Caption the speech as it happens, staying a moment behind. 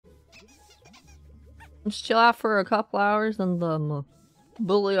Let's chill out for a couple hours and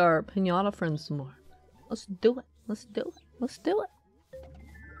bully our pinata friends some more. Let's do it. Let's do it. Let's do it.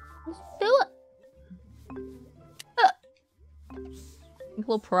 Let's do it. Make a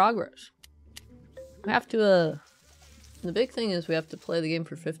little progress. We have to, the big thing is we have to play the game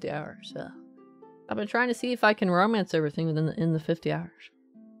for 50 hours. I've been trying to see if I can romance everything in the 50 hours.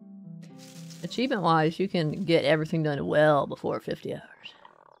 Achievement-wise, you can get everything done well before 50 hours.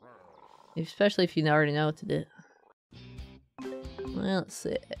 Especially if you already know what to do. Well, let's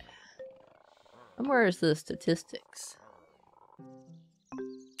see. Somewhere is the statistics.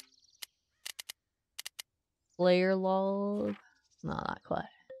 Player log? No, not quite.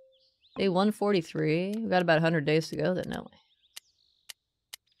 Day 143. We've got about 100 days to go then, don't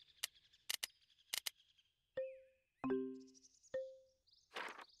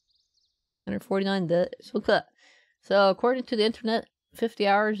we? $149 days. Okay. So according to the internet, 50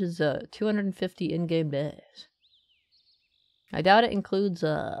 hours is 250 in-game days. I doubt it includes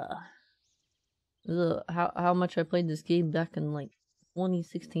how much I played this game back in like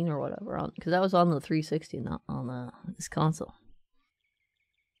 2016 or whatever, because that was on the 360, not on this console.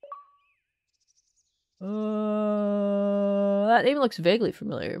 That name looks vaguely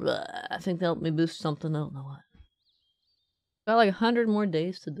familiar, but I think that helped me boost something. I don't know what. Got like 100 more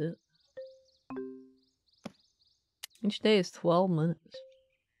days to do. Each day is 12 minutes.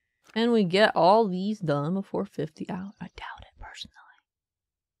 And we get all these done before 50 hours. I doubt it, personally.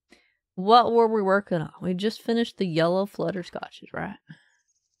 What were we working on? We just finished the yellow flutterscotches, right?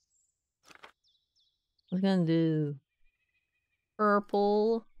 We're gonna do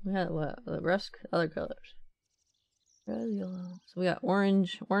purple. We had what? The rest other colors. Red, yellow. So we got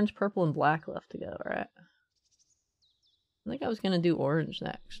orange, purple, and black left to go, right? I think I was gonna do orange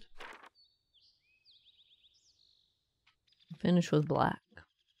next. Finish with black.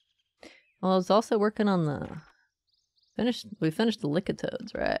 Well, I was also working on the we finished the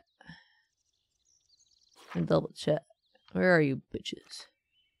Licatoads, right? And double check. Where are you bitches?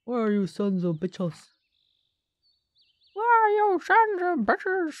 Where are you sons of bitches? Where are you sons of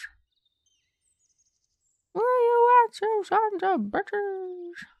bitches? Where are you at, you sons of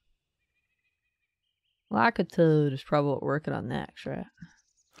bitches? Licatoad is probably what we're working on next, right?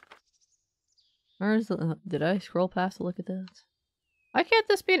 Where's the... did I scroll past the Licatoads? Why can't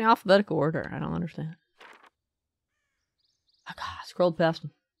this be in alphabetical order? I don't understand. Oh, God, I scrolled past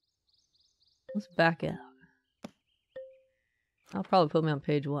them. Let's back out. I'll probably put me on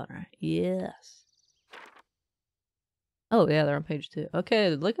page 1, right? Yes. Oh, yeah, they're on page 2.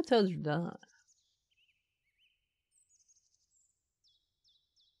 Okay, the Licatoads are done.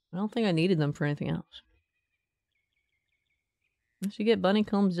 I don't think I needed them for anything else. I should get bunny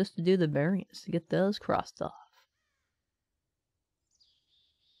combs just to do the variants, to get those crossed off.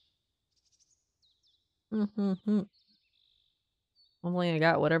 Only I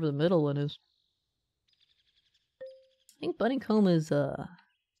got whatever the middle one is. I think bunny comb is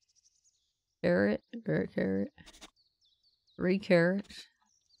carrot. 3 carrots.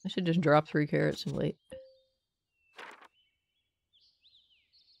 I should just drop 3 carrots and wait.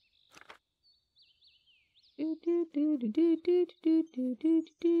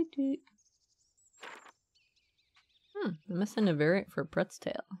 I'm missing a variant for Pret's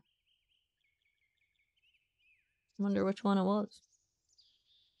tail. Wonder which one it was.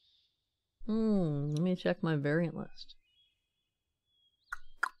 Let me check my variant list.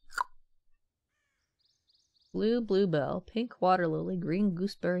 Blue bluebell, pink water lily, green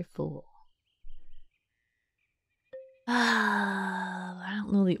gooseberry fool. I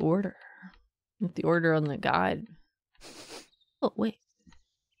don't know the order. Not the order on the guide. Oh, wait.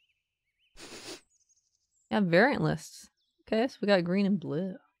 Yeah, variant lists. Okay, so we got green and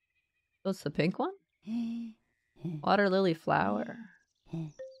blue. So it's the pink one? Water lily flower.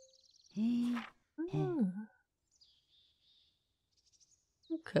 Oh.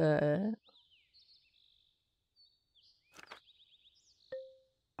 Okay.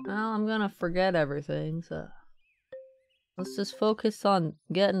 Well, I'm gonna forget everything, so let's just focus on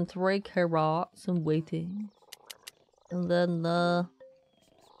getting 3 carrots and waiting. And then oh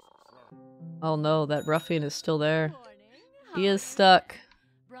no, that ruffian is still there. He is stuck.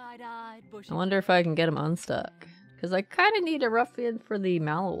 I wonder if I can get him unstuck. Because I kind of need a ruffian for the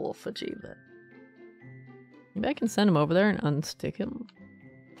Malawolf achievement. Maybe I can send him over there and unstick him.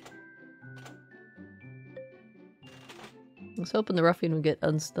 I was hoping the ruffian would get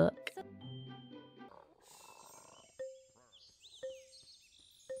unstuck.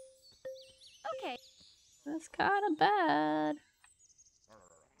 Okay. That's kind of bad.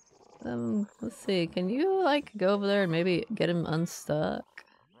 Let's see. Can you, like, go over there and maybe get him unstuck?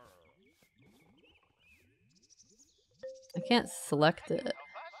 I can't select it.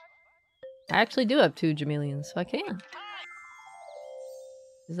 I actually do have 2 chameleons, so I can.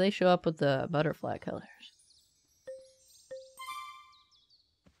 Because they show up with the butterfly colors.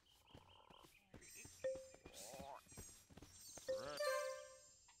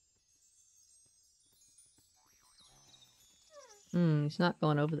 He's not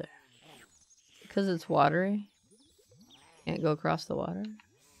going over there. Because it's watery. Can't go across the water.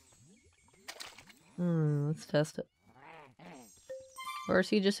 Let's test it. Or is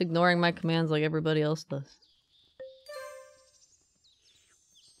he just ignoring my commands like everybody else does?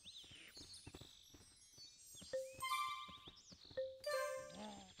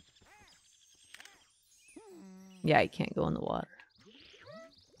 Yeah, he can't go in the water.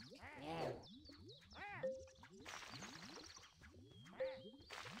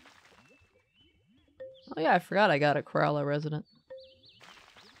 Oh yeah, I forgot I got a Corolla resident.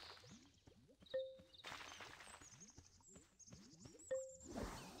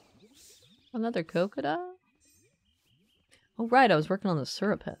 Another crocodile? Oh right, I was working on the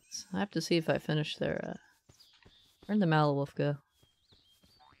Suripets. I have to see if I finished their, where'd the Malawolf go?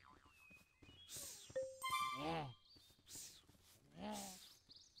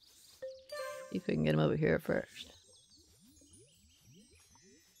 See if we can get him over here first.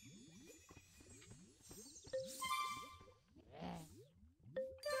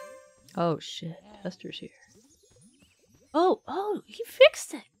 Oh shit, Hester's here. Oh, he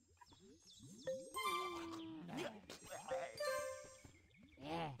fixed it!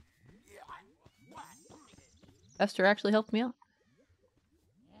 Hester actually helped me out.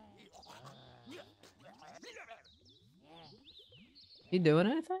 You doing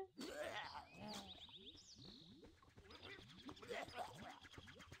anything?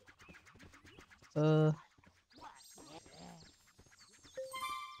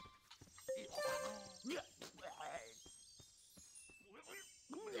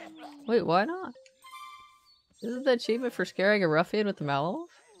 Wait, why not? Isn't the achievement for scaring a ruffian with the Malawolf?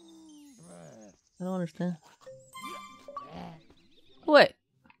 I don't understand. Wait,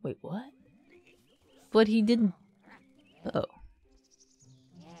 what? But he didn't. Oh.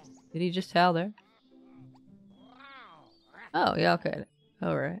 Did he just howl there? Oh, yeah, okay.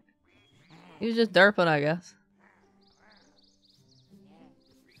 Alright. He was just derping, I guess.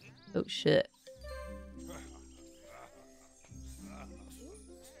 Oh, shit.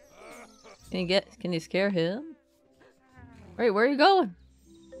 Can you scare him? Wait, where are you going?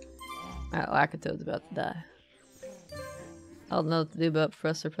 Alright, Lackatoad's about to die. I don't know what to do about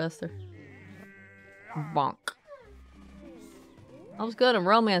Professor Pester. Bonk. I was good and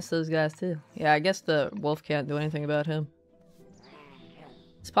romance those guys too. Yeah, I guess the wolf can't do anything about him.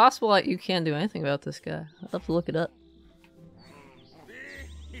 It's possible that you can't do anything about this guy. I'll have to look it up.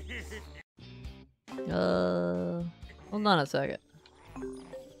 Hold on a second.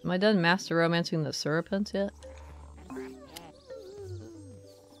 Am I done master romancing the Suripents yet?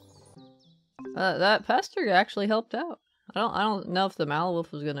 That Pester actually helped out. I don't know if the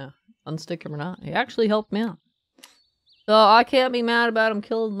Malawolf was gonna unstick him or not. He actually helped me out. So I can't be mad about him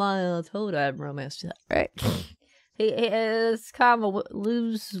killing my toad I haven't romanced yet, right? It's kind of a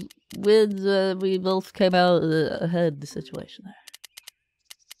lose wins. We both came out ahead of the situation there.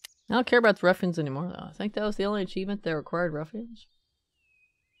 I don't care about the ruffians anymore though. I think that was the only achievement that required ruffians.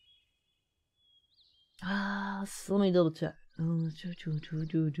 Let me double check.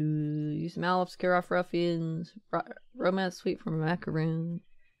 Use Malawolf to scare off ruffians. Romance sweet from a macaroon.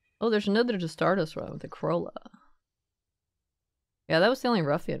 Oh, there's another to Stardust run with the Corolla. Yeah, that was the only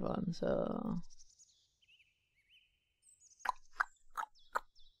ruffian one, so...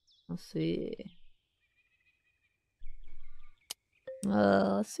 Let's see.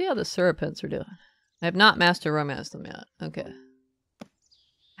 Let's see how the Suripents are doing. I have not master romanced them yet. Okay.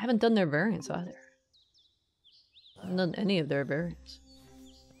 I haven't done their variants either. I haven't done any of their variants.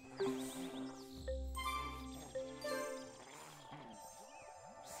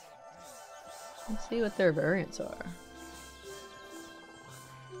 Let's see what their variants are.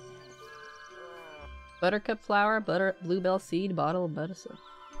 Buttercup flower, bluebell seed, bottle of medicine.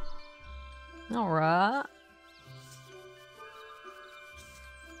 Alright.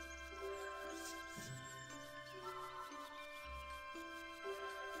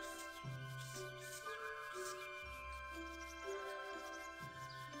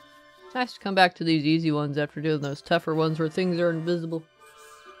 Nice to come back to these easy ones after doing those tougher ones where things are invisible.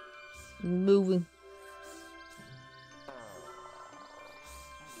 Moving.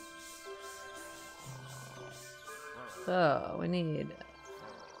 So, we need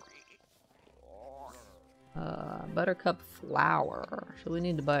buttercup flower. So we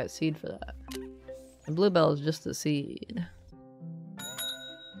need to buy a seed for that. And bluebell is just a seed.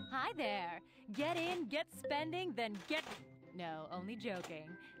 Hi there. Get in, get spending, then get... No, only joking.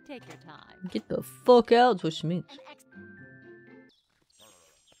 Take your time. Get the fuck out, is what she means.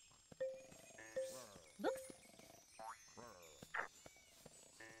 Looks...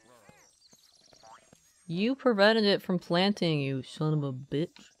 You prevented it from planting, you son of a bitch.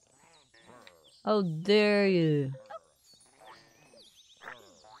 How dare you?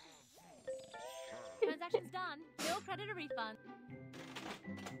 Transaction's done. No creditor refund.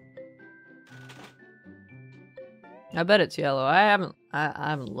 I bet it's yellow. I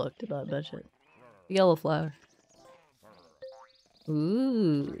haven't looked, but I bet you. Yellow flower.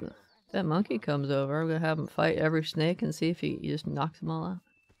 Ooh. If that monkey comes over, I'm gonna have him fight every snake and see if he just knocks them all out.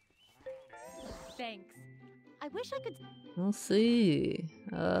 Thanks. I wish I could... We'll see.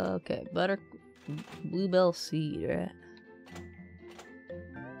 Okay, bluebell seed, right?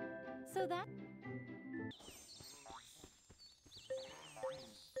 So that...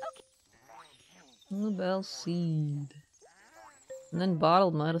 Bluebell seed. And then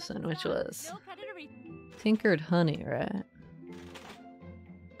bottled medicine, which was No creditor refund. tinkered honey, right?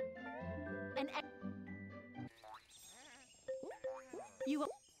 You...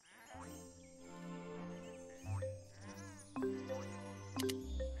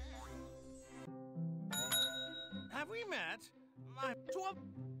 Have we met?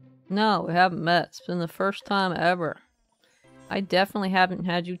 No, we haven't met. It's been the first time ever. I definitely haven't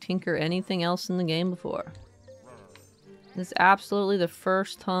had you tinker anything else in the game before. It's absolutely the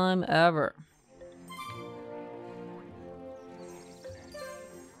first time ever.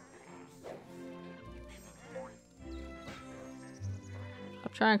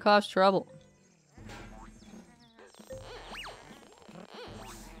 I'm trying to cause trouble.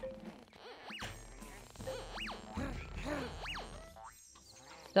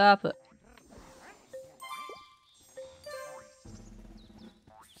 Stop it.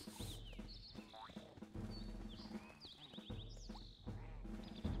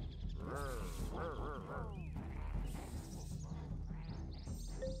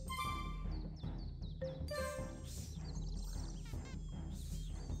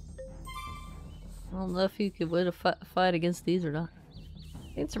 I don't know if you could win a fight against these or not.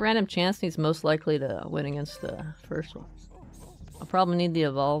 I think it's a random chance and he's most likely to win against the first one. I'll probably need the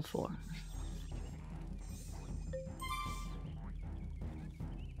evolved for.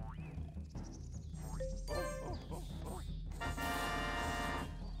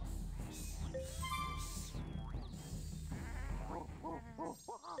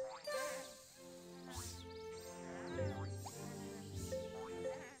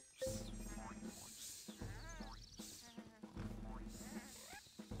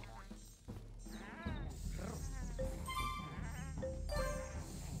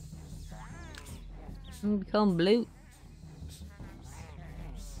 Become blue.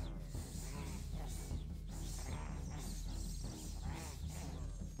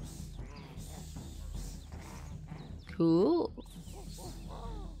 Cool.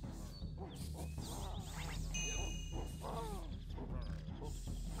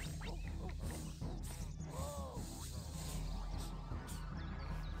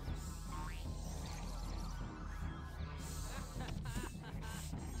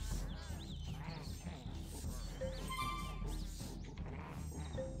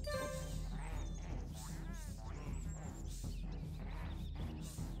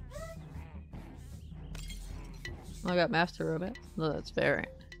 I got Master Robot. No, that's variant.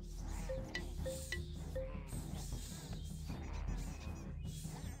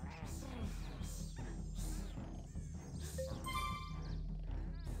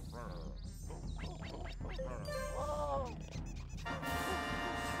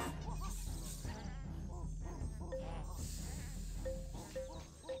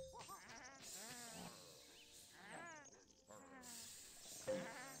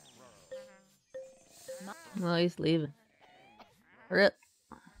 No, he's leaving. Rip.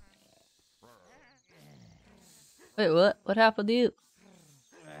 Wait, what? What happened to you?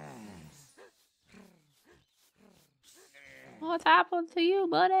 What's happened to you,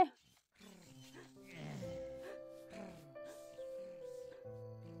 buddy?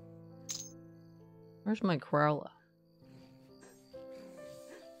 Where's my Crowler?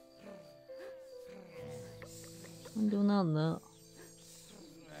 I do not know.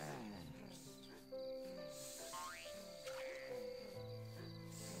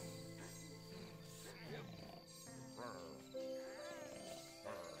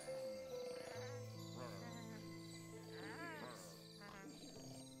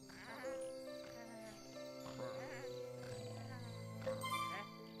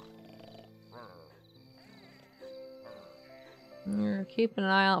 You're keeping an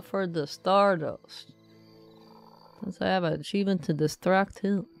eye out for the Stardust. Since I have an achievement to distract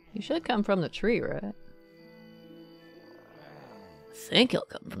him. He should come from the tree, right? I think he'll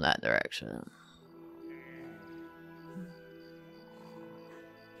come from that direction.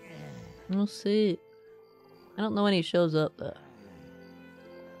 We'll see. I don't know when he shows up though.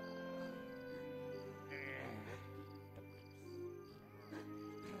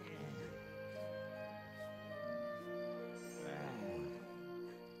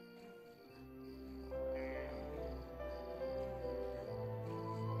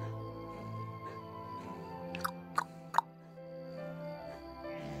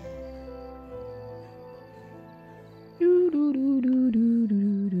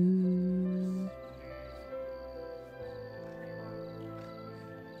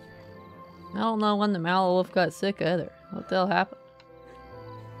 I don't know when the Mallow Wolf got sick either. What the hell happened?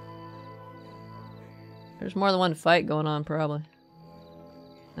 There's more than one fight going on, probably.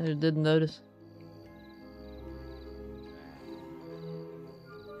 I just didn't notice.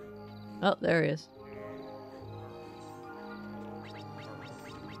 Oh, there he is.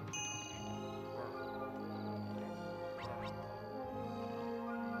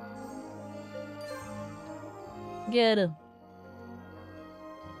 Get him.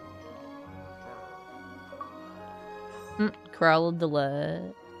 Crawl of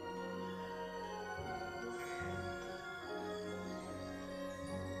Delight.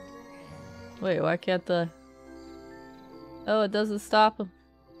 Wait, why can't the... Oh, it doesn't stop him.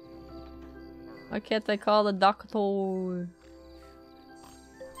 Why can't they call the doctor?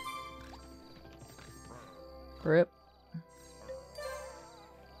 Rip.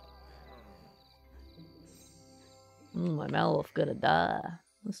 My Malwolf gonna die.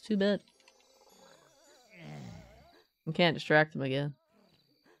 That's too bad. I can't distract him again.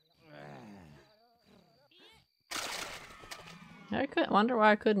 I wonder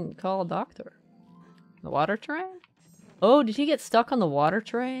why I couldn't call a doctor. The water train? Oh, did he get stuck on the water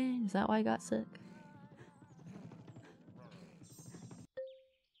train? Is that why he got sick?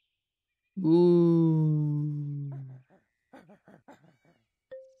 Ooh.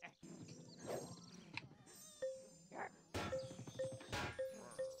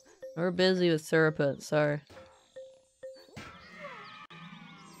 We're busy with Serapent, sorry.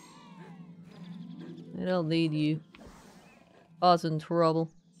 I don't need you. Causing trouble.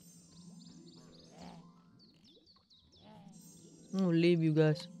 I'm gonna leave you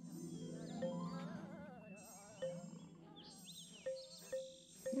guys.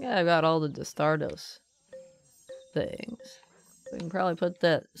 Yeah, I got all the Destardos things. We can probably put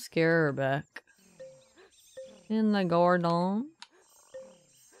that scarer back in the garden.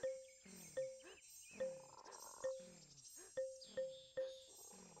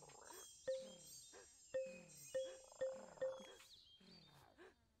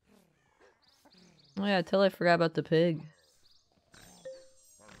 Oh yeah, I totally forgot about the pig.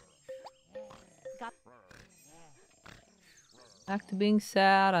 Back to being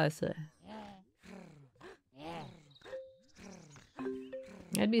sad, I say.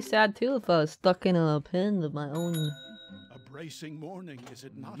 I'd be sad too if I was stuck in a pen of my own. A bracing morning, is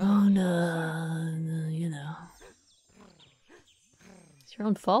it not? Oh no, you know. It's your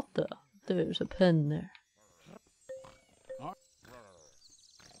own fault though. There's a pen there.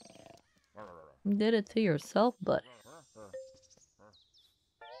 You did it to yourself, buddy.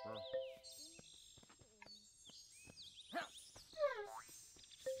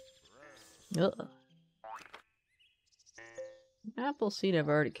 Uh-oh. Apple seed I've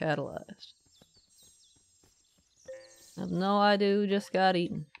already catalyzed. I have no idea who just got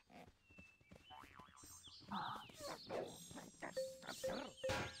eaten.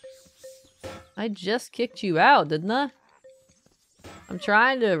 I just kicked you out, didn't I? I'm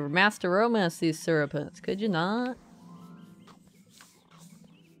trying to master romance these Serapents. Could you not?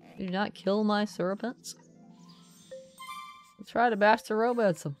 Could you not kill my Serapents? I'll try to master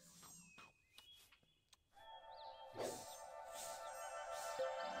romance them.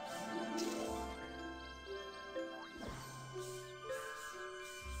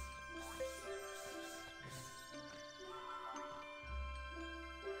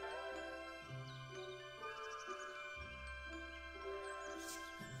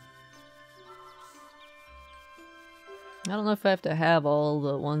 I don't know if I have to have all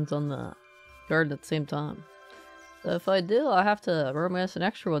the ones on the garden at the same time. So if I do, I'll have to romance an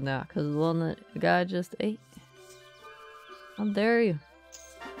extra one now, because the one that the guy just ate. How dare you?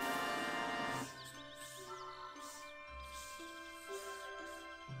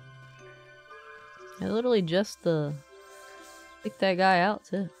 I literally just kicked that guy out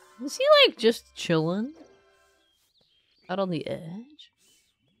too. Was he like just chilling? Out on the edge?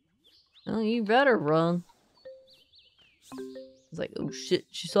 Oh, you better run. It's like, oh shit,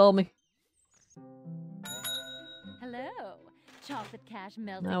 she saw me. Hello. Chocolate cash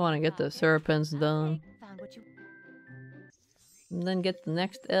melting. I want to get the Serapins done. Found what you... And then get the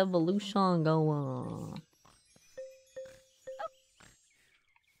next evolution going.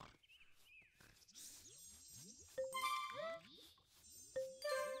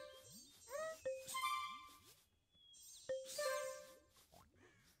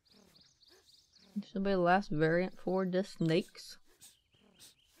 This will be the last variant for the snakes.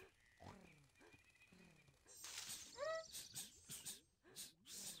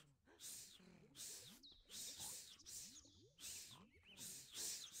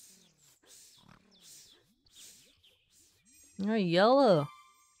 They're yellow.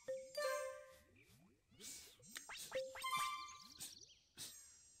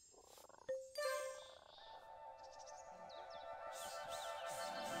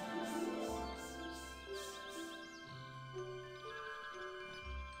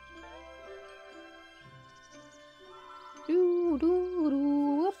 Do do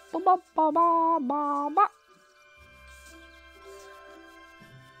do ba ba ba ba ba ba.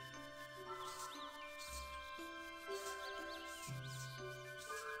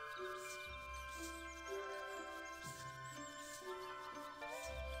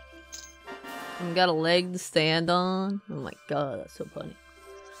 And got a leg to stand on. Oh my god, that's so funny.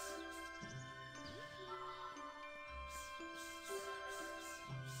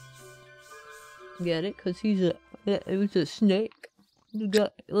 Get it? Cause he's a it was a snake. You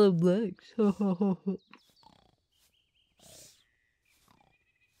got little legs. We'll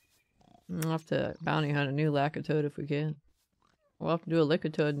have to bounty hunt a new Lackatoad if we can. We'll have to do a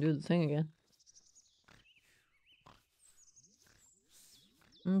Lickatoad and do the thing again.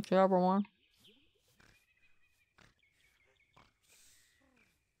 Whichever one.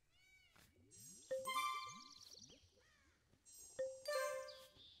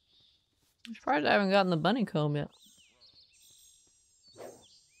 I'm surprised I haven't gotten the bunny comb yet.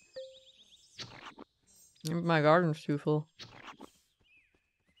 Maybe my garden's too full.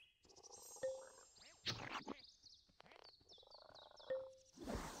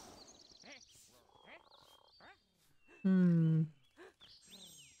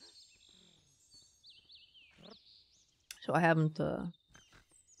 So I haven't done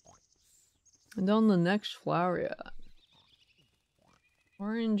the next flower yet.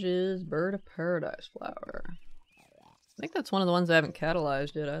 Orange is Bird of Paradise flower. I think that's one of the ones I haven't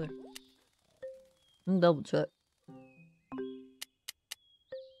catalyzed yet either. Let me double check.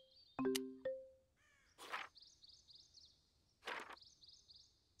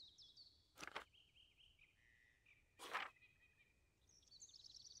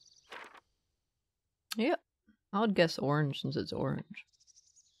 Yep. I would guess orange since it's orange.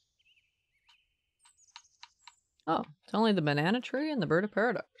 Oh, it's only the banana tree and the Bird of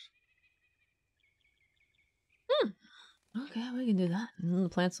Paradise. Okay, we can do that. And then the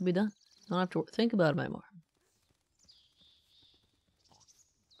plants will be done. Don't have to think about them anymore.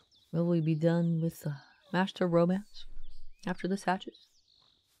 Will we be done with Master Romance after this hatches?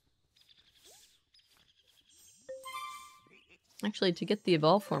 Actually, to get the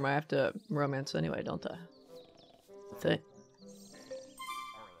evolved form, I have to romance anyway, don't I? I think.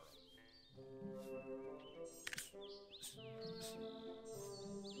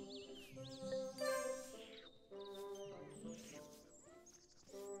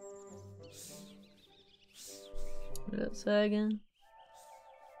 What did it say again?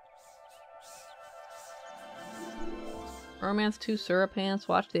 Romance 2 Serapants.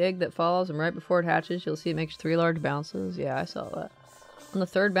 Watch the egg that falls, and right before it hatches, you'll see it makes 3 large bounces. Yeah, I saw that. On the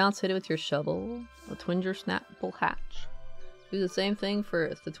 3rd bounce, hit it with your shovel. The Twinger Snap will hatch. Do the same thing for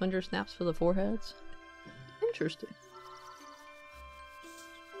if the Twinger snaps for the foreheads. Interesting.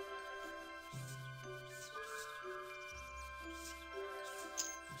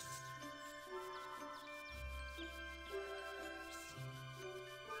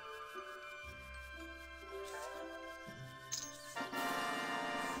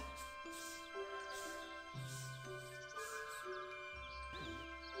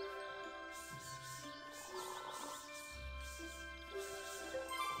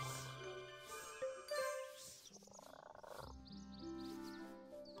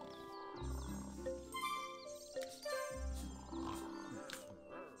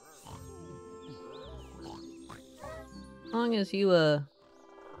 As long as you,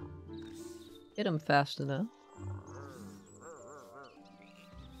 hit them fast enough.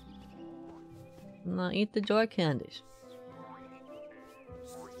 Now eat the joy candies.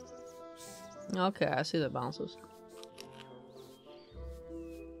 Okay, I see the bounces.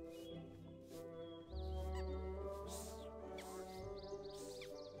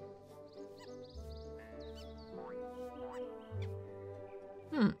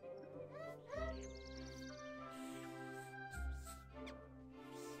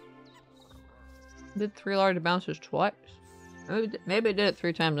 Did 3 large bounces twice. Maybe I did it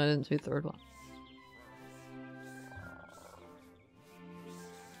 3 times and I didn't see the 3rd one.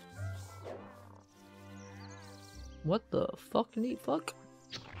 What the fucking fuck?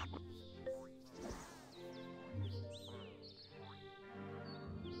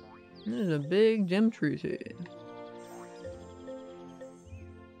 There's a big gem tree here.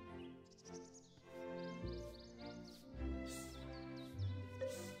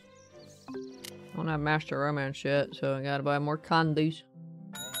 I don't have Master Romance yet, so I gotta buy more candies.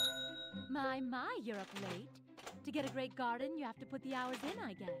 My, you're up late. To get a great garden, you have to put the hours in,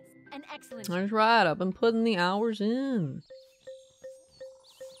 I guess. An excellent... That's right, I've been putting the hours in.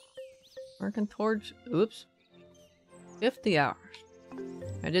 Working towards... Oops. 50 hours.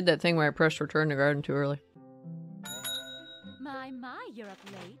 I did that thing where I pressed return to garden too early. My, you're up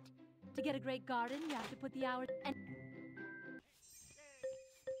late. To get a great garden, you have to put the hours... And...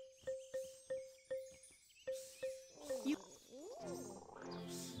 You...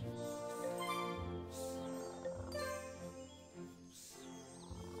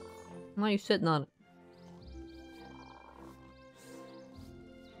 Why are you sitting on it?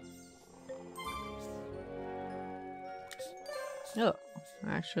 Oh,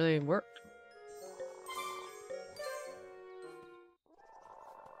 actually worked.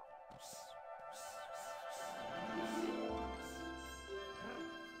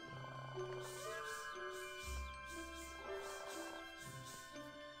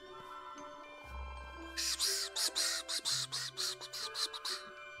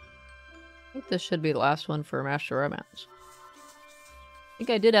 I think this should be the last one for Master Romance. I think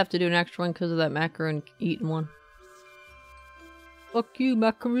I did have to do an extra one because of that macaroon eating one. Fuck you,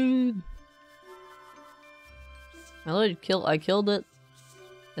 macaroon! I killed it,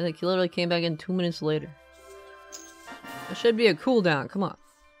 and it literally came back in 2 minutes later. There should be a cooldown, come on.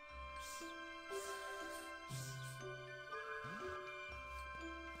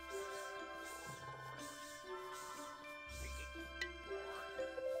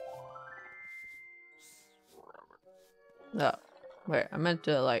 Oh, wait, I meant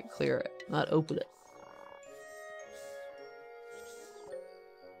to, like, clear it, not open it.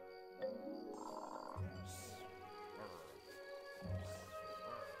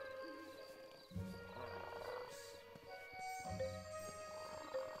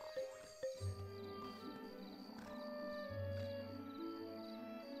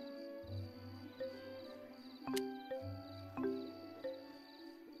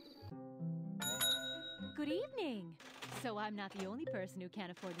 Good evening. So I'm not the only person who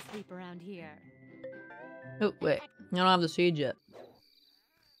can't afford to sleep around here. Oh, wait, I don't have the siege yet.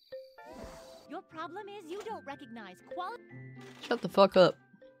 Your problem is you don't recognize quality. Shut the fuck up.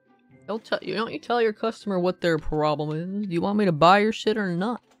 Don't you tell your customer what their problem is. Do you want me to buy your shit or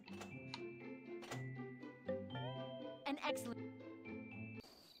not? An excellent...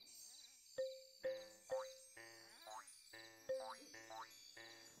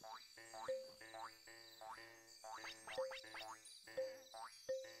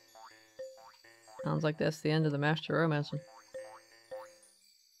 Sounds like that's the end of the Master Romance.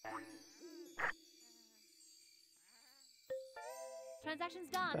 Transaction's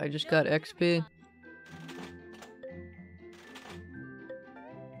done. I just got XP.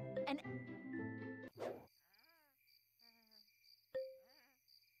 And...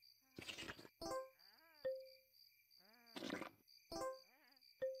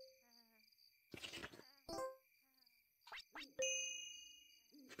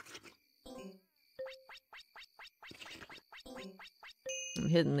 I'm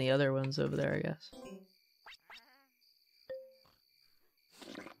hitting the other ones over there, I guess.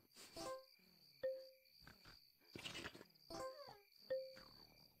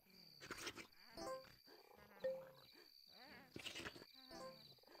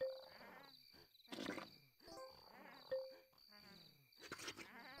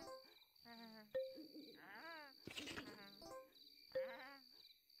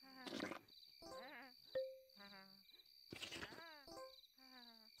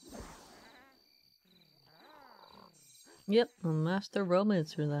 Yep, a Master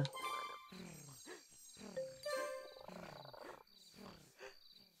Romancer now.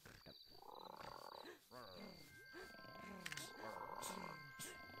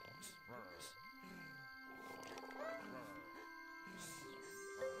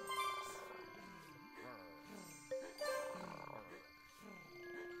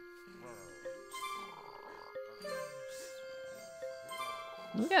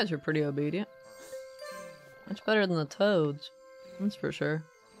 You guys are pretty obedient. Much better than the toads. That's for sure.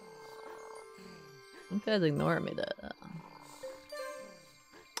 You guys ignore me though.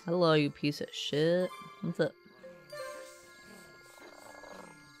 Hello, you piece of shit. What's up?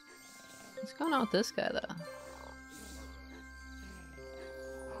 What's going on with this guy, though?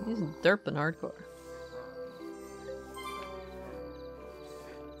 He's derping hardcore.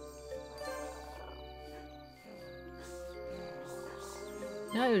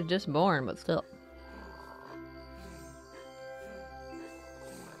 No, he was just born, but still.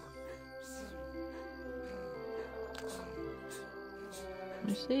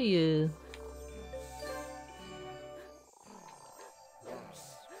 I see you.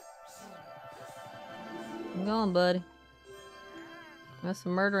 I'm going, buddy. Got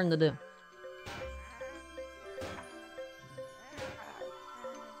some murdering to do.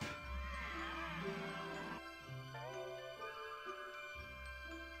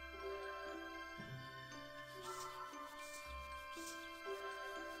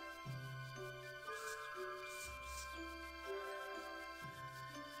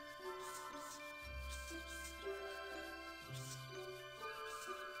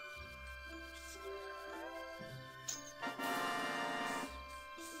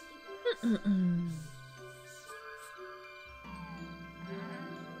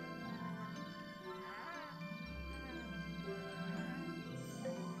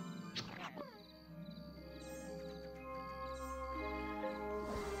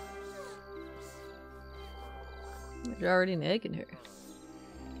 There's already an egg in here.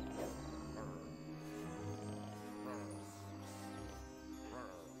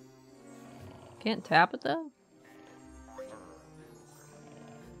 Can't tap it though?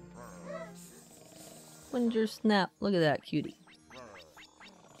 When's your snap? Look at that cutie.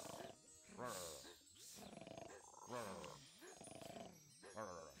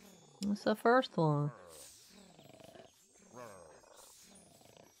 What's the first one?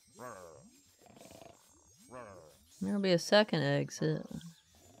 There'll be a second exit.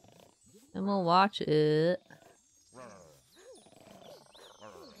 And we'll watch it.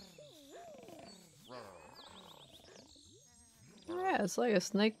 Yeah, it's like a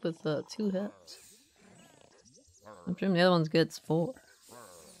snake with 2 heads. I'm assuming the other one gets 4.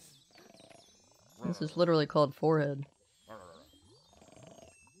 This is literally called forehead.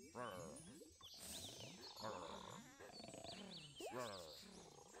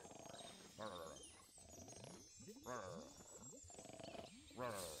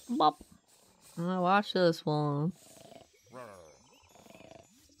 Bop. I'm gonna watch this one.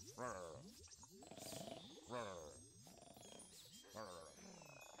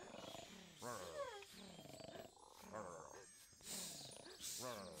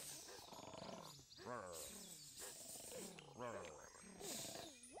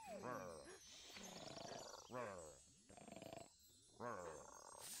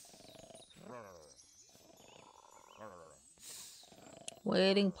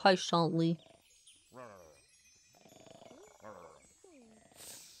 Waiting patiently.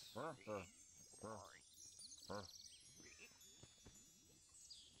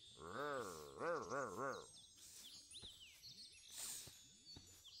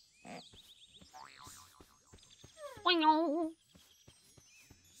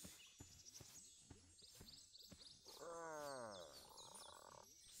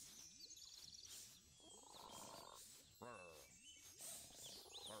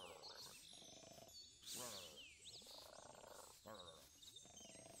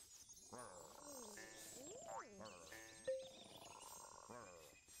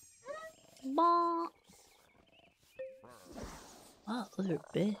 Oh, those are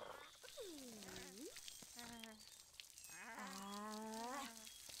big.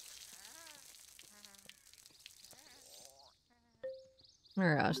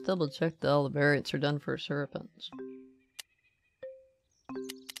 Alright, I'll double check that all the variants are done for serpents.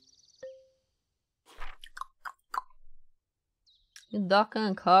 You ducking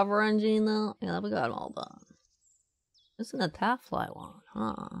and covering, Gino? Yeah, we got them all done. This is a Taffly one,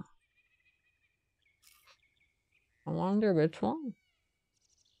 huh? I wonder which one.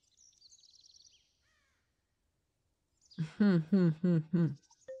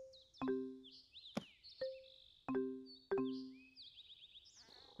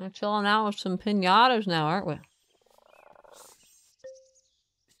 We're chilling out with some piñatas now, aren't we?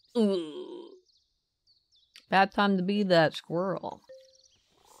 Ooh. Bad time to be that squirrel.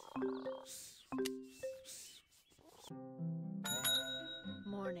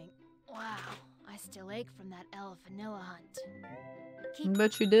 Morning. Wow, I still ache from that elf vanilla hunt. I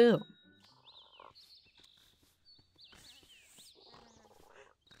bet you do.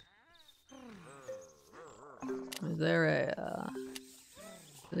 Is there a,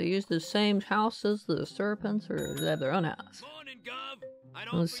 do they use the same house as the serpents, or do they have their own house? Morning, Gov. I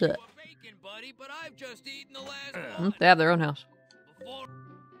don't What's for you that? a bacon, buddy, but I've just eaten the last one. They have their own house. Before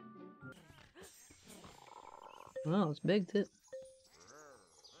Oh, it's big too.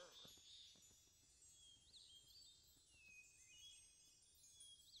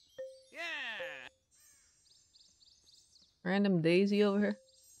 yeah. Random daisy over here.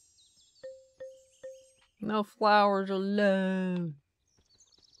 No flowers allowed.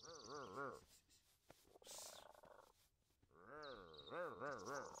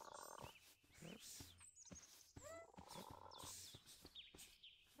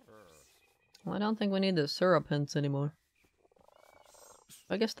 Well, I don't think we need the syrup hints anymore.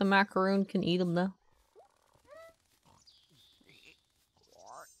 I guess the macaroon can eat them now.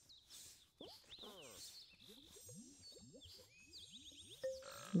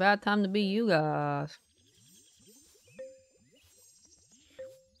 Bad time to be you guys.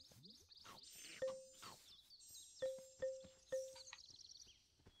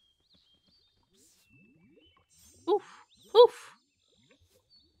 Oof, oof.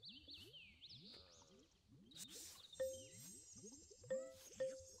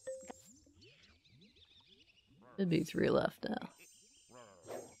 Should be 3 left now.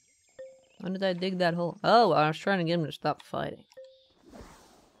 When did I dig that hole? Oh, I was trying to get him to stop fighting.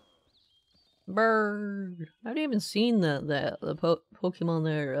 Bird. I haven't even seen the Pokemon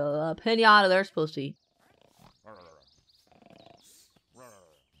there. Piñata they're supposed to eat.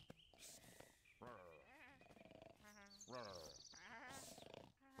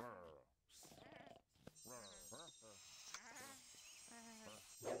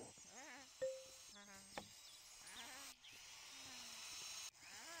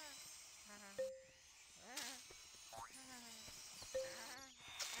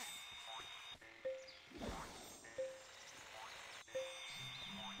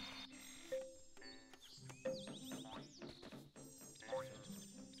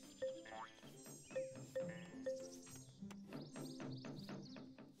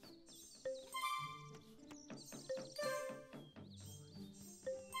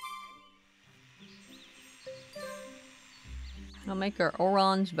 I'll make our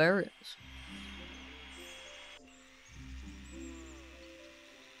orange berries.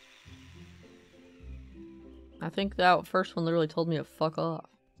 I think that first one literally told me to fuck off.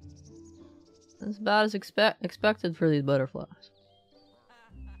 That's about as expected for these butterflies.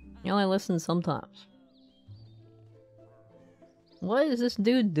 You only listen sometimes. What is this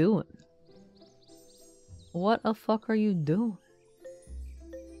dude doing? What the fuck are you doing?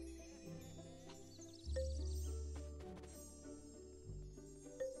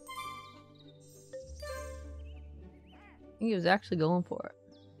 He was actually going for it.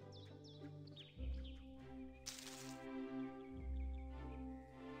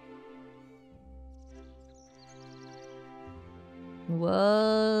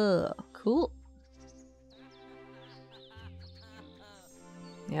 Whoa, cool.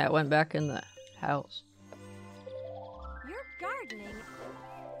 Yeah, it went back in the house. You're gardening.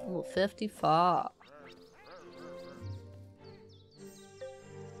 Level 55.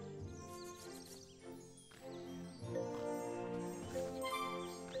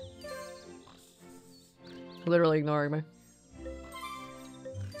 Literally ignoring me.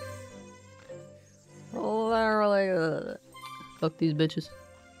 Literally. Fuck these bitches.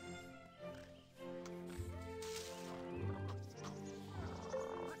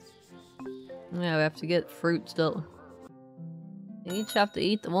 Yeah, we have to get fruit still. We each have to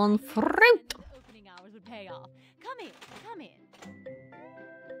eat the one fruit. Opening hours would pay off. Come in, come in.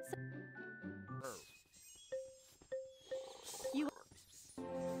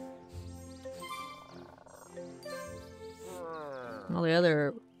 All the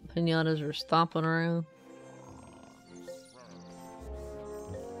other piñatas are stomping around.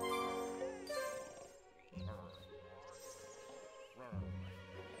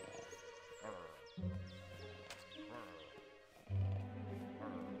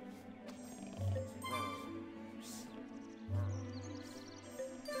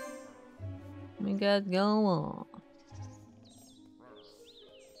 We got go on.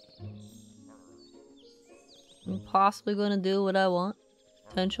 I'm possibly gonna do what I want.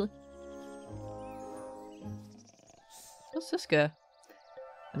 Potentially. What's this guy?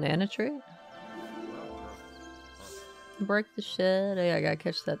 Banana tree? Break the shed. Hey, I gotta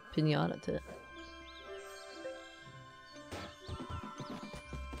catch that piñata too.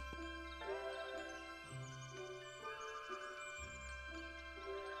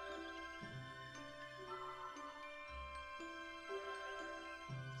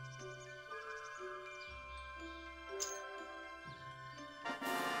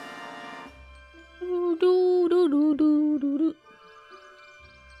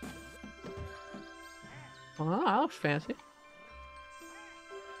 Oh, that looks fancy.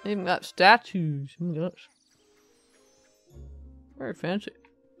 They even got statues. Oh my gosh. Very fancy.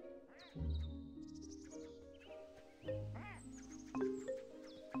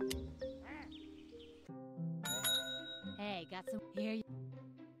 Hey, got some here.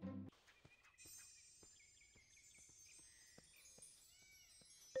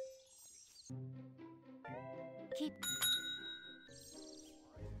 Keep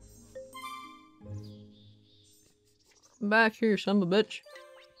Back here, son of a bitch.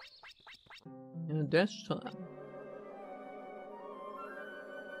 And that's time.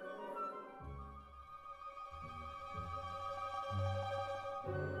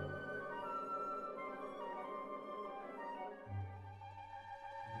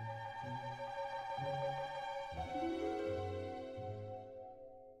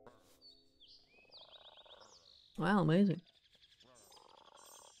 Wow, amazing.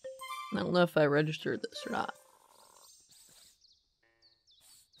 I don't know if I registered this or not.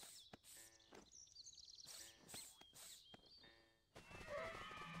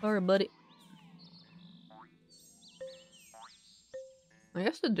 Sorry, buddy. I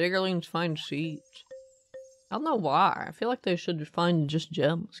guess the diggerlings find seeds. I don't know why. I feel like they should find just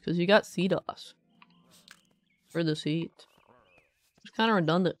gems, because you got seed dust for the seeds. It's kind of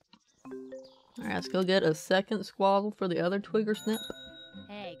redundant. Alright, let's go get a second squaddle for the other twigger snip.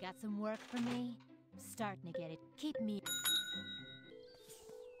 Hey, got some work for me? Starting to get it. Keep me.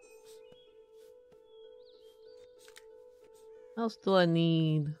 What else do I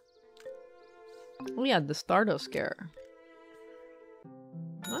need? Oh yeah, the Stardust Scare.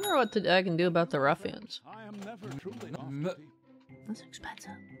 I wonder what I can do about the ruffians. I am never truly off duty. That's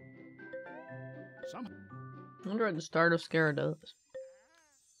expensive. Some I wonder what the Stardust Scare does.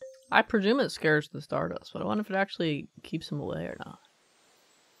 I presume it scares the Stardust, but I wonder if it actually keeps them away or not.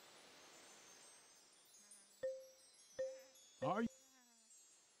 are you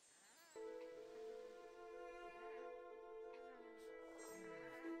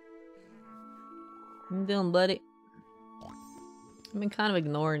How you doing, buddy? I've been kind of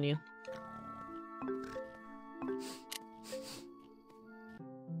ignoring you.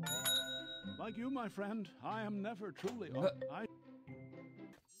 like you, my friend? I am never truly off.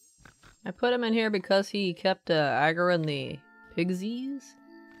 I put him in here because he kept aggroing the pigsies.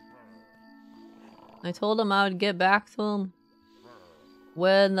 I told him I would get back to him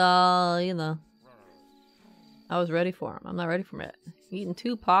when, you know, I was ready for him. I'm not ready for him yet. Eating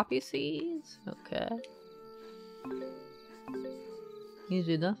 2 poppy seeds? Okay.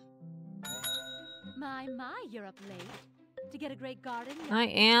 Easy enough. My, you're up late. To get a great garden, you I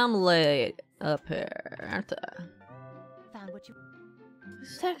am late up here, aren't I? found what you...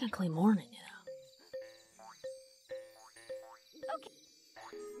 It's technically morning, you know.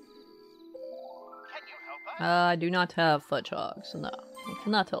 I do not have fudge hogs, so no. I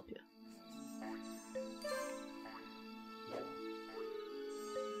cannot help you.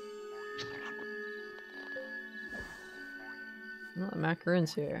 Oh, the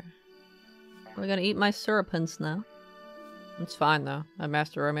macaroons here. We're gonna eat my surapins now. It's fine though. My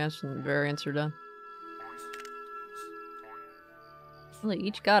master romance and variants are done. Well, they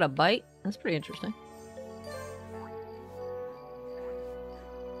each got a bite? That's pretty interesting.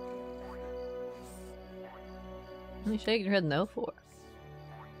 What are you shaking your head no for?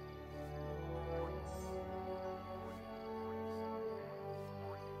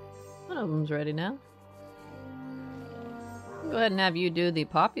 One of them's ready now. Go ahead and have you do the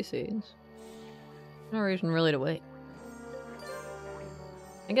poppy seeds. No reason really to wait.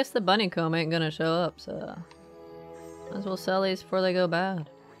 I guess the bunny comb ain't gonna show up, so might as well sell these before they go bad.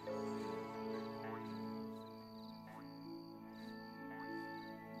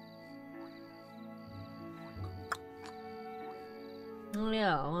 Oh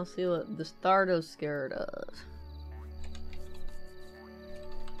yeah, I wanna see what the Stardust Scare does.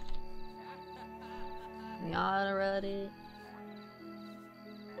 Y'all ready?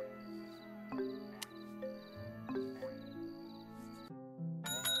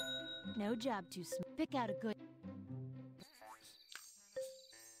 No job too small. Pick out a good...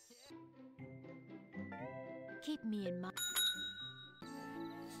 Keep me in mind.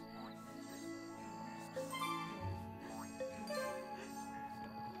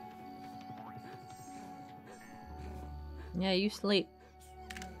 Yeah, you sleep.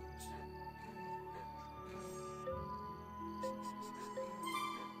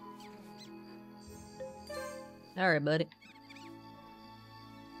 Alright, buddy.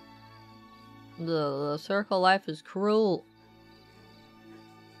 The circle life is cruel.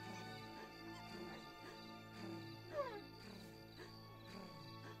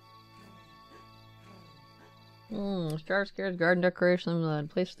 Stardust Scares garden decoration. The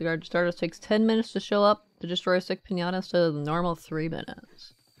place for the garden Stardust takes 10 minutes to show up to destroy a sick pinata instead of the normal 3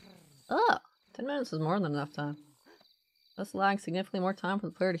 minutes. Oh, 10 minutes is more than enough time. Thus allowing significantly more time for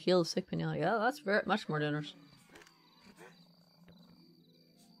the player to heal the sick pinata. Yeah, that's very much more generous.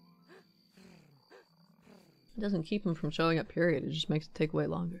 It doesn't keep him from showing up, period. It just makes it take way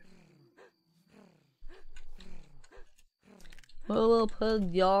longer. Hello,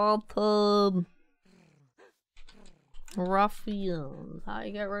 Piñata. Ruffians. How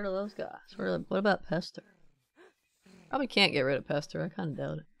you get rid of those guys? What about Pester? Probably can't get rid of Pester. I kind of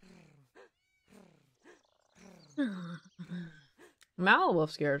doubt it.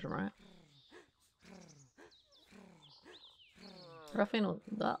 Malawolf scares him, right? Ruffian will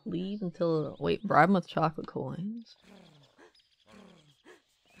not leave until... Wait, bribe him with chocolate coins.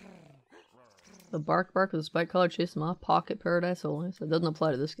 The bark with the spike collar chase him off. Pocket paradise only, so it doesn't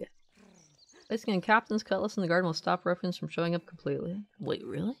apply to this game. Placing a captain's cutlass in the garden will stop ruffians from showing up completely. Wait,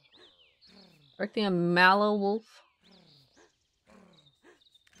 really? Directing a Malawolf.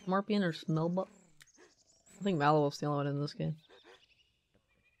 Morpion or Smellbuck? I think Malawolf's the only one in this game.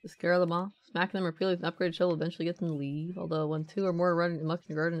 To scare them off. Smacking them repeatedly with an upgraded shell will eventually get them to leave, although when 2 or more run amok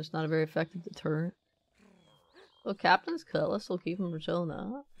in the garden, it's not a very effective deterrent. Well, Captain's Cutlass will keep them from showing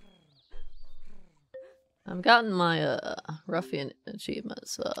up. I've gotten my Ruffian achievement,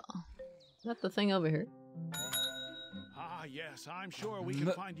 so... Is that the thing over here? Ah, yes, I'm sure we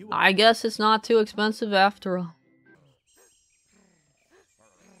can find you. I guess it's not too expensive after all.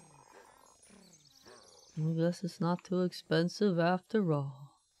 I guess it's not too expensive after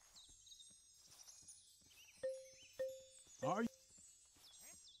all. Are you?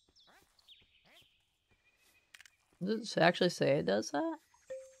 Does it actually say it does that?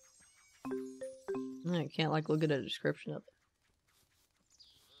 I can't like look at a description of it.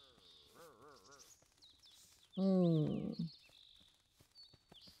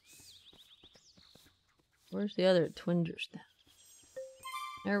 Where's the other twingers now?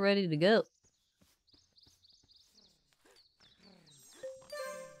 They're ready to go.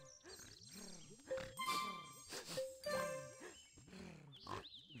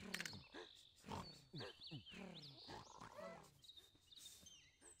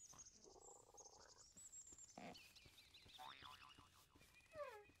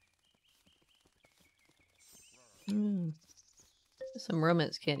 Some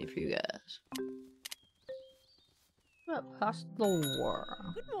romance candy for you guys. What past the war?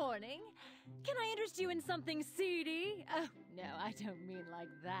 Good morning. Can I interest you in something seedy? Oh, no, I don't mean like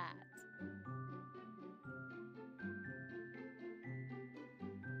that.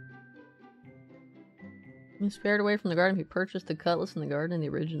 He spared away from the garden if he purchased the cutlass in the garden in the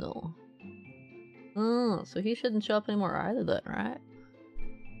original. Oh, so he shouldn't show up anymore either then, right?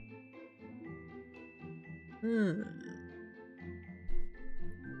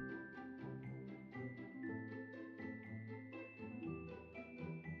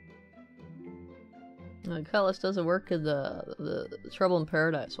 The cutlass doesn't work in the Trouble in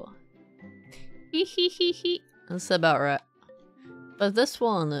Paradise one. Hee hee hee hee. That's about right. But this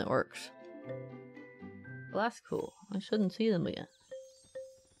one, it works. Well, that's cool. I shouldn't see them again.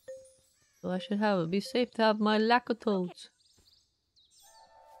 So I should have it. Be safe to have my Lakotoads.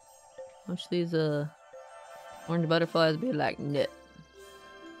 Watch these orange butterflies be like knit.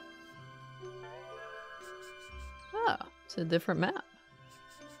 Oh, it's a different map.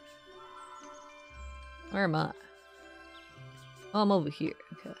 Where am I? Oh, I'm over here.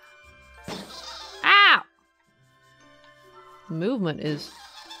 Okay. Ow! The movement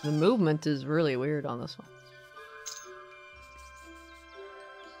is really weird on this one.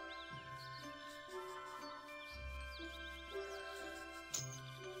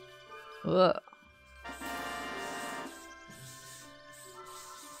 Whoa.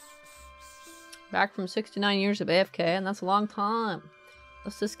 Back from 69 years of AFK, and that's a long time.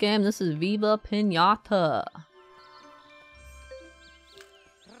 What's this game? This is Viva Piñata.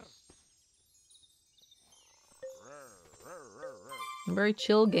 A very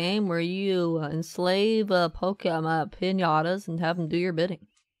chill game where you enslave Pokemon Piñatas and have them do your bidding.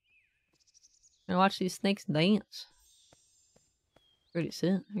 And watch these snakes dance. Pretty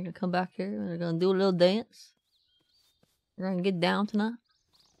soon. They're gonna come back here and they're gonna do a little dance. We're gonna get down tonight.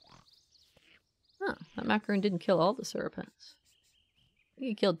 Huh, that macaroon didn't kill all the serpents. I think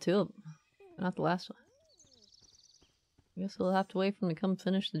he killed 2 of them, but not the last one. I guess we'll have to wait for him to come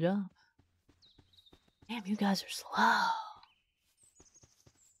finish the job. Damn, you guys are slow.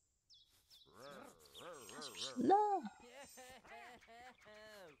 You guys are slow.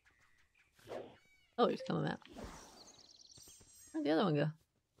 Oh, he's coming out. Where'd the other one go?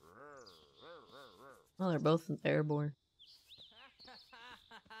 Oh, they're both airborne.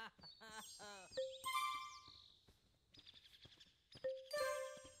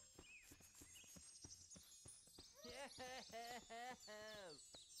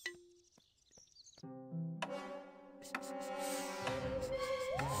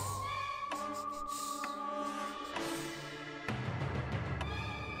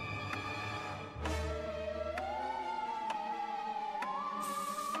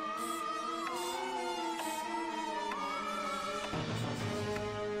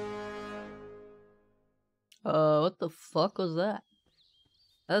 What the fuck was that?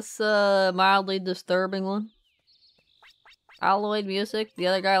 That's a mildly disturbing one. Alloyed music. The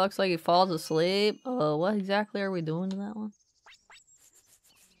other guy looks like he falls asleep. What exactly are we doing to that one?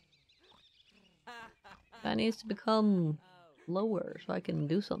 That needs to become lower so I can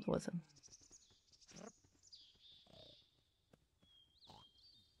do something with him.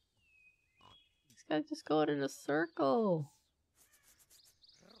 This guy's just going in a circle.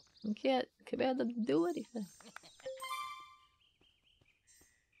 You can't command them to do anything.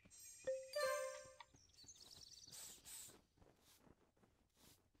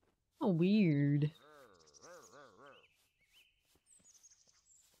 Oh, weird.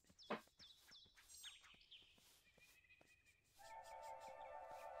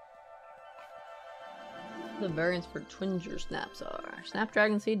 The variants for Twinger snaps are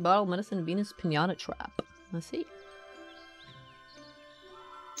Snapdragon Seed, Bottle Medicine, Venus Piñata Trap. Let's see.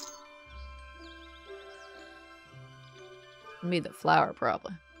 Be the flower,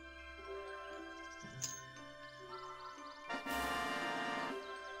 probably.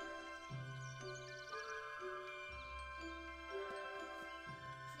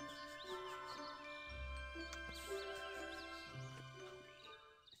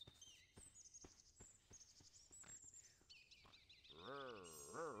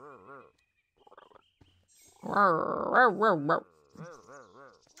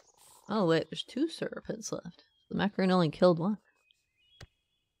 Oh wait, there's 2 syrup hits left. The macaroon only killed 1.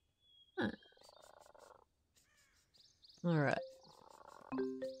 Huh. Alright.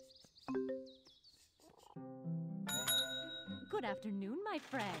 Good afternoon, my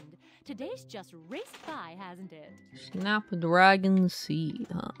friend. Today's just raced by, hasn't it? Snapdragon Seed,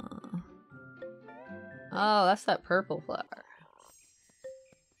 huh? Oh, that's that purple flower.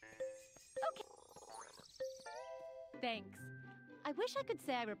 Okay. Thanks. I wish I could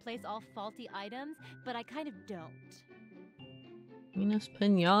say I replace all faulty items, but I kind of don't. Venus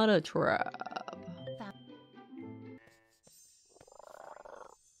Piñata Trap.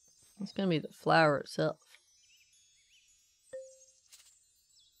 It's gonna be the flower itself.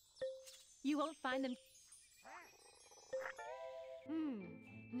 You won't find them.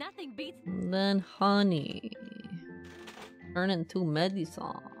 Nothing beats. And then honey. Turn into medicine.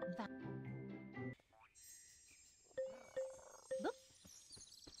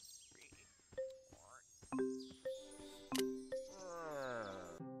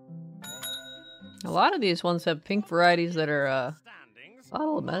 A lot of these ones have pink varieties that are,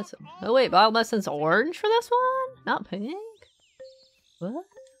 bottle of medicine. Oh wait, bottle of medicine's orange for this one? Not pink? What?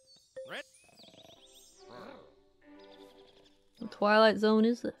 What Twilight Zone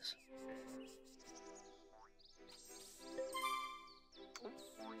is this?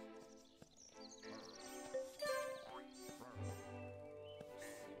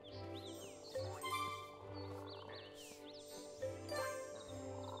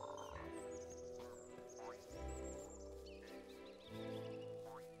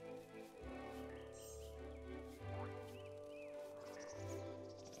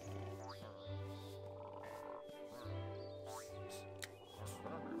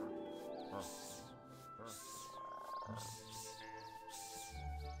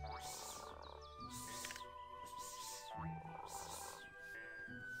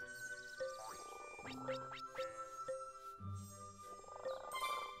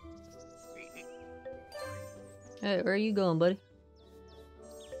 Hey, where are you going, buddy?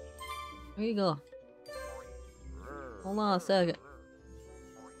 Where you going? Hold on a second.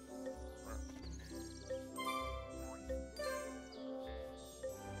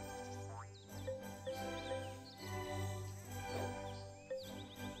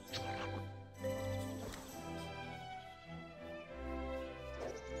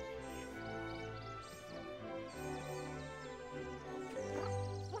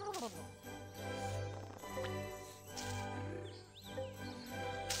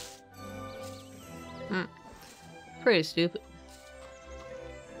 Pretty stupid.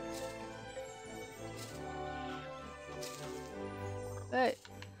 Hey.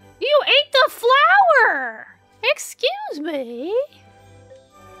 You ate the flower! Excuse me?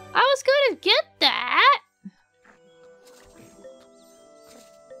 I was gonna get that!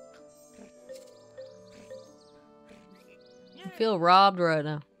 I feel robbed right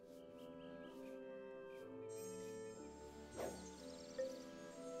now.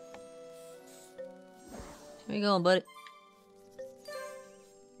 Where you going, buddy?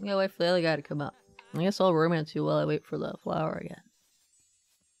 I gotta wait for the other guy to come up. I guess I'll romance you while I wait for the flower again.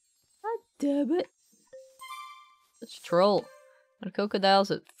 God damn it. It's a troll. The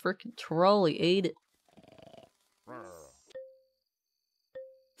crocodile's a freaking troll. He ate it.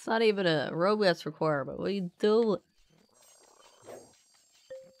 It's not even a romance requirement. What are you doing?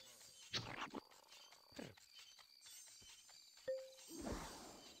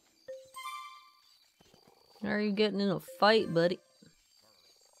 How are you getting in a fight, buddy?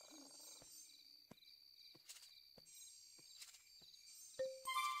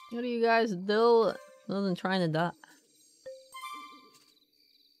 What are you guys doing? Other than trying to die.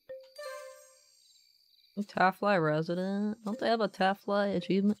 Taffly resident? Don't they have a Taffly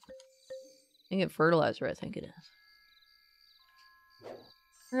achievement? I can get fertilizer, I think it is.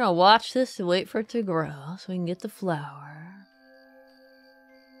 We're gonna watch this and wait for it to grow so we can get the flower.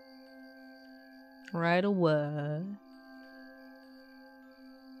 Right away.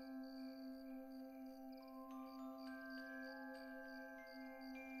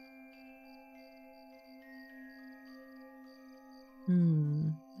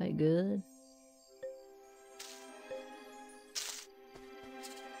 That good?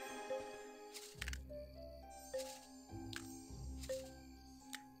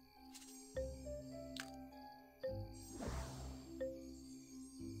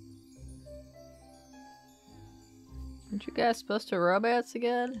 Aren't you guys supposed to romance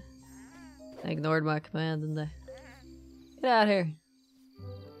again? They ignored my command, didn't they? Get out here.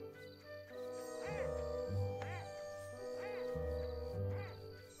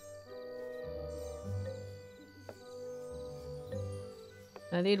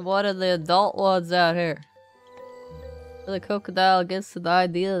 I need one of the adult ones out here. The crocodile gets the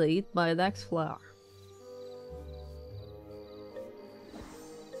idea to eat my next flower.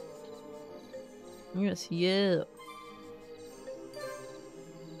 Yes, you.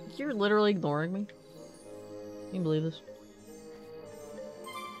 You're literally ignoring me. Can you believe this?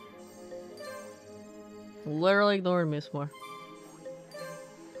 Literally ignoring me some more.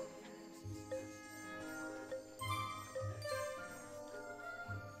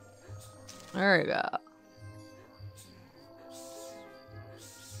 There we go.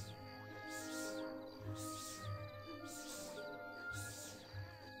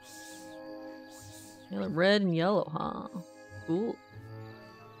 Yellow, red and yellow, huh? Cool.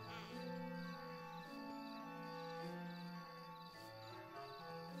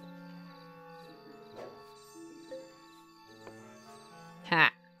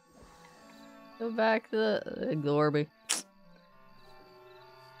 Ha! Go back to the... Ignore me.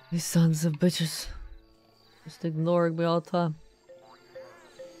 These sons of bitches. Just ignoring me all the time.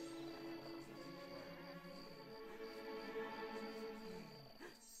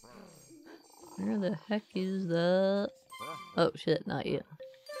 Where the heck is the... Oh shit, not you.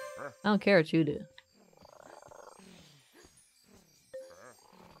 I don't care what you do.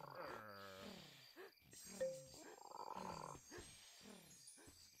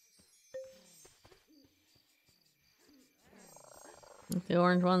 The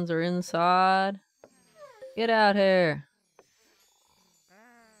orange ones are inside. Get out here.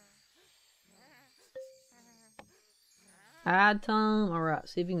 Ad time? Alright,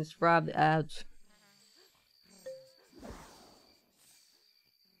 see if you can survive the ads.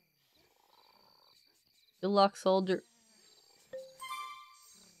 Good luck, soldier.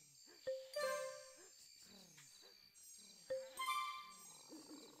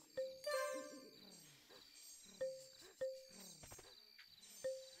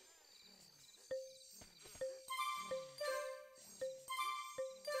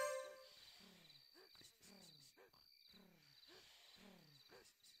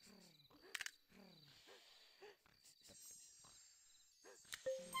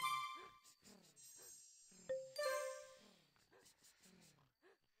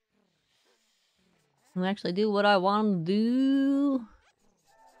 And actually do what I want to do.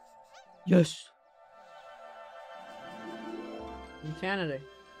 Yes. Insanity.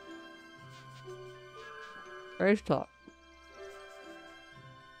 Race talk.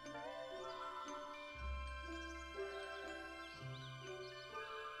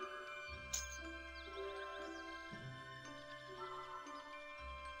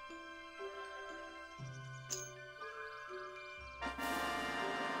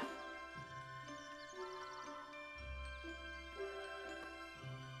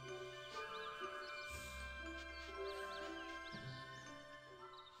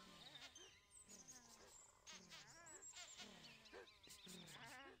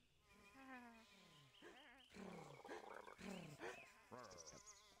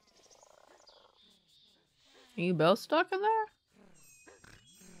 Are you both stuck in there?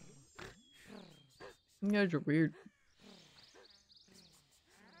 You guys are weird.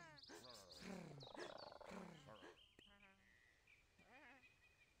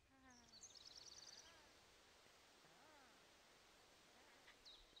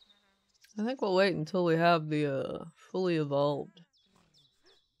 I think we'll wait until we have the fully evolved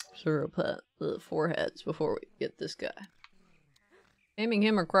Sauropod, the foreheads, before we get this guy. Taming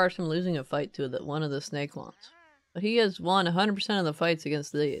him requires him losing a fight to one of the snake ones. But he has won 100% of the fights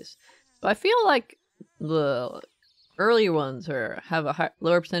against these. But I feel like the earlier ones have a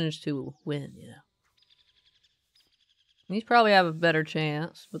lower percentage to win, you know. These probably have a better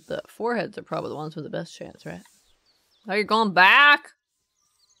chance, but the foreheads are probably the ones with the best chance, right? Oh, you're going back?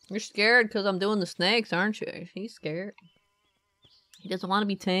 You're scared because I'm doing the snakes, aren't you? He's scared. He doesn't want to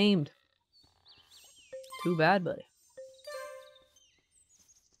be tamed. Too bad, buddy.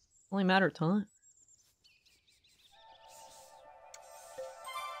 Only a matter of time.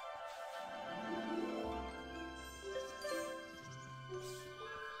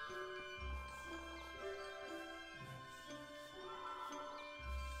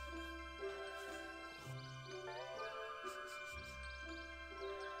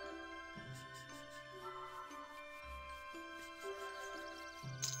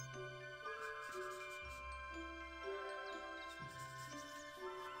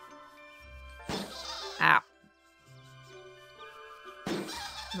 Ow.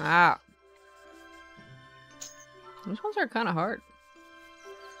 Ow. These ones are kind of hard.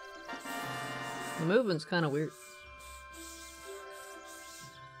 The movement's kind of weird.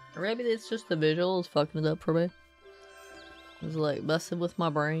 Or maybe it's just the visuals fucking it up for me. It's like busted with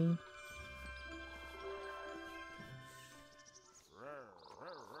my brain.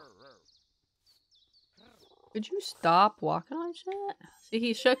 Could you stop walking on shit? See,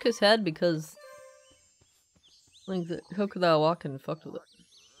 he shook his head because like the hook without walking fucked with it.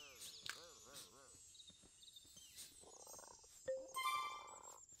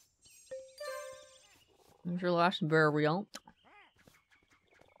 There's your last variant.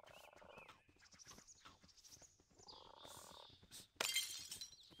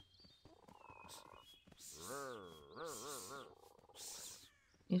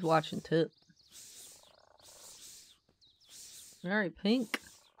 He's watching too. Very pink.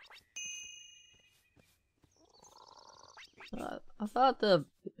 I thought the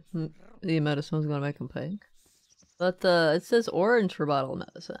medicine was gonna make him pink, but it says orange for bottle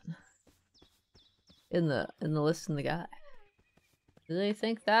medicine in the list in the guide. Do they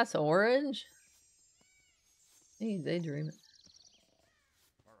think that's orange? Hey, daydreaming.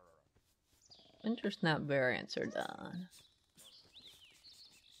 Winter snap variants are done.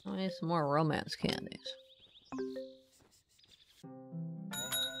 I need some more romance candies.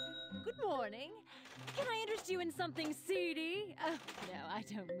 Good morning. Can I interest you in something seedy? No, I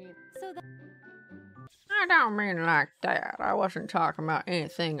don't mean so that. I don't mean like that. I wasn't talking about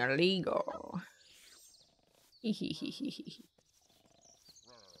anything illegal.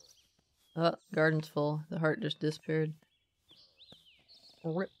 Oh, garden's full. The heart just disappeared.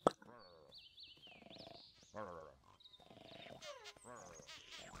 Rip.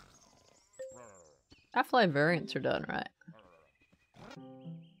 Half-life variants are done, right?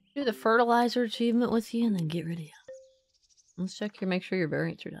 Do the fertilizer achievement with you and then get rid of you. Let's check here, make sure your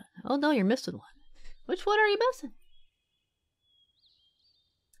variants are done. Oh no, you're missing one. Which one are you missing?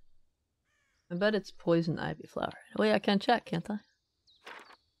 I bet it's poison ivy flower. Oh yeah, I can check, can't I?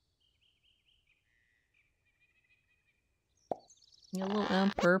 Yellow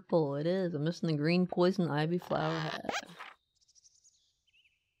and purple, it is. I'm missing the green poison ivy flower head.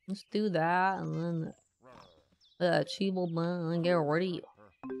 Let's do that and then the Cheeble bun and get rid of you.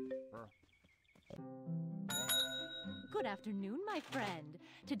 Good afternoon, my friend.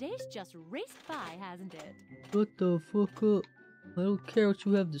 Today's just raced by, hasn't it? Shut the fuck up. I don't care what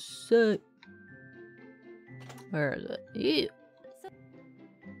you have to say. Where is it? Ew. So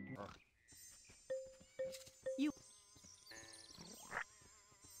you.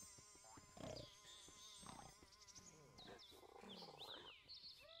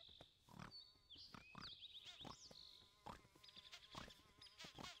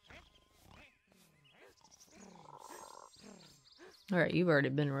 Alright, you've already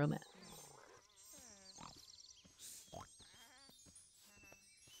been romance.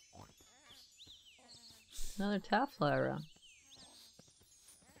 Another tap fly around.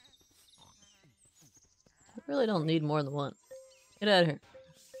 I really don't need more than one. Get out of here.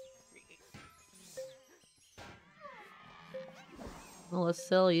 Well, let's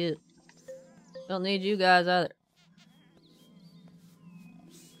sell you. Don't need you guys either.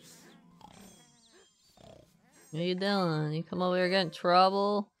 What you doing? You come over here getting in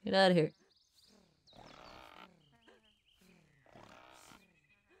trouble? Get out of here.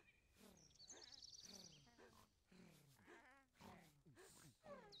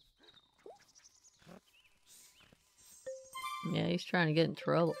 Yeah, he's trying to get in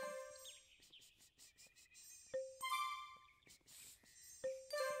trouble.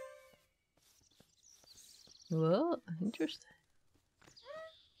 Whoa, interesting.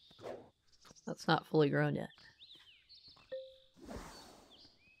 That's not fully grown yet.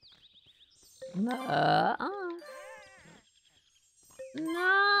 Nuh-uh.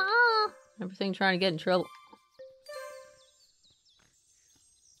 Nuh-uh. Everything trying to get in trouble.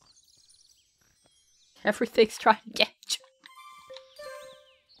 Everything's trying to get in trouble.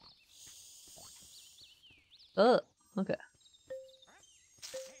 Oh, okay.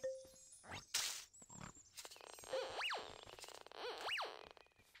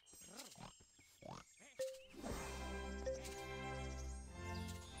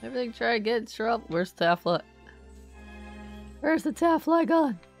 Everything trying to get in trouble. Where's the Tafflight? Where's the Tafflight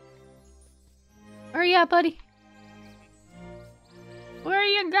gone? Where you at, buddy? Where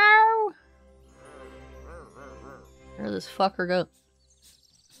you go? Where this fucker go?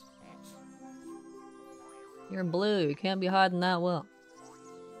 You're blue. You can't be hiding that well.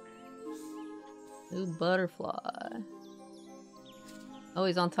 New butterfly. Oh,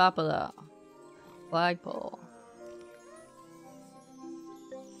 he's on top of the flagpole.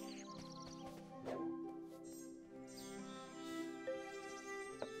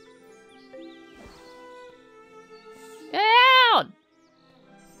 Get out!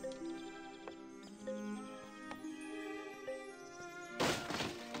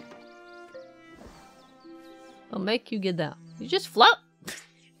 I'll make you get down. You just float.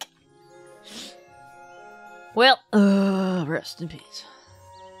 Well, rest in peace.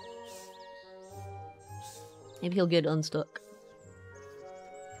 Maybe he'll get unstuck.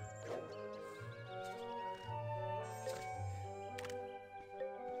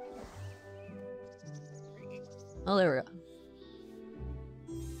 Oh, there we go.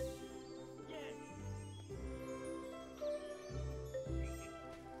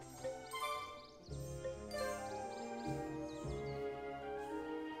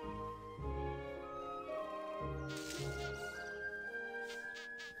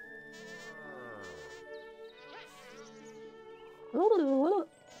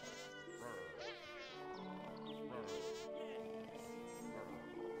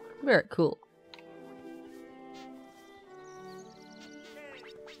 Very cool.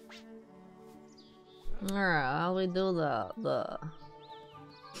 Alright, how do we do the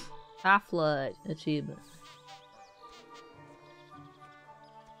Tafflight achievement?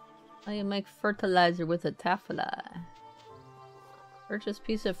 How do you make fertilizer with a Tafflight? Purchase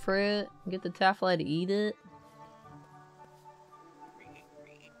piece of fruit, get the Tafflight to eat it.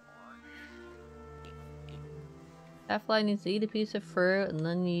 Tafflight needs to eat a piece of fruit and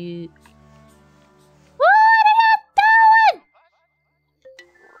then you... What are you doing?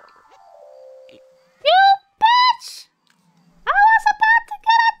 You bitch! I was about to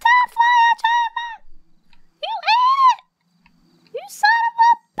get a Tafflight achievement! You ate it! You son of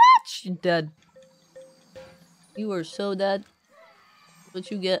a bitch! You're dead. You are so dead. What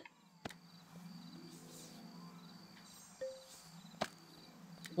you get?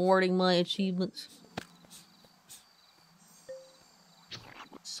 Thwarting my achievements.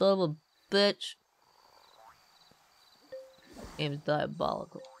 Son of a bitch. Game's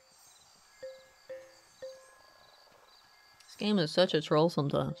diabolical. This game is such a troll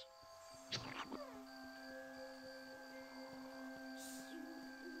sometimes.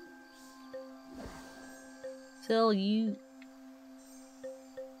 Tell you.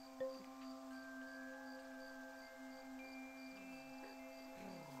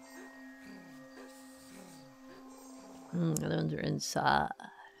 The other ones are inside.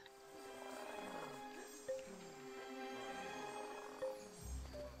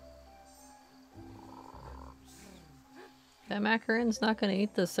 That macaroon's not gonna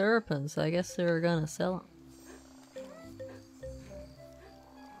eat the syrupin, so I guess they were gonna sell them.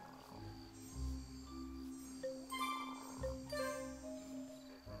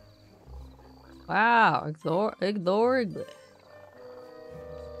 Wow, ignore me.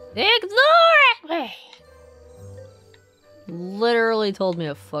 Ignore me! Literally told me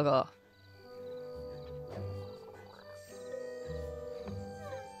to fuck off.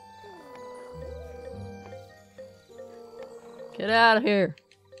 Get out of here.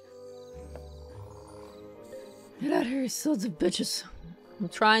 Get out of here, you sons of bitches. I'm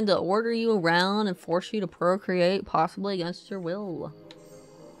trying to order you around and force you to procreate, possibly against your will.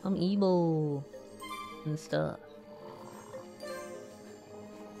 I'm evil. and stuff.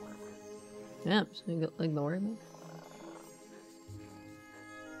 Yeah, just ignore me.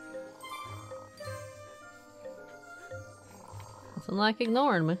 Nothing like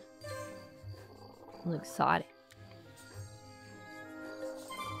ignoring me. I'm excited.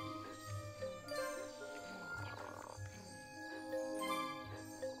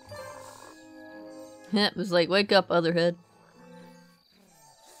 Yeah, it was like, wake up, other head.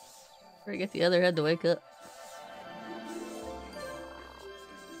 Try to get the other head to wake up.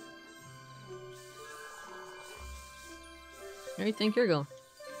 Where do you think you're going?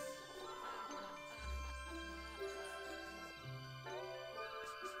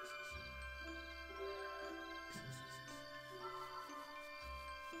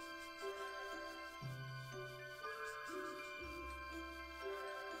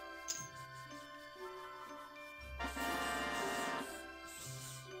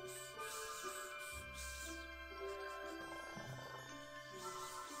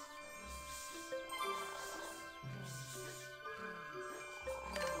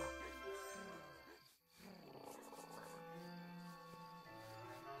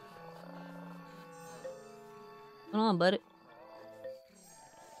 Come on, buddy.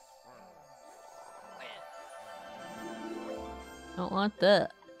 Don't want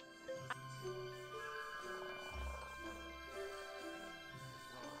that.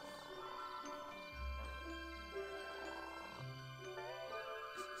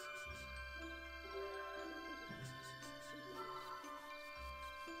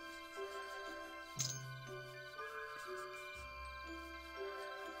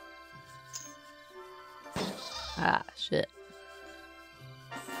 Ah, shit.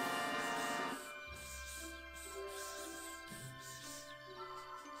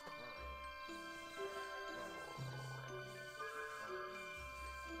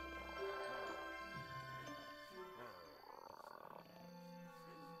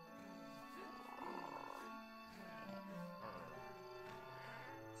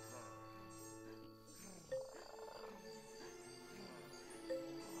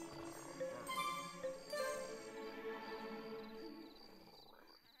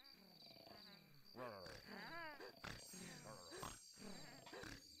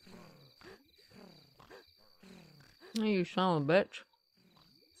 You son of a bitch.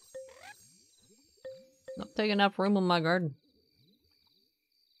 Not taking enough room in my garden.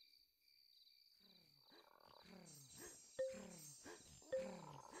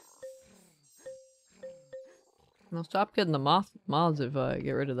 I'll stop getting the moths if I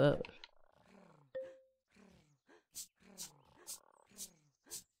get rid of that.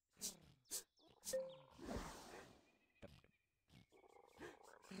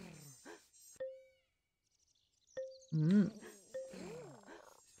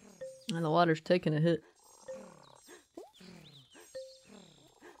 And the water's taking a hit.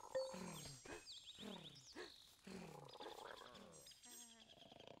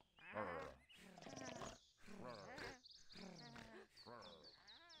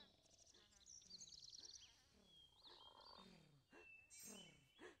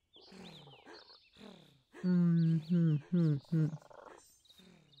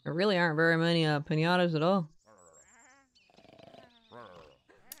 There really aren't very many piñatas at all.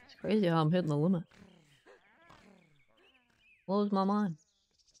 It's crazy how I'm hitting the limit. Blows my mind.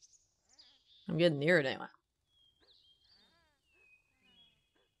 I'm getting near it anyway.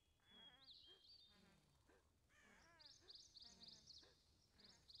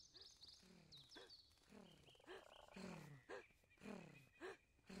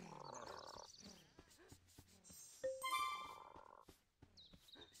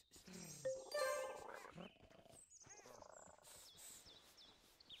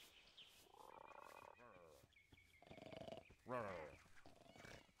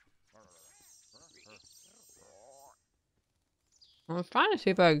 I was trying to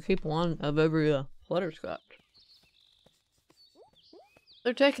see if I could keep one of every flutterscotch.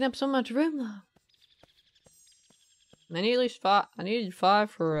 They're taking up so much room though. I need at least 5. I needed 5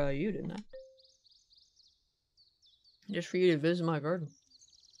 for you, didn't I? Just for you to visit my garden.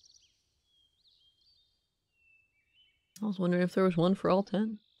 I was wondering if there was one for all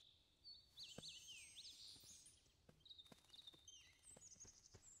 10.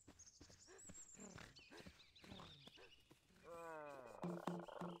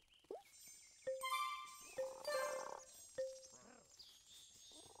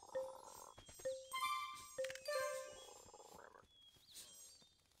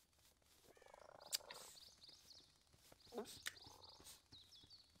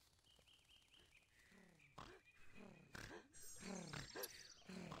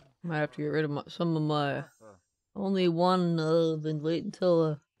 I might have to get rid of some of my... Only one, then wait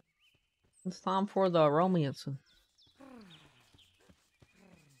until it's time for the romancing.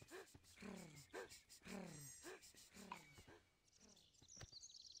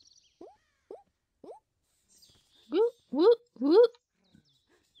 Whoop, whoop, whoop.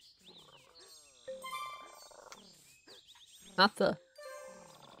 Not the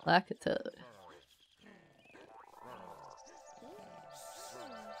Lackatoad.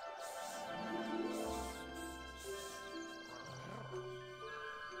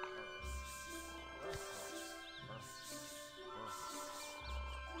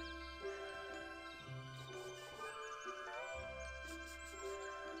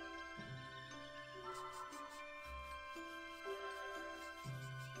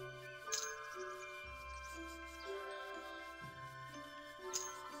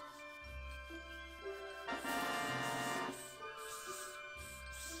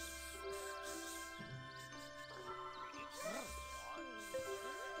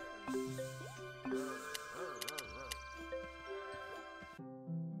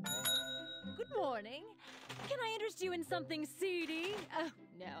 Good morning. Can I interest you in something seedy? Oh,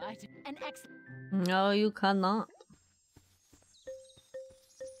 no, I don't. An X. No, you cannot.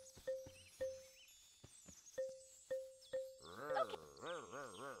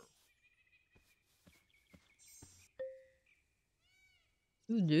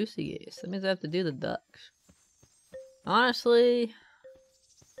 Ooh, juicy geese. That means I have to do the ducks. Honestly,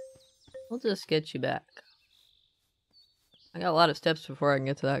 we'll just get you back. I got a lot of steps before I can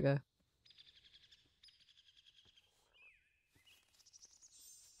get to that guy.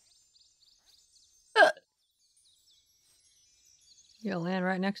 You're gonna land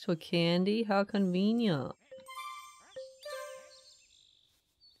right next to a candy? How convenient.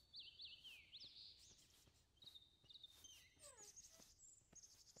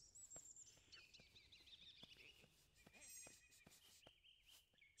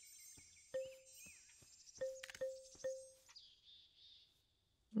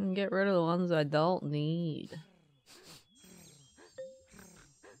 And get rid of the ones I don't need.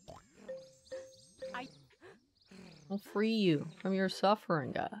 I'll free you from your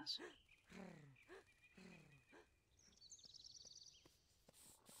suffering, guys.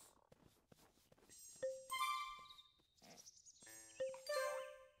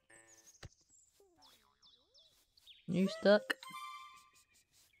 You stuck?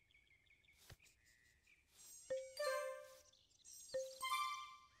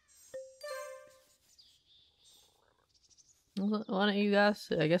 Why don't you guys?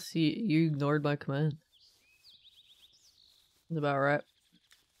 I guess you ignored my command. That's about right.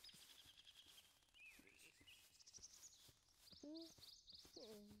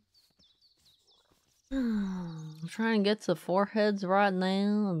 I'm trying to get to 4 heads right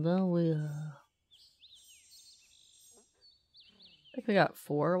now, and then we I think we got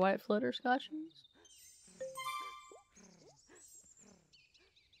 4 white flutterscotches.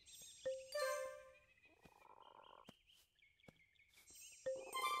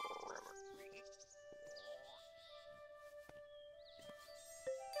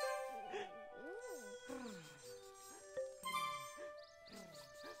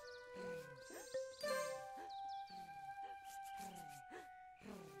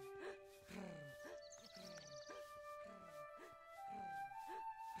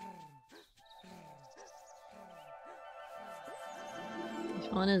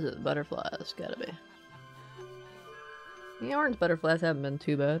 Which one is it? Butterflies, gotta be. The orange butterflies haven't been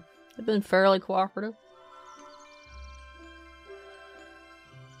too bad. They've been fairly cooperative.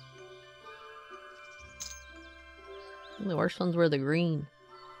 The worst ones were the green,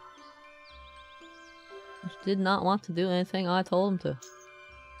 which did not want to do anything I told him to.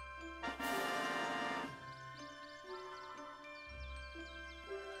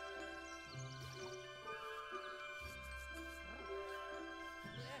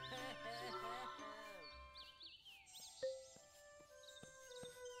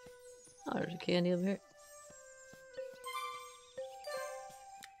 Oh, there's a candy over here.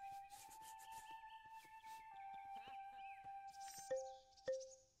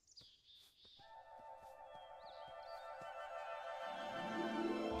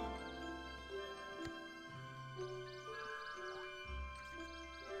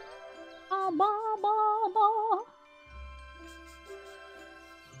 Ba, ba, ba, ba.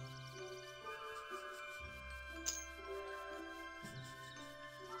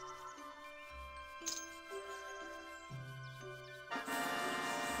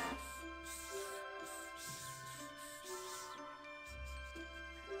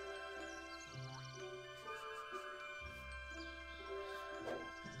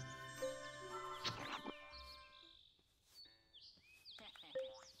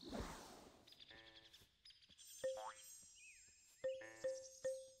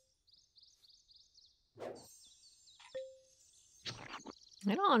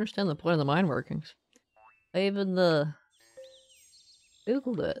 I don't understand the point of the mind workings. I even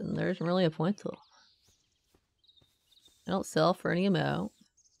Googled it, and there isn't really a point to it. I don't sell for any amount.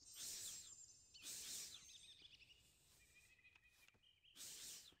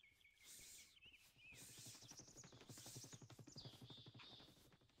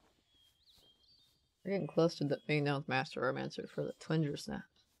 We're getting close to being done with Master Romancer for the Twinger snaps.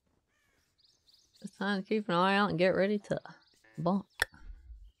 It's time to keep an eye out and get ready to bonk.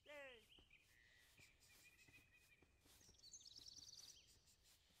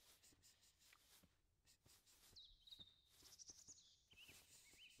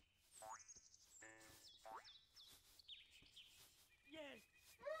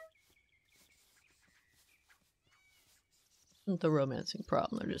 Isn't the romancing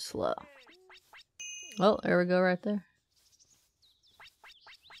problem, they're just slow. Oh, there we go right there.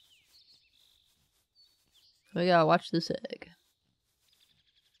 We gotta watch this egg.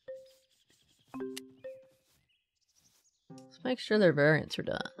 Let's make sure their variants are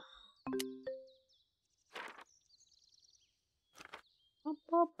done. Bop,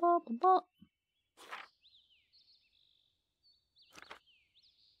 bop, bop, bop.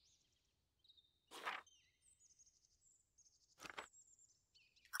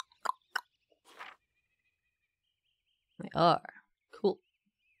 They are. Cool.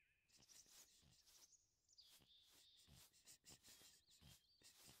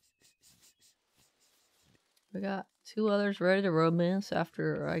 We got 2 others ready to romance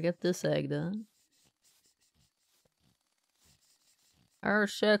after I get this egg done. Here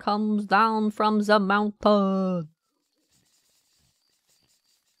she comes down from the mountain.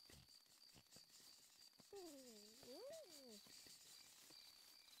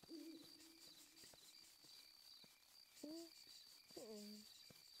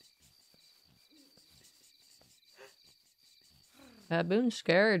 Baboon's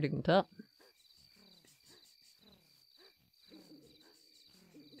scared, you can tell.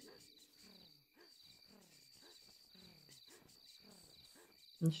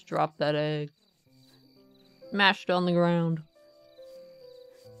 Let's drop that egg. Mashed on the ground.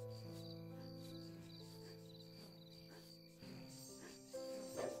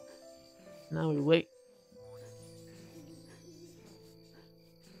 Now we wait.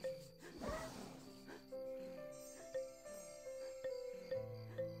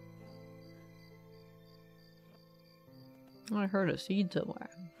 I heard a seed somewhere.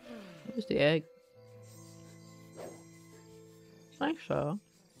 Where's the egg? I think so.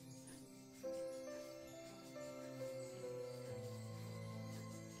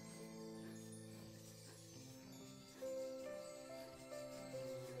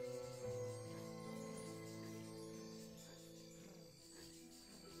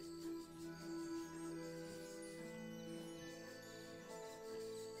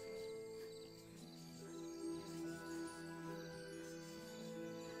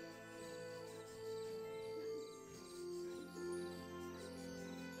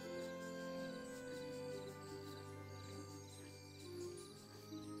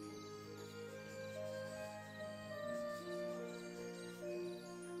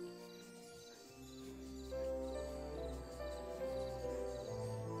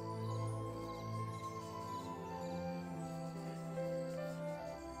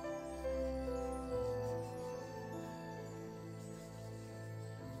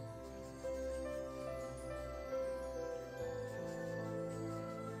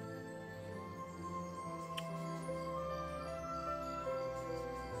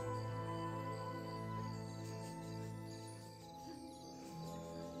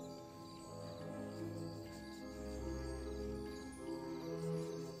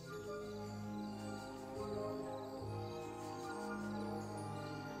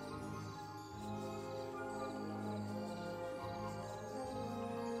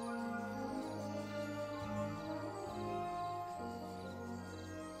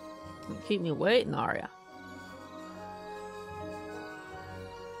 Keep me waiting, are ya?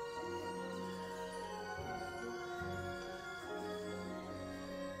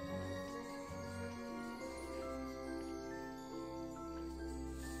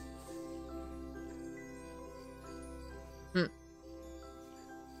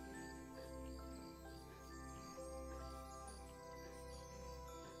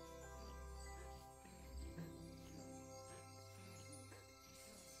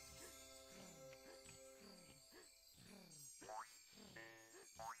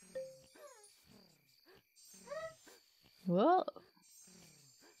 Whoa.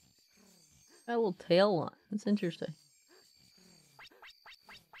 That little tail one. That's interesting.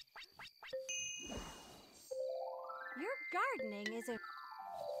 Your gardening is a...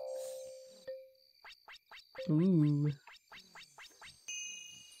 Ooh.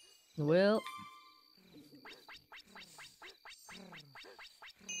 Well.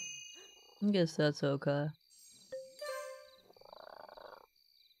 I guess that's okay.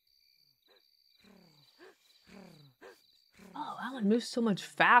 Oh, that one moves so much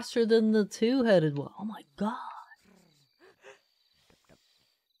faster than the two-headed one. Oh my god.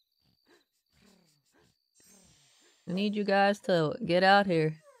 I need you guys to get out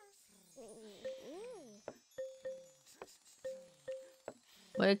here.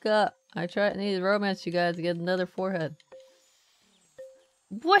 Wake up. I need to romance you guys to get another forehead.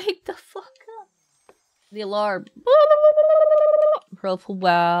 Wake the fuck up. The alarm. Profile.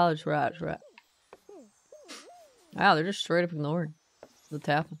 Wow, it's right, it's right. Wow, they're just straight up ignoring the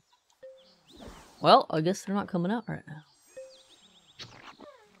tapping. Well, I guess they're not coming out right now.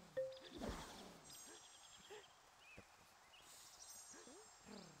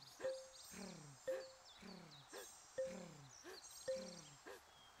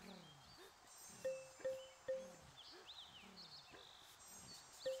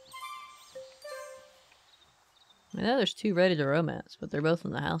 I know there's two ready to romance, but they're both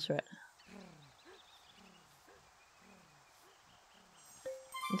in the house right now.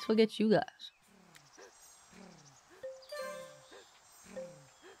 Let's go get you guys.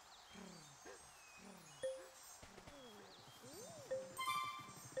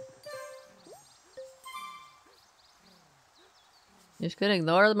 You just gonna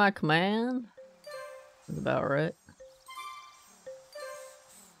ignore my command? That's about right.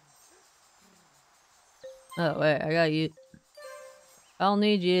 Oh, wait, I got you. I'll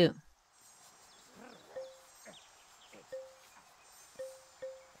need you.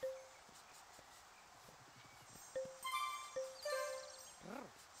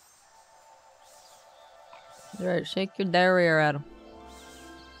 Alright, shake your derriere at him.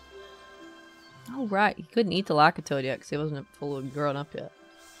 Oh, right, he couldn't eat the Lackatoad yet because he wasn't fully grown up yet.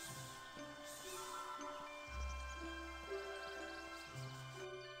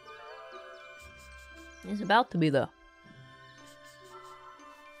 He's about to be, though.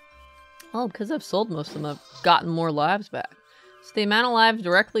 Oh, because I've sold most of them, I've gotten more lives back. So the amount of lives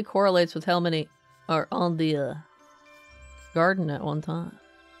directly correlates with how many are on the garden at one time.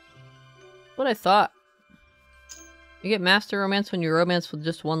 That's what I thought. You get Master Romance when you romance with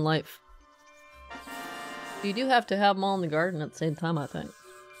just one life. You do have to have them all in the garden at the same time, I think.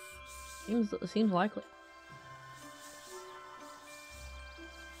 Seems likely.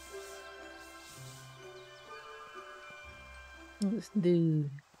 This dude.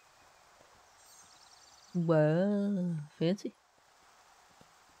 Wow, fancy.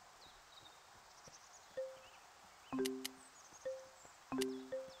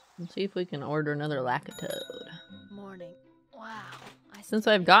 Let's see if we can order another Lackatoad. Morning. Wow. Since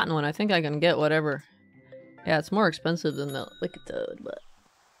I've gotten one, I think I can get whatever. Yeah, it's more expensive than the Lackatoad, but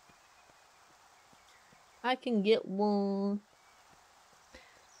I can get one.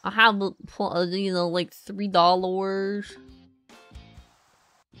 I have, you know, like $3.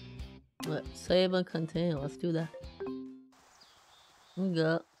 Let's save and continue. Let's do that. We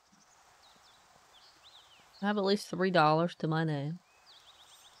go. I have at least $3 to my name.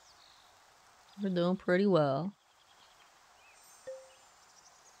 We're doing pretty well.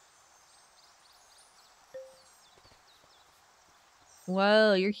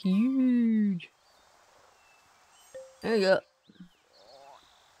 Wow, you're huge. There you go.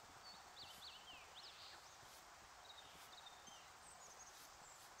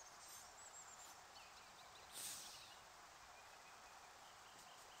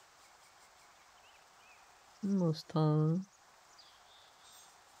 Almost time.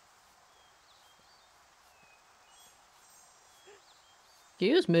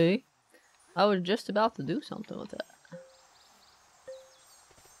 Excuse me. I was just about to do something with that.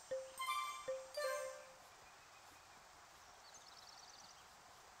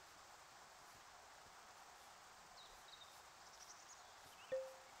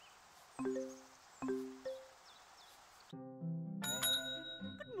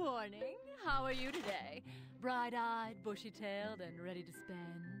 Good morning. How are you today? Bright-eyed, bushy-tailed, and ready to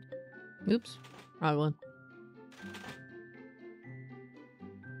spend? Oops. Wrong one.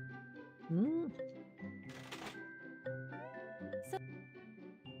 So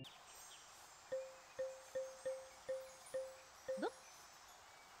look.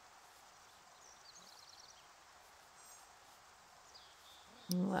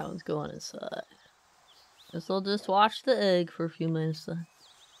 Well, that one's going inside. Guess I'll just watch the egg for a few minutes then.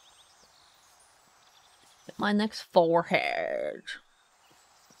 Get my next forehead.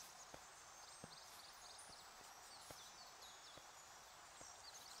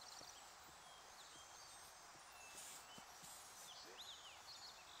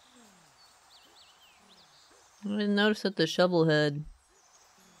 I didn't notice that the shovel head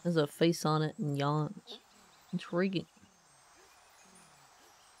has a face on it and yawns. Intriguing.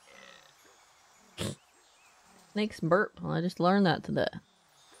 Snakes burp. Well, I just learned that today.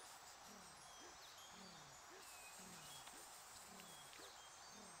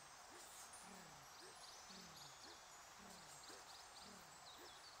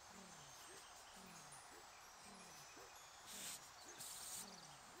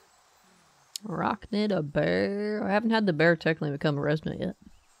 Arachnid, a bear. I haven't had the bear technically become a resident yet.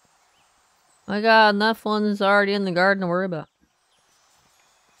 I got enough ones already in the garden to worry about.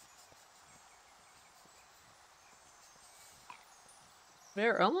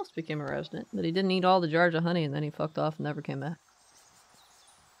 Bear almost became a resident, but he didn't eat all the jars of honey and then he fucked off and never came back.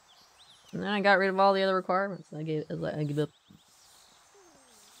 And then I got rid of all the other requirements. I gave up.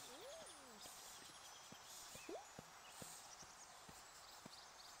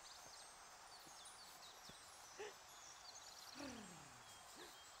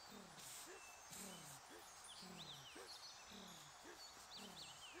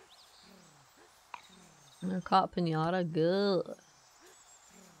 And I caught Piñata. Good.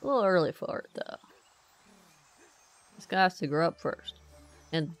 A little early for it though. This guy has to grow up first.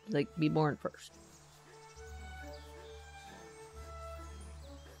 And like be born first.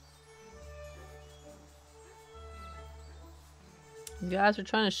 You guys are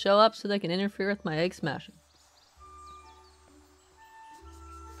trying to show up so they can interfere with my egg smashing.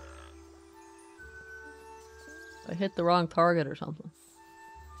 I hit the wrong target or something.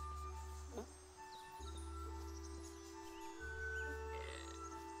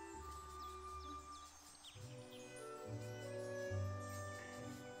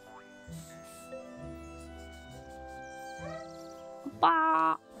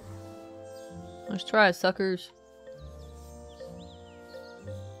 Bah! Let's try it, suckers.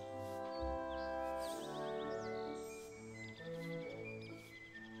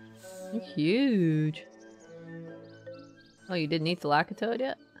 You're huge. Oh, you didn't eat the Lacatoad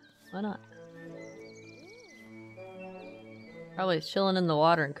yet? Why not? Probably chilling in the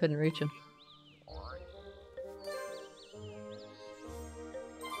water and couldn't reach him.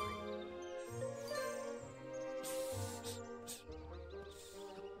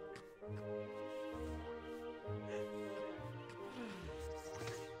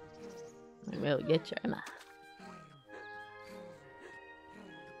 We'll get your Emma.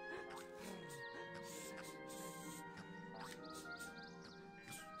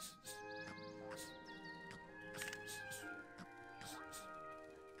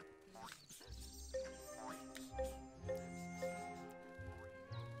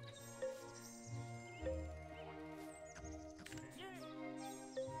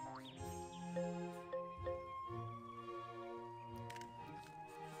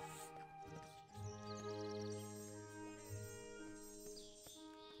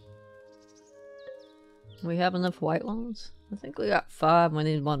 We have enough white ones? I think we got 5. We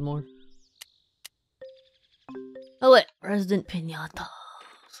need 1 more. Oh wait, Resident Piñatas.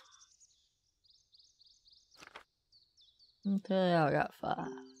 Okay, I got 5.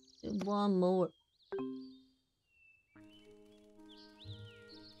 Need 1 more.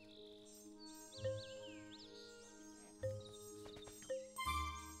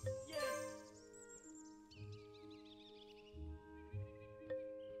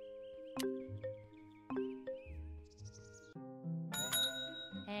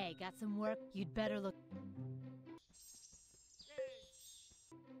 Hey, got some work? You'd better look.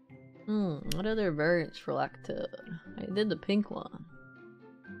 What other variants for Lacatoad? I did the pink one.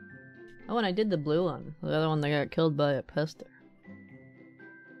 Oh, and I did the blue one. The other one that got killed by a pester.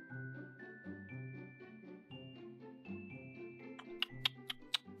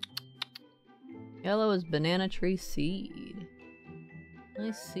 Yellow is banana tree seed.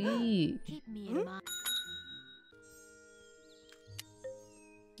 Nice seed. Keep me in mind.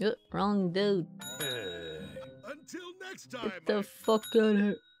 Yep, wrong dude. Until next time. Get the fuck out of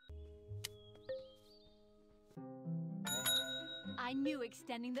here. I knew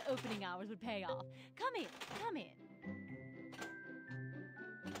extending the opening hours would pay off. Come in, come in.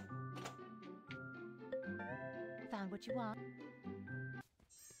 Found what you want.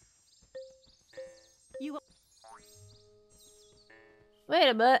 You. Wait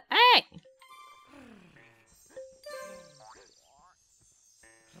a minute. Hey!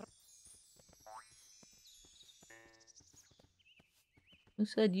 Who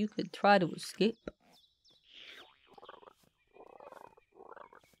said you could try to escape?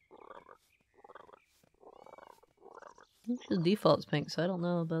 The default is pink, so I don't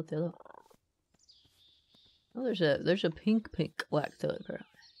know about the other one. Oh, there's a pink Lacatoad apparently.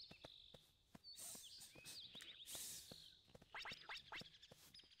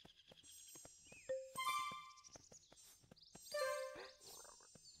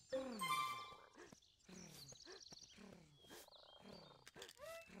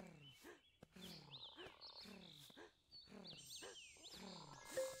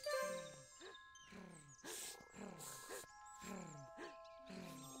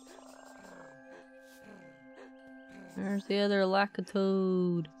 There's the other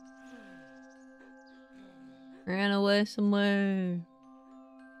Lackatoad. Ran away somewhere.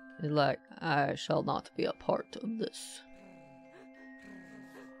 He's like, I shall not be a part of this.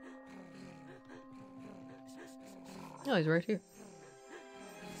 Oh, he's right here.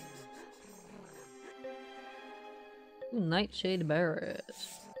 Nightshade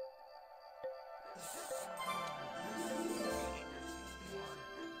berries.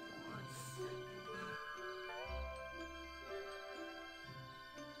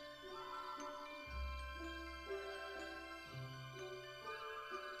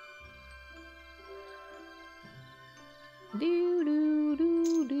 Do do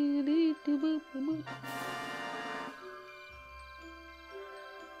do do do do boop boop.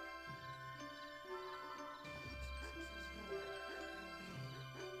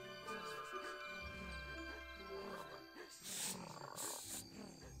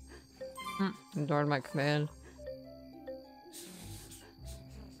 Ignored my command.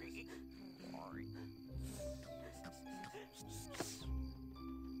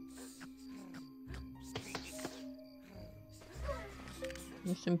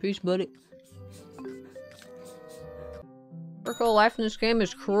 Rest in peace, buddy. Circle life in this game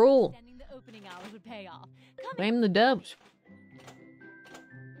is cruel. The opening hours would pay off. Blame the devs.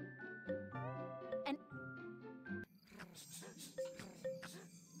 And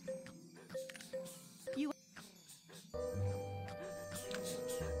you.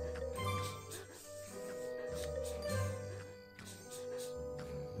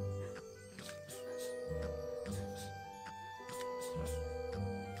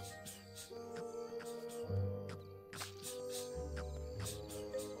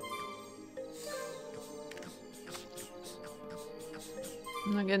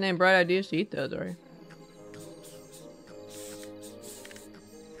 I'm not getting any bright ideas to eat those, right?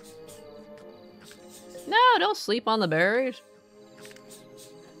 No, don't sleep on the berries.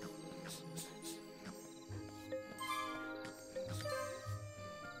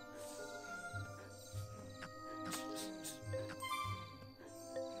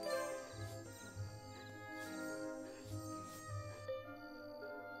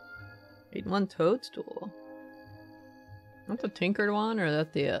 Ate one toadstool. That's the tinkered one, or is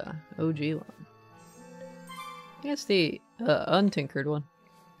that the OG one? I guess the untinkered one.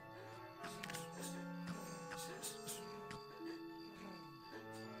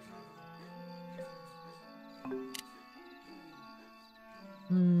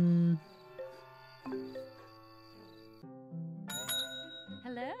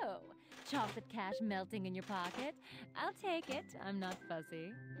 Hello. Chocolate cash melting in your pocket. I'll take it. I'm not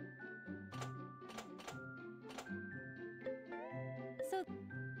fussy. So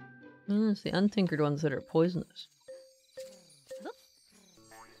It's the untinkered ones that are poisonous.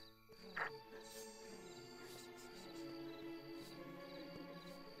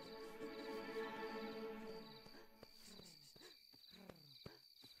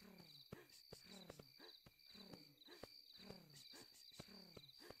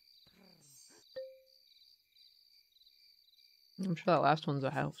 I'm sure that last one's a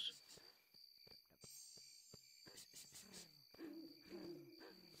house.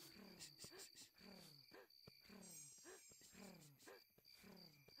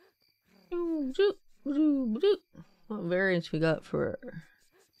 What variants we got for...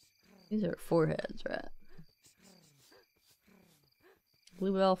 These are foreheads, right?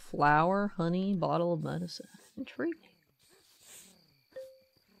 Bluebell flower, honey, bottle of medicine. Intriguing.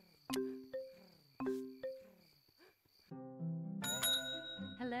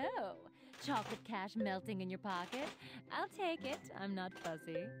 hello. Chocolate cash melting in your pocket. I'll take it. I'm not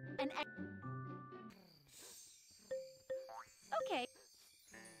fussy. Okay.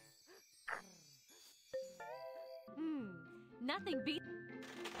 Nothing beats.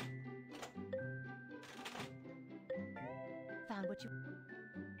 Found what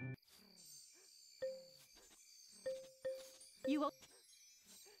you will.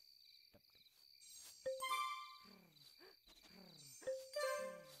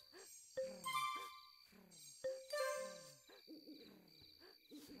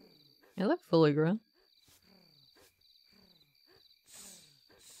 They look fully grown.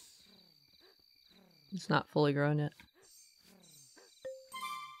 It's not fully grown yet.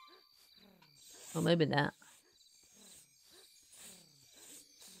 Well, maybe not.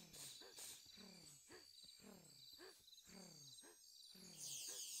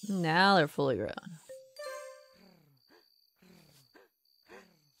 Now they're fully grown.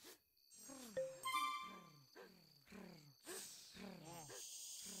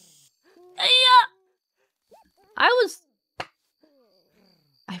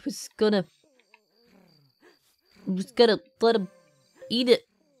 I was gonna I'm just gonna let him eat it.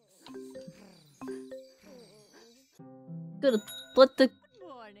 Gonna let the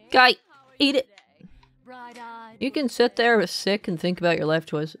Morning. guy How are you eat it. today? Bright-eyed. You can sit there sick and think about your life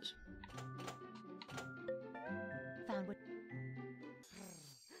choices. Found what?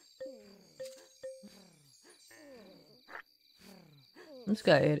 This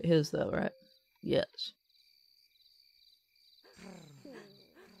guy ate his though, right? Yes.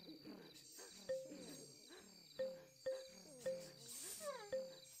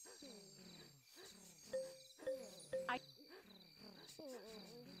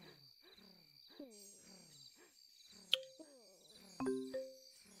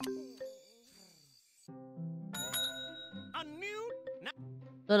 A new.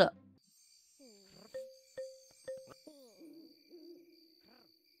 Shut up.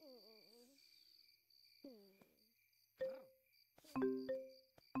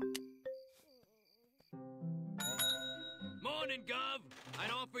 Morning, Gov.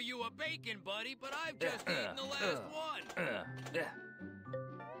 I'd offer you a bacon, buddy, but I've just eaten the last one.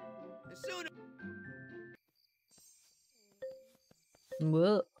 As soon as...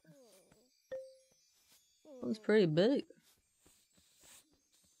 Whoa. That's pretty big.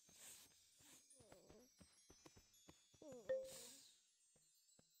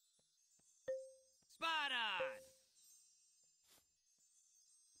 Spot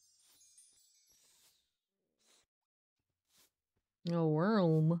on. A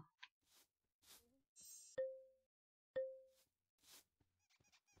worm.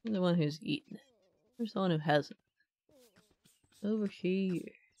 I'm the one who's eaten it. Where's the one who hasn't? Over here.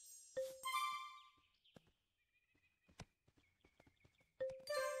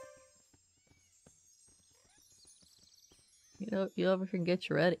 You over here and get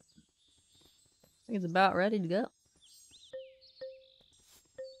you ready. I think it's about ready to go.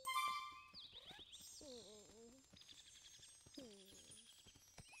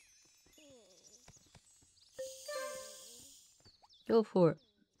 Go for it.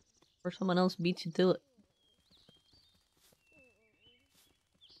 Or someone else beats you to it.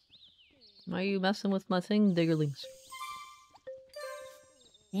 Why are you messing with my thing, diggerlings?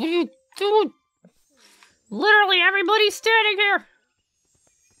 What are you doing? Literally everybody's standing here!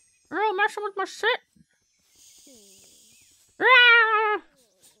 You're all messing with my shit! Ah!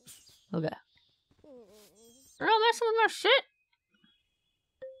 Okay. You're all messing with my shit!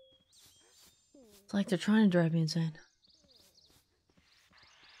 It's like they're trying to drive me insane.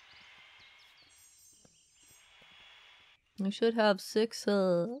 We should have 6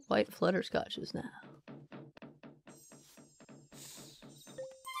 white flutterscotches now.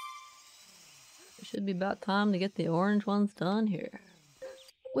 It should be about time to get the orange ones done here.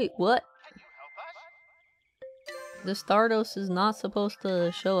 Wait, what? The Stardust is not supposed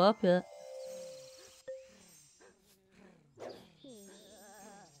to show up yet.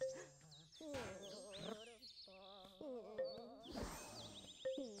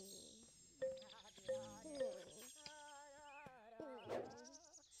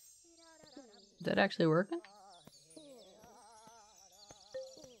 Is that actually working?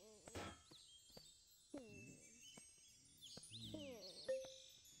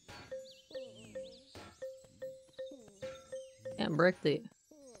 Can't break the...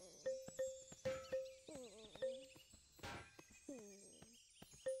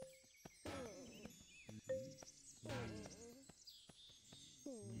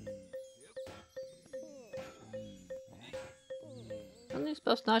 Aren't they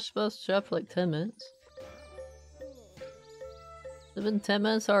not supposed to show up for like 10 minutes? It's been 10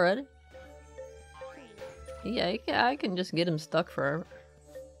 minutes already? Yeah, I can just get him stuck forever.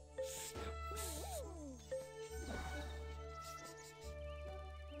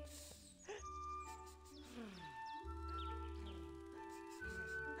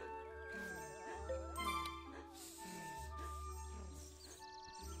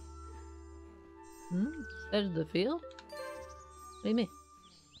 Edge of the field? What do you mean?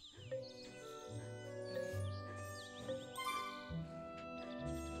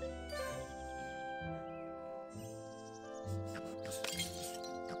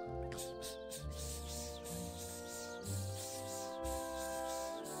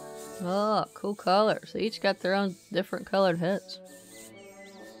 Oh, cool colors. They each got their own different colored heads.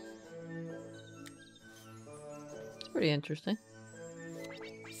 It's pretty interesting.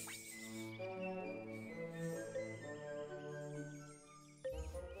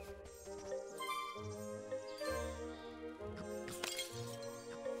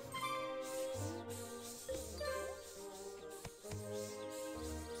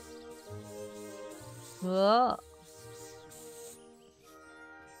 Oh.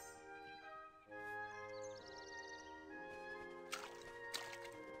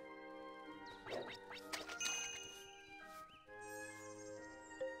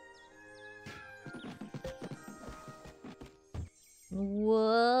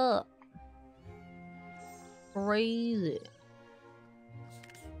 Whoa. Crazy.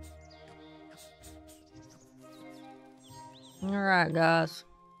 Alright, guys.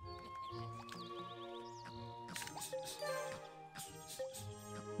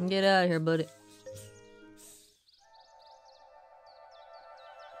 Get out of here, buddy.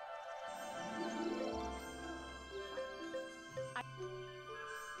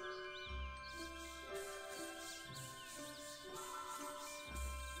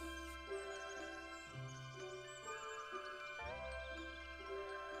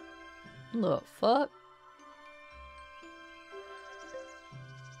 The fuck?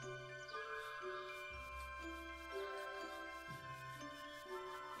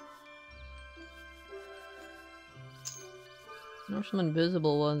 There's some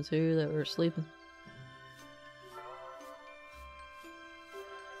invisible ones here that were sleeping.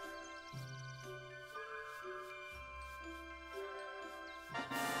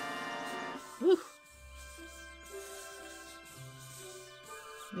 Woo.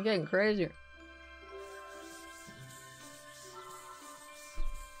 You're getting crazier.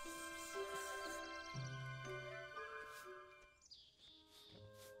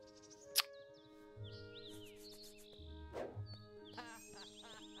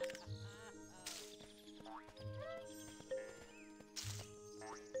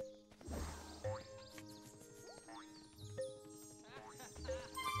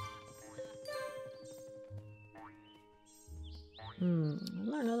 Is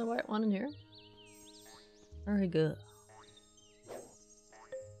there another white one in here? Very good.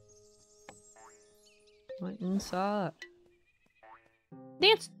 Right inside.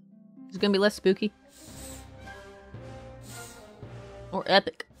 Dance! It's gonna be less spooky. Or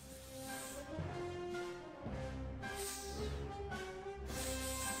epic.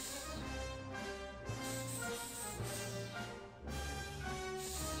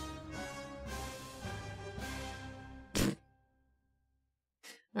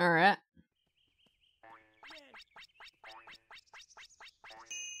 Alright.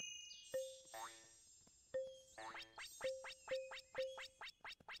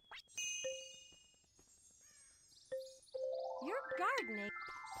 You're gardening.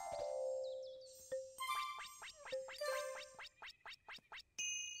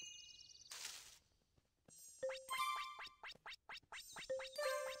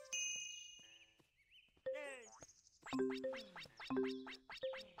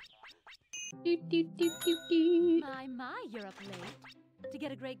 My, you're up late. To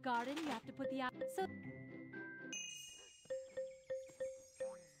get a great garden, you have to put the so.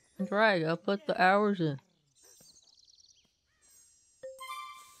 That's right, I'll put the hours in.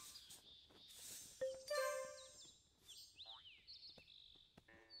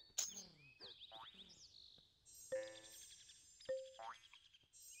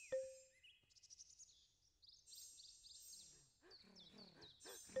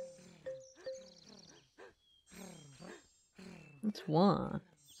 That's one.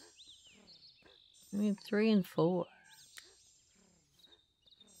 I need 3 and 4.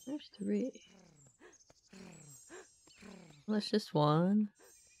 There's 3. Well, that's just one.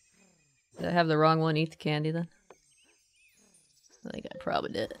 Did I have the wrong one? Eat the candy then? I think I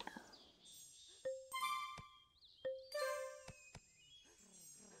probably did.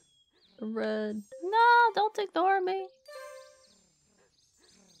 Red. No, don't ignore me.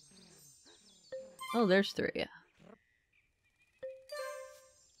 Oh, there's 3. Yeah.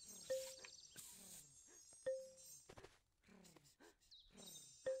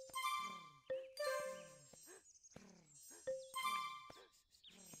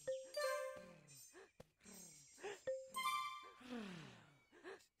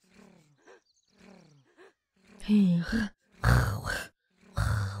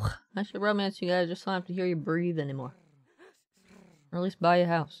 I should romance you guys just so I don't have to hear you breathe anymore. Or at least buy a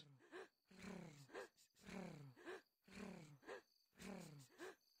house.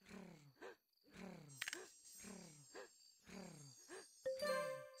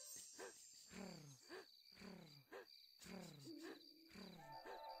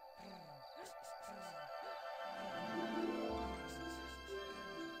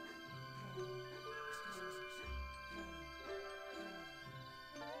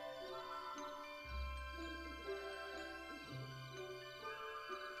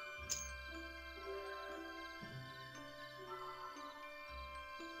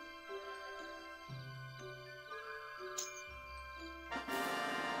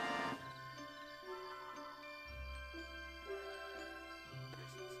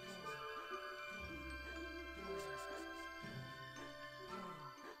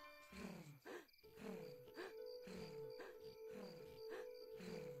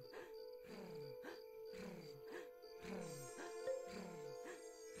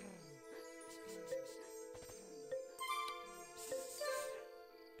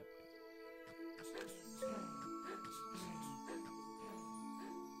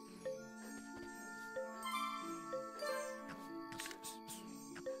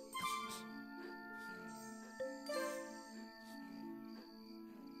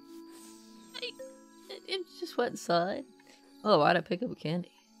 It just went inside. Oh, why'd I pick up a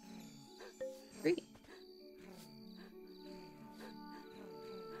candy? Free.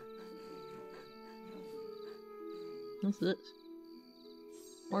 What's this?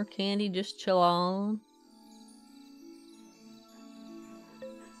 More candy, just chill on.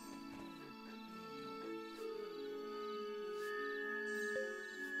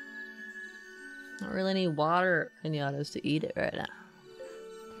 Don't really need water pinatas to eat it right now.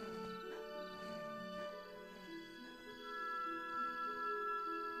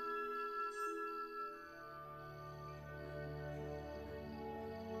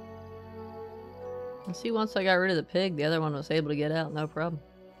 And see, once I got rid of the pig, the other one was able to get out, no problem.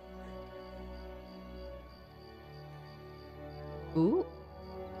 Ooh.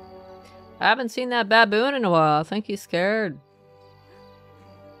 I haven't seen that baboon in a while. I think he's scared.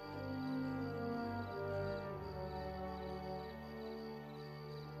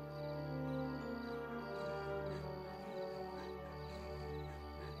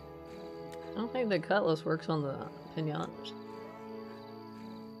 I don't think the cutlass works on the pinatas.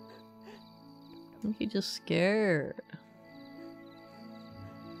 I think he's just scared.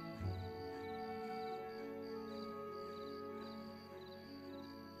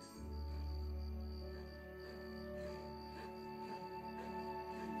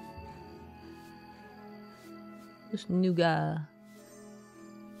 This new guy.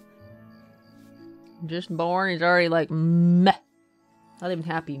 Just born, he's already like meh. Not even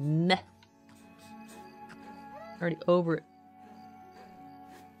happy, meh. Already over it.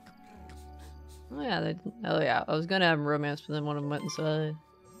 Oh yeah, I was gonna have a romance, but then one of them went inside.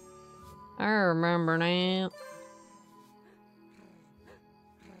 I remember now.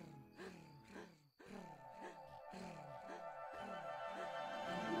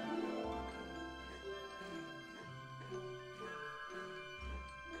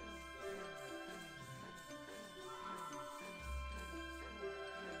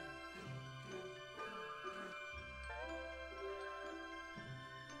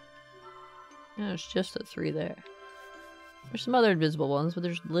 Yeah, there's just a 3 there. There's some other invisible ones, but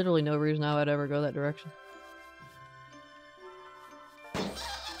there's literally no reason how I'd ever go that direction.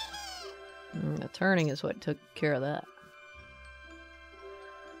 The turning is what took care of that.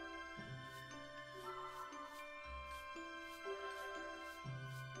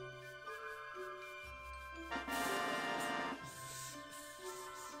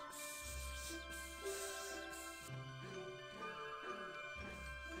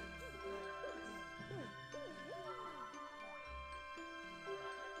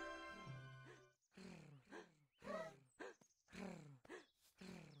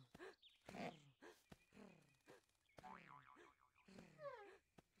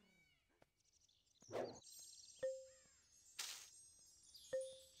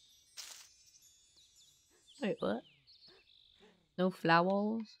 Wait, what? No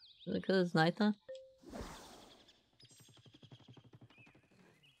flowers? Is it because it's nighttime?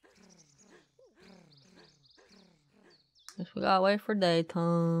 Guess we gotta wait for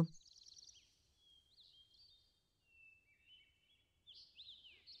daytime.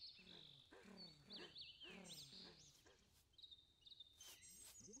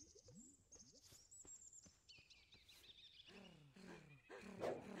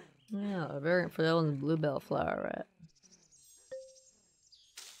 Yeah, a variant for that one's bluebell flower, right?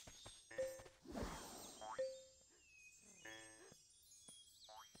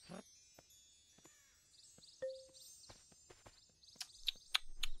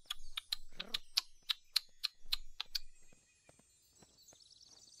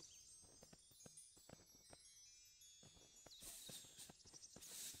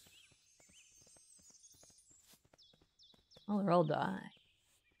 Oh, they're all dying.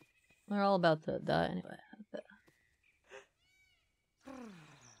 They're all about to die anyway.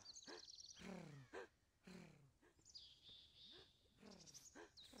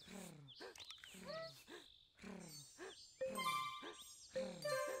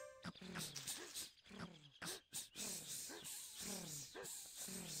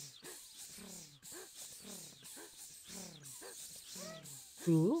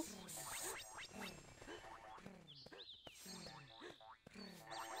 Ooh.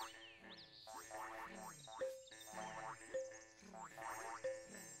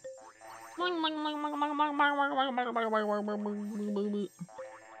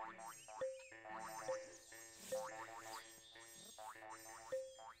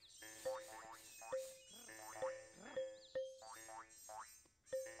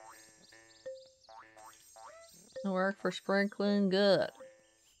 No work for sprinkling. Good.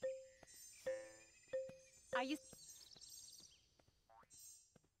 Are you?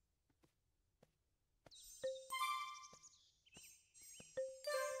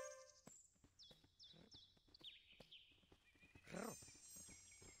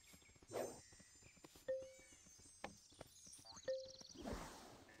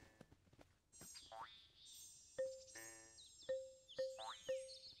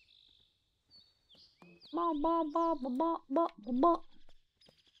 Ba, ba, ba, ba, ba, ba, ba, ba.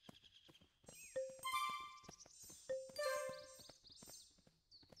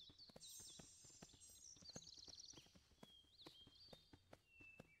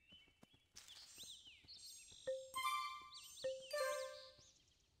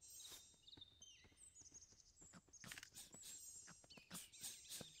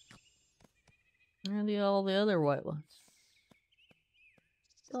 And all the other white ones.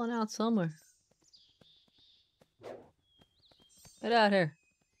 Going out somewhere. Get out here.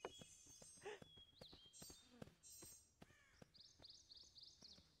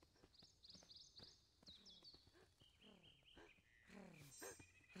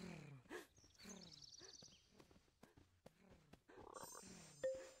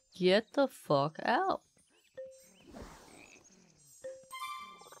 Get the fuck out.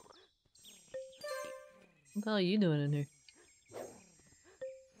 What the hell are you doing in here?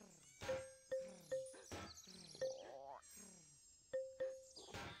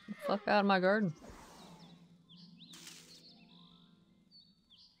 Fuck out of my garden.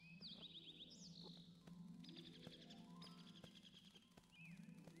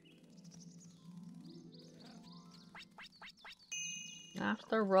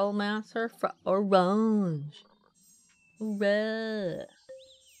 After romancer for orange. Red.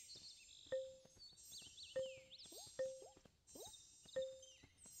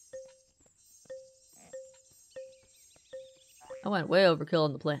 I went way overkill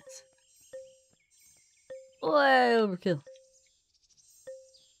on the plants. Way overkill.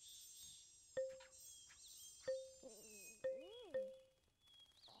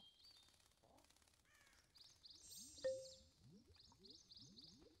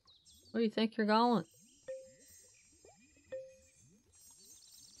 Where do you think you're going?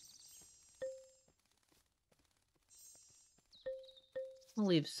 I'll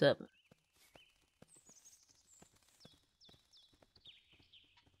leave 7.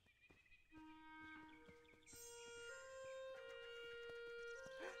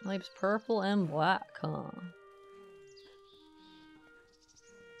 Leaves purple and black, huh?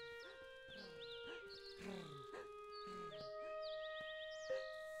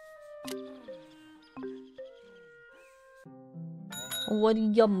 What do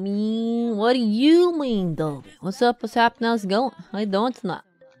you mean? What do you mean, Dobby? What's up? What's happening? How's it going? How you doing tonight?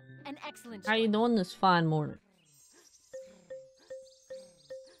 An excellent. How you doing this fine morning?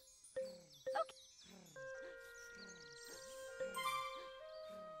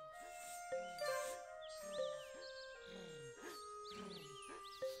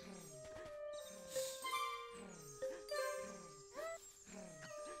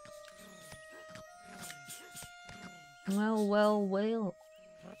 Well, well, well.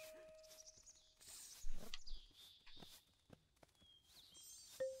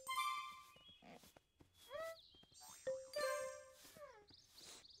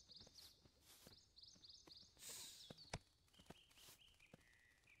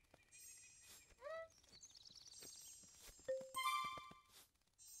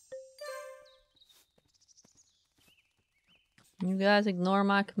 You guys ignore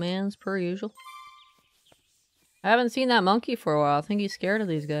my commands per usual. I haven't seen that monkey for a while. I think he's scared of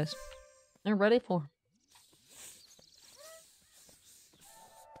these guys. They're ready for him.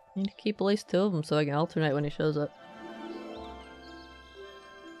 Need to keep at least 2 of them so I can alternate when he shows up.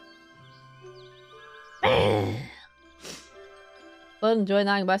 But enjoy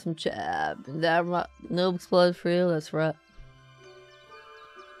knocking by some chab. That noob explode for you. That's right.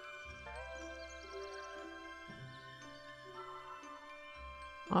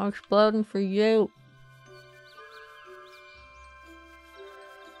 I'm exploding for you.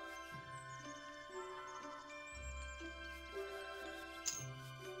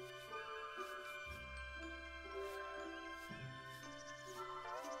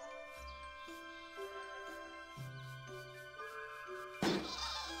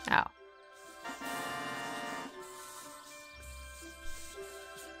 Ow.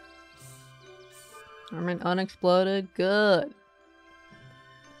 I'm in unexploded. Good.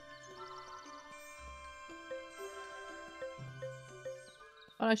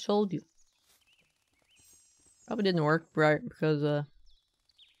 Thought I sold you. Probably didn't work right because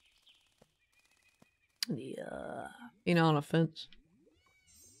Yeah. You know, on a fence.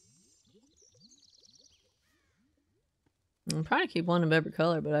 I'm trying to keep one of every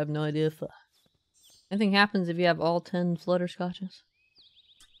color, but I have no idea if anything happens if you have all 10 flutterscotches.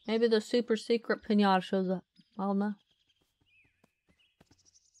 Maybe the super secret pinata shows up. I don't know.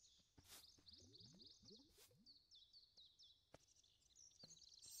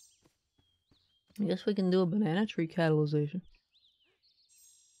 I guess we can do a banana tree catalyzation.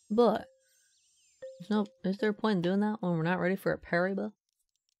 But is there a point in doing that when we're not ready for a periba?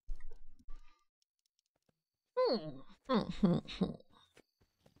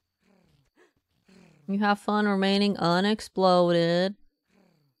 You have fun remaining unexploded.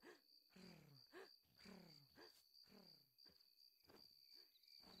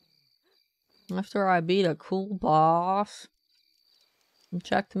 After I beat a cool boss. And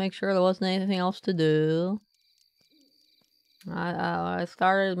checked to make sure there wasn't anything else to do. I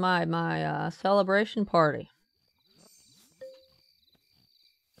started my celebration party.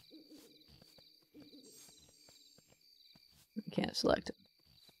 Can't select it.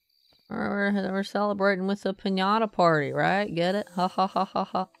 We're celebrating with a piñata party, right? Get it? Ha ha ha ha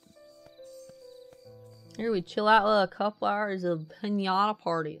ha. Here we chill out with a couple hours of piñata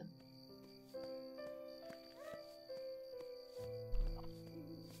partying.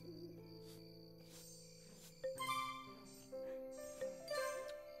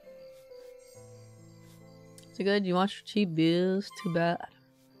 Is it good? You want your cheap views? Too bad.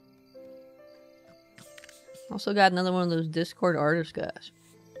 Also got another one of those Discord artist guys.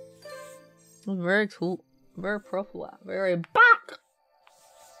 It was very cool. Very profile. Very back!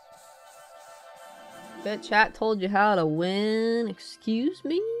 Bet chat told you how to win. Excuse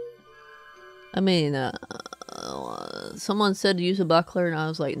me? I mean, someone said to use a buckler and I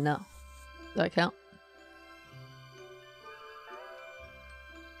was like, no. Does that count?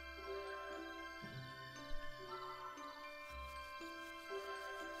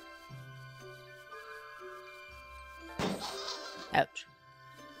 Ouch.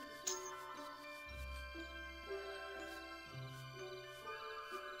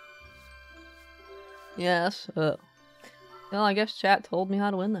 Yes, well, I guess chat told me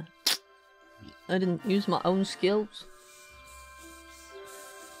how to win that. I didn't use my own skills.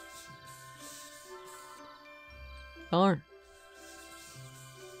 Darn.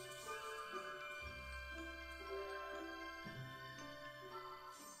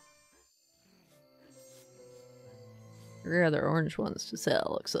 Three other orange ones to sell,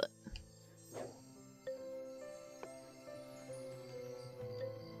 looks like.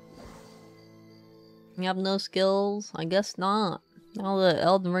 You have no skills? I guess not. Now that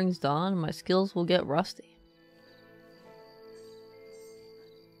Elden Ring's done, my skills will get rusty.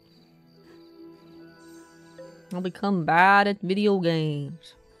 I'll become bad at video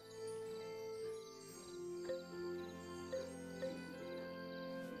games.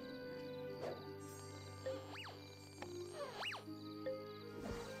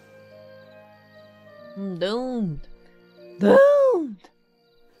 I'm doomed. Doomed!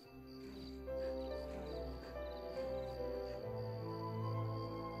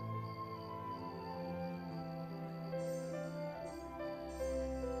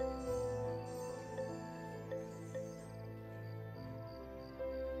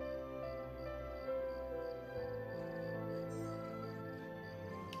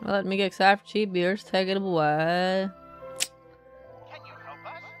 Let me get excited for cheap beers. Take it away. Can you help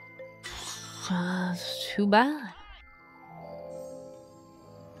us? It's too bad.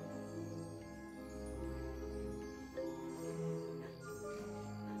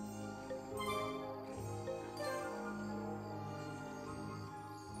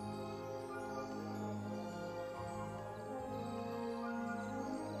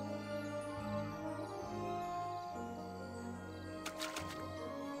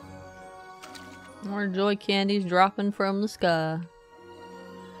 More joy candies dropping from the sky.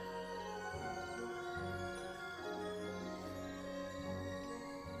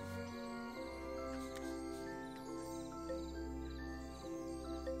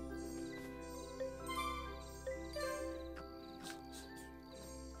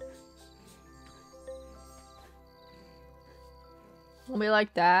 I'll be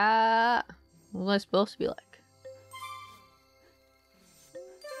like that. What was I supposed to be like?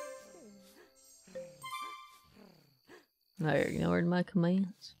 I ignored my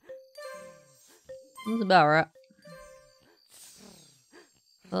commands. That's about right.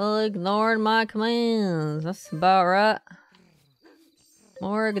 Well, ignored my commands. That's about right.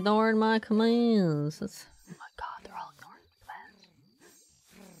 Or ignoring my commands. That's... Oh my god, they're all ignoring my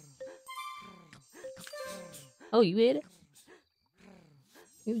commands. Oh, you ate it?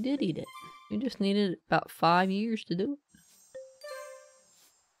 You did eat it. You just needed about 5 years to do it.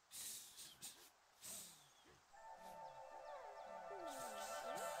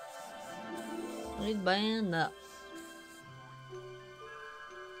 He's banned up.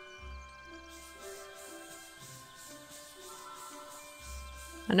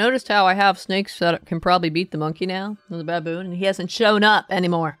 I noticed how I have snakes that can probably beat the monkey now, the baboon, and he hasn't shown up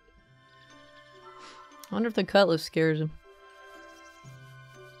anymore. I wonder if the cutlass scares him.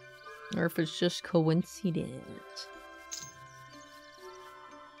 Or if it's just coincidence.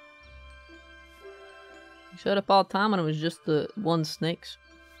 He showed up all the time and it was just the one snakes.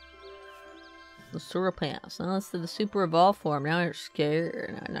 The Surapass. Now it's the super evolved form. Now they're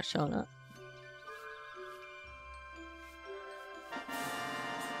scared and they're not showing up.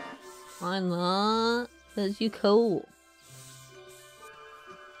 Why not? Because you cool.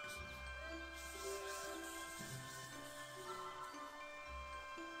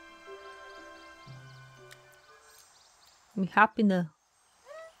 I'm happy now.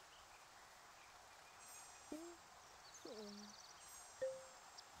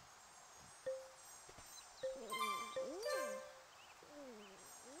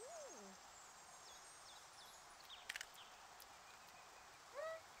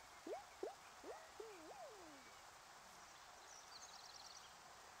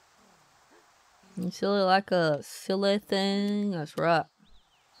 You silly like a silly thing. That's right.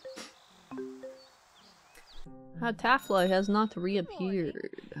 How Taffly has not reappeared.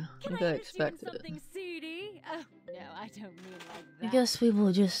 Like I expected. Something seedy? Oh, no, I don't mean like that. I guess we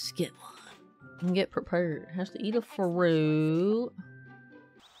will just get one. And get prepared. Has to eat a fruit.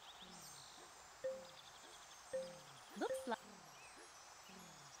 Looks like...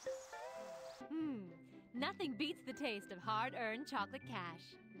 Nothing beats the taste of hard-earned chocolate cash.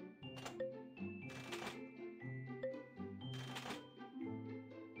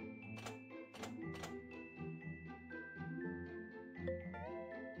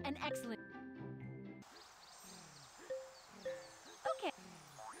 An excellent... Okay.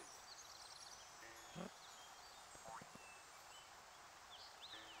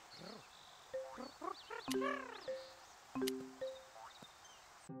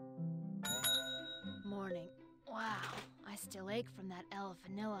 Morning. Wow, I still ache from that elf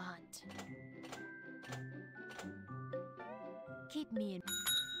vanilla hunt. Keep me in...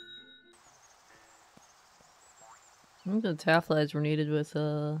 I think the Tafflies were needed with,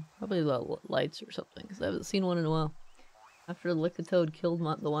 probably the lights or something, because I haven't seen one in a while. After the Lickitung killed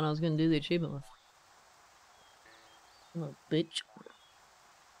the one I was going to do the achievement with. I'm a bitch.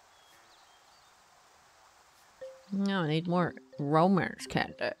 No, I need more romance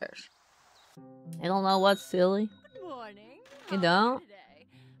characters. I don't know what's silly. Good morning. You don't? Today?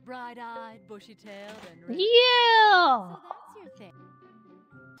 Bright-eyed, bushy-tailed, and red. Yeah! So that's your thing.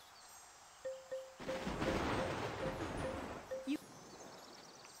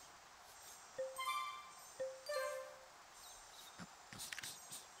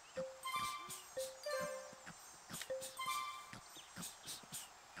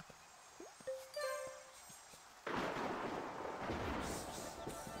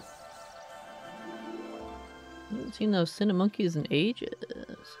 I haven't seen those Cinemonkeys in ages.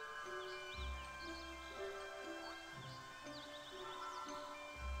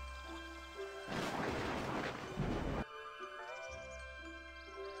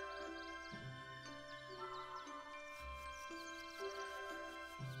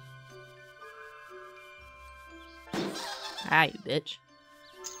 Ah, you bitch.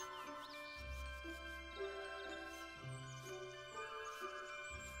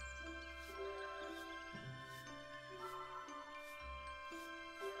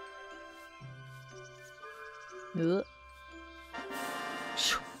 Ugh.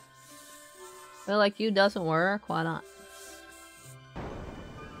 Feel like you doesn't work? Why not?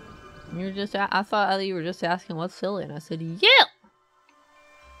 You're just, I thought you were just asking what's silly, and I said, yeah!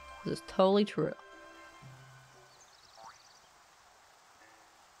 This is totally true.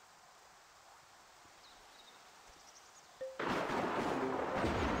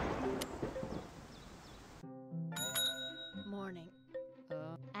 Morning.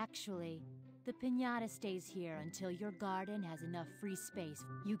 Actually, the piñata stays here until your garden has enough free space.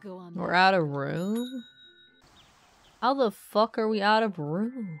 You go on. We're out of room? How the fuck are we out of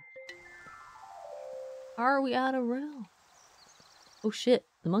room? How are we out of room? Oh shit,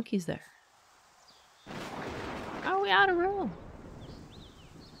 the monkey's there. How are we out of room?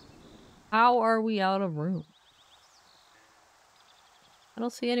 How are we out of room? I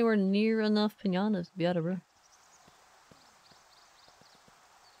don't see anywhere near enough piñatas to be out of room.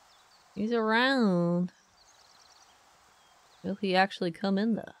 He's around. Will he actually come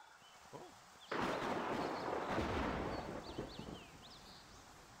in though?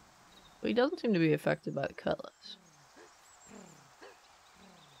 But he doesn't seem to be affected by the cutlass.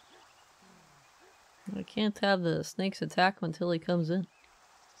 I can't have the snakes attack him until he comes in.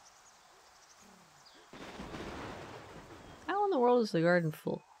 How in the world is the garden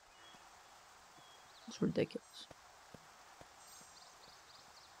full? It's ridiculous.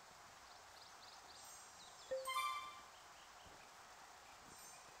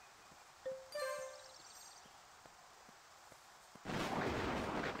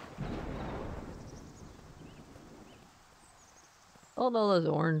 All those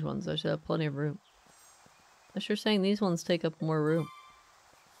orange ones, I should have plenty of room. Unless you're saying these ones take up more room.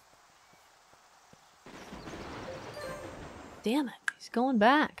 Damn it, he's going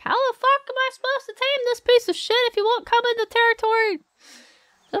back. How the fuck am I supposed to tame this piece of shit if he won't come into territory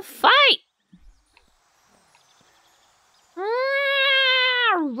to fight?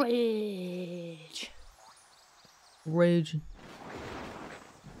 Rage. Raging.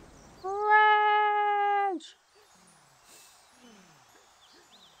 Rage.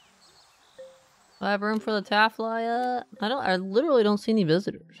 Do I have room for the taffly? I literally don't see any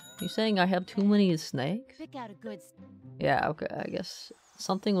visitors. You saying I have too many snakes? Pick out a good. Yeah, okay, I guess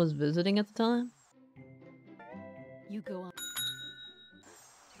something was visiting at the time. You go on.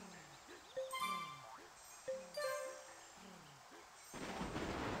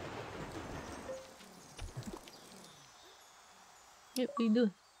 Yep, what are you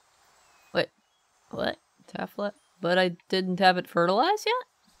doing? Wait, what? Tafflet? But I didn't have it fertilized yet?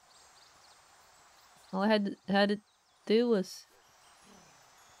 All I had to do was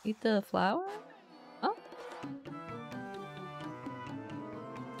eat the flower?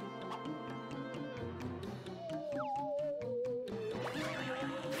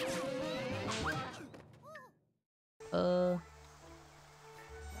 Oh.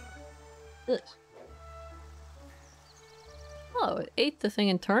 This. Oh, it ate the thing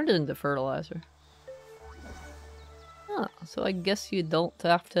and turned it into fertilizer. Oh, so I guess you don't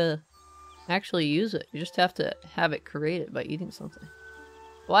have to actually use it. You just have to have it created by eating something.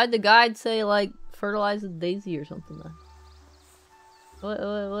 Why'd the guide say, like, fertilize the daisy or something then?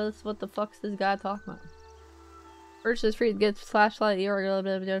 What the fuck's this guy talking about? Purchase free to get flashlight.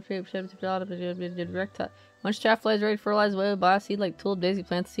 Once chaff light is ready to fertilize, away buy a seed like tulip daisy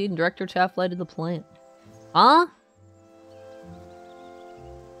plant the seed and direct your chaff light to the plant. Huh?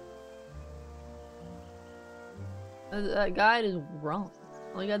 That guide is wrong.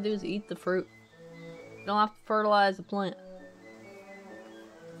 All you gotta do is eat the fruit. You don't have to fertilize the plant.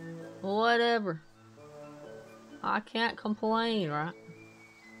 Whatever. I can't complain, right?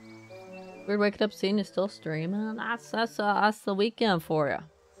 Weird waking up seeing you still streaming. That's the weekend for you.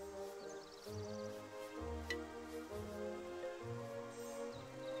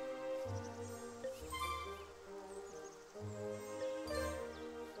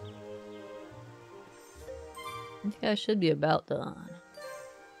 I think I should be about done.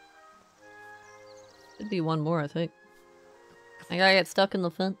 Should be one more, I think. I gotta get stuck in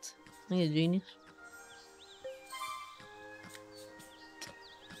the fence. I'm a genius.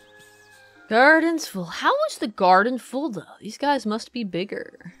 Garden's full. How was the garden full though? These guys must be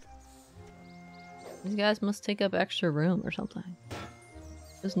bigger. These guys must take up extra room or something.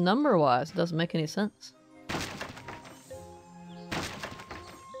 Just number wise, it doesn't make any sense.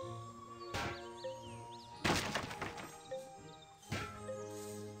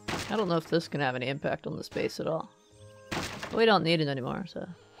 I don't know if this can have any impact on the space at all. But we don't need it anymore, so.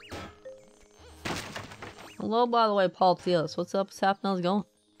 Hello, by the way, Paul Theos. What's up? What's happening? How's it going?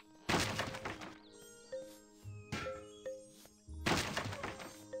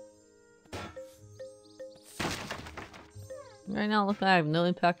 Right now, look, I have no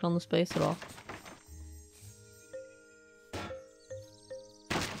impact on the space at all.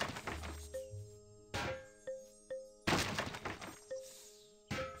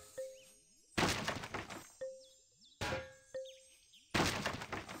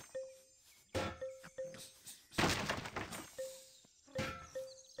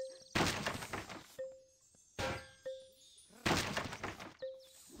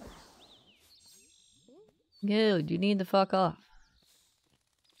 Dude, you need to fuck off.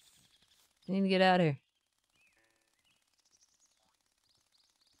 You need to get out of here.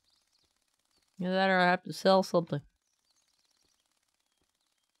 Either that or I have to sell something.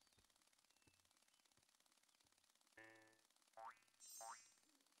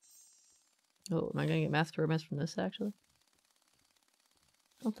 Oh, am I gonna get master romance from this actually?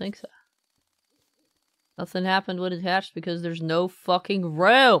 I don't think so. Nothing happened when it hatched because there's no fucking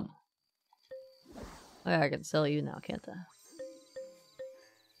room! Oh, yeah, I can sell you now, can't I?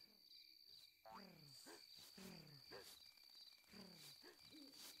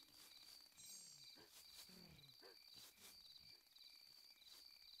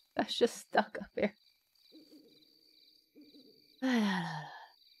 That's just stuck up here.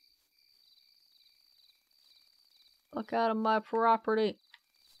 Fuck out of my property.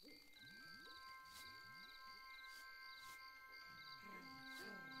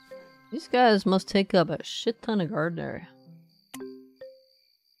 These guys must take up a shit ton of garden area.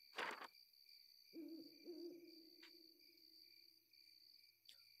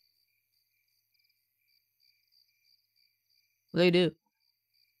 They do.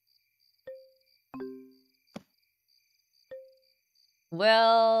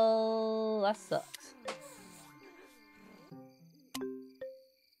 Well, that sucks.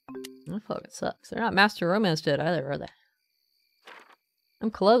 That fucking sucks. They're not Master Romance dead either, are they?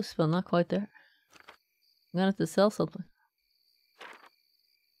 I'm close, but I'm not quite there. I'm gonna have to sell something.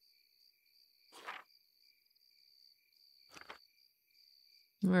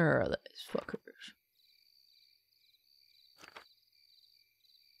 Where are these fuckers?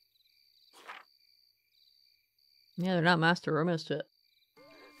 Yeah, they're not Master Romance yet.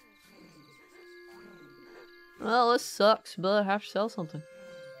 Well, this sucks, but I have to sell something.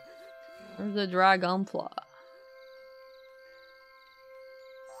 Where's the dragonfly?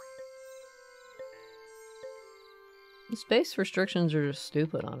 The space restrictions are just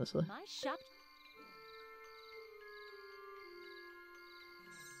stupid, honestly. My shop.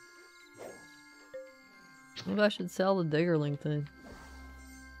 Maybe I should sell the diggerling thing.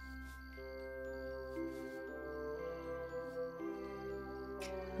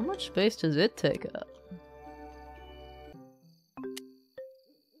 How much space does it take up?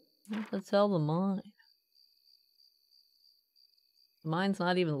 Let's sell the mine. The mine's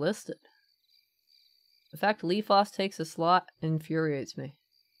not even listed. The fact Leafos takes a slot infuriates me.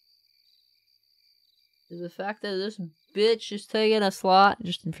 The fact that this bitch is taking a slot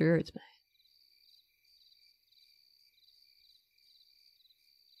just infuriates me.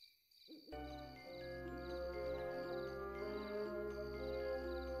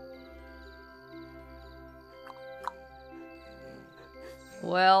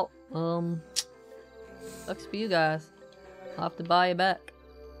 Well, sucks for you guys. I'll have to buy you back.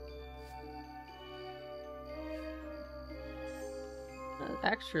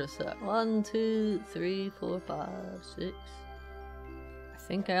 Extra set. 1, 2, 3, 4, 5, 6. I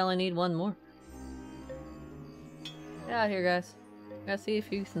think I only need one more. Get out of here, guys. Gotta see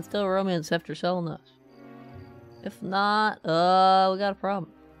if you can still romance after selling those. If not, we got a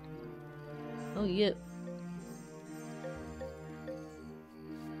problem. Oh, you.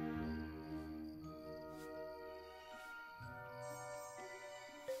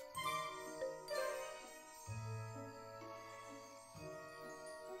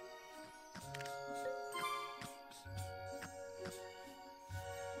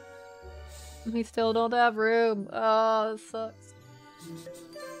 We still don't have room. Oh, this sucks.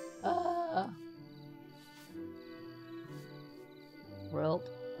 Well,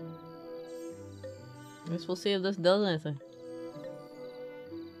 I guess we'll see if this does anything.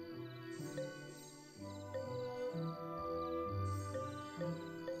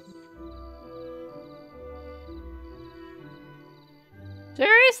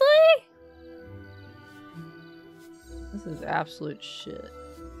 Seriously? This is absolute shit.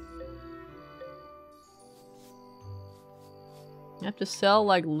 You have to sell,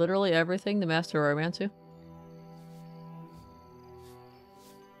 like, literally everything to Master Romance to?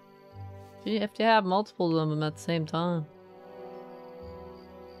 You have to have multiple of them at the same time.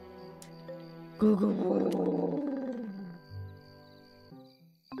 Who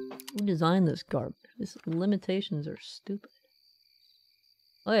designed this garbage? These limitations are stupid.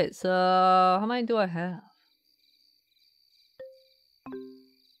 Wait, so how many do I have?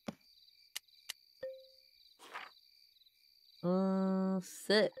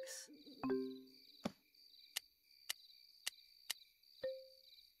 Six.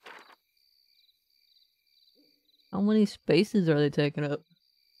 How many spaces are they taking up?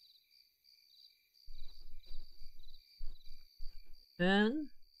 10?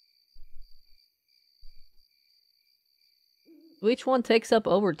 Each one takes up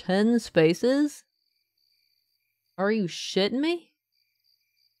over 10 spaces? Are you shitting me?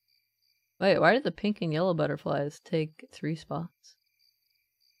 Wait, why did the pink and yellow butterflies take 3 spots?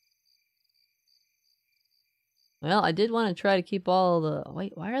 Well, I did want to try to keep all the...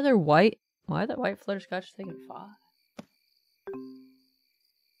 Wait, why are there white? Why are the white flutterscotch taking 5?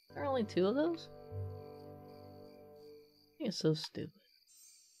 There are only 2 of those? I think it's so stupid.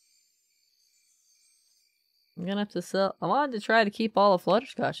 I'm gonna have to sell... I wanted to try to keep all the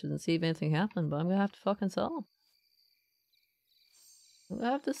flutterscotches and see if anything happened, but I'm gonna have to fucking sell them. I'm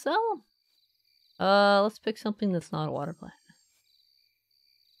gonna have to sell them. Let's pick something that's not a water plant.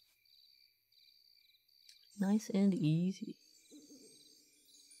 Nice and easy.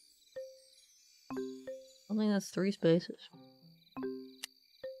 I think that's 3 spaces.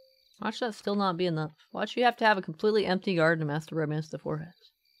 Watch that still not be enough. Watch you have to have a completely empty garden to master romance the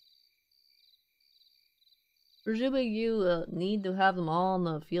foreheads. Presuming you need to have them all on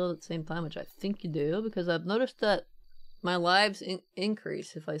the field at the same time, which I think you do, because I've noticed that my lives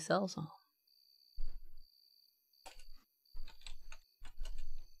increase if I sell some.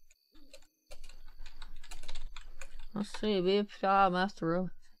 Let's see, Viva Piñata, master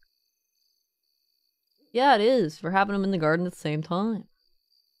romance. Yeah, it is, for having them in the garden at the same time.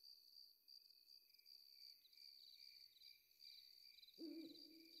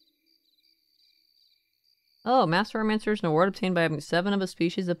 Oh, Master Romancer is an award obtained by having 7 of a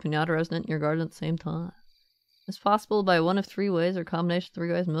species of Piñata resident in your garden at the same time. It's possible by one of 3 ways or combination of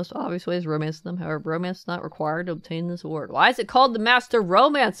 3 ways. The most obvious way is romance them. However, romance is not required to obtain this award. Why is it called the Master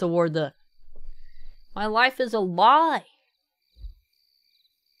Romance Award? My life is a lie.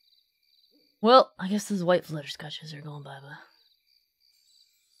 Well, I guess those white flutterscotches are going bye-bye.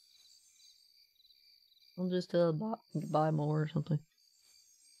 I'll just buy more or something.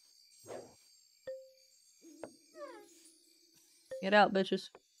 Get out, bitches.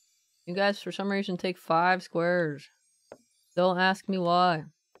 You guys, for some reason, take 5 squares. Don't ask me why.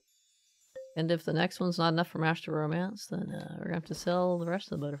 And if the next one's not enough for Master Romance, then we're gonna have to sell the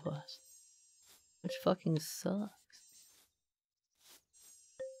rest of the butterflies. Which fucking sucks.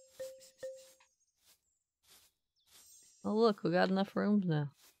 Oh look, we got enough rooms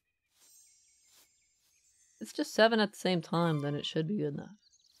now. If it's just 7 at the same time, then it should be good enough.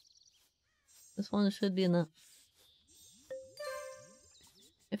 This one should be enough.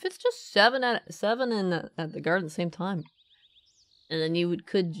 If it's just 7 at the garden at the same time, and then you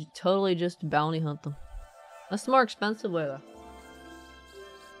could totally just bounty hunt them. That's the more expensive way though.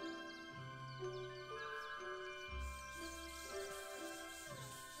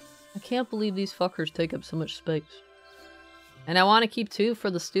 I can't believe these fuckers take up so much space. And I want to keep 2 for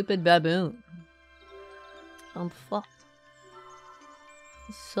the stupid baboon. I'm fucked.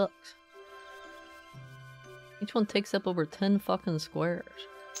 This sucks. Each one takes up over 10 fucking squares.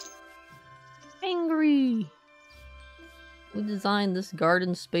 Angry! Who designed this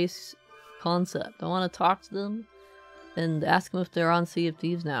garden space concept? I want to talk to them and ask them if they're on Sea of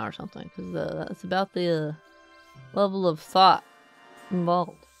Thieves now or something. Because that's about the level of thought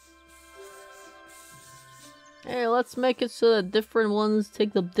involved. Hey, let's make it so that different ones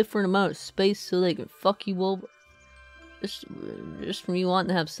take the different amount of space so they can fuck you over. Just from you wanting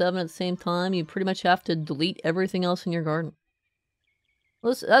to have 7 at the same time, you pretty much have to delete everything else in your garden.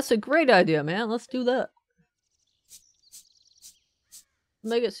 That's a great idea, man. Let's do that.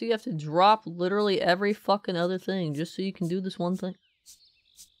 Make it so you have to drop literally every fucking other thing just so you can do this one thing.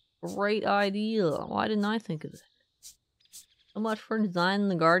 Great idea. Why didn't I think of it? So much for designing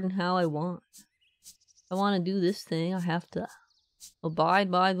the garden how I want. If I want to do this thing, I have to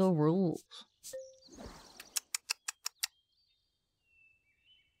abide by the rules.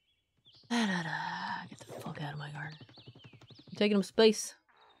 Get the fuck out of my garden. I'm taking up space.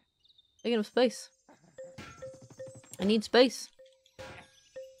 Taking up space. I need space.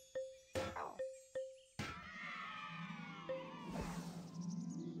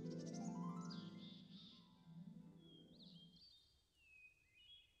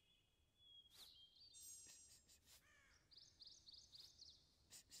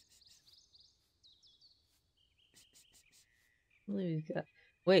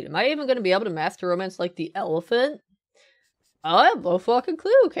 Wait, am I even going to be able to master romance like the elephant? I have no fucking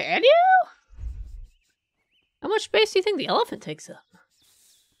clue, can you? How much space do you think the elephant takes up?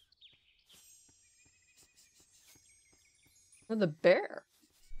 Or the bear?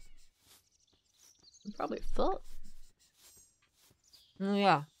 Probably fuck. Oh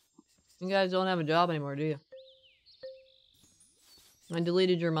yeah. You guys don't have a job anymore, do you? I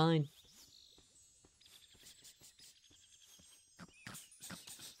deleted your mind.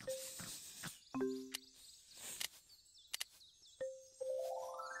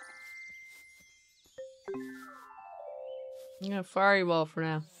 I'm gonna fire you all for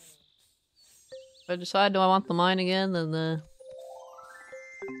now. If I decide do I want the mine again, then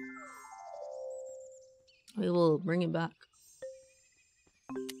we will bring it back.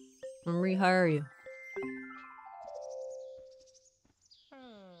 And rehire you.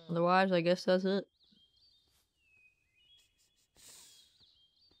 Otherwise, I guess that's it.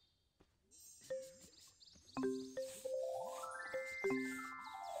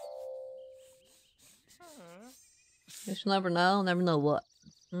 Guess you'll never know. Never know what.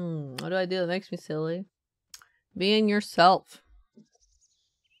 What do I do that makes me silly? Being yourself.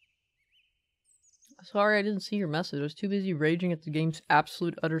 Sorry I didn't see your message. I was too busy raging at the game's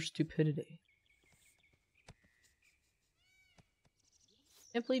absolute utter stupidity.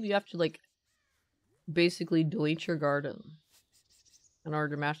 Can't believe you have to, like, basically delete your garden in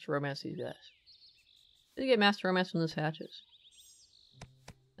order to master romance these guys. You get master romance when this hatches.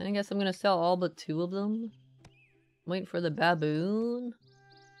 And I guess I'm gonna sell all but 2 of them. I'm waiting for the baboon.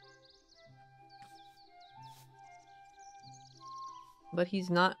 But he's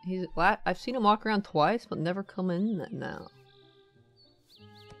not, I've seen him walk around twice, but never come in now.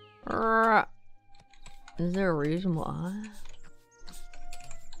 Is there a reason why?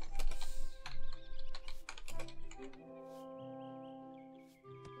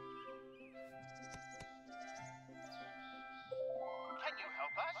 Can you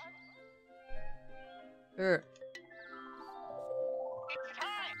help us? Sure. It's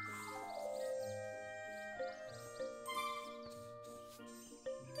time!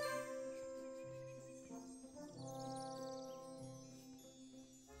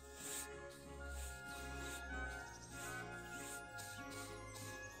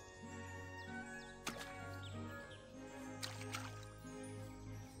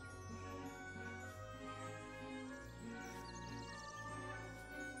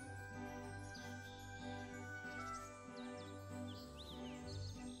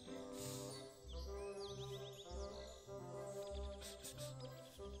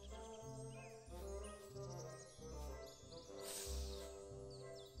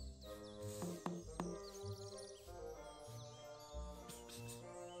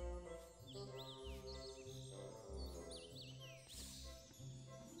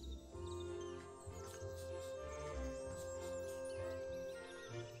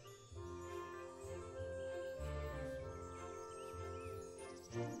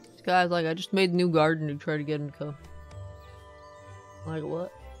 This guy's like, I just made a new garden to try to get him to come. Like,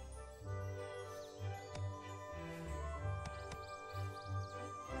 what?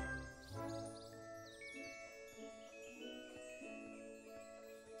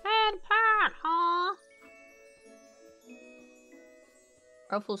 Head part, huh?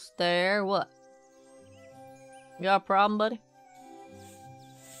 Ruffle stare, what? You got a problem, buddy?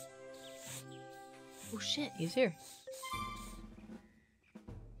 Oh shit, he's here.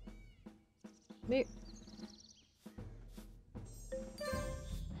 Come here.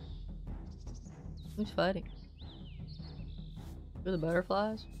 Who's fighting? For the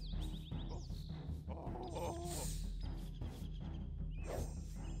butterflies?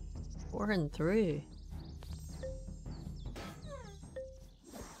 Four and 3.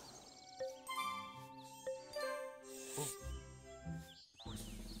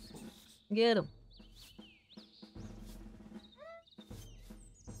 Get him.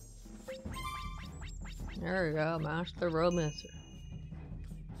 There we go, master romancer.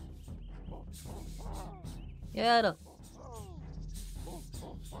 Get him.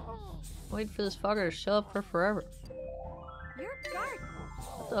 Wait for this fucker to show up for forever. Your garden.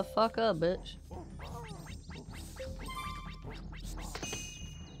 What the fuck up, bitch?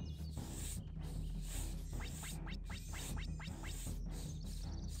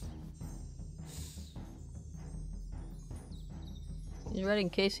 He's ready in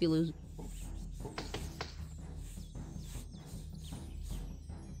case he loses.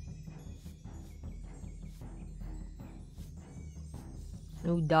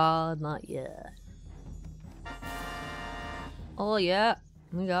 No dog, not yet. Oh yeah,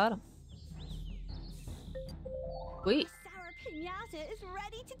 we got him. Sweet. Sour Piñata is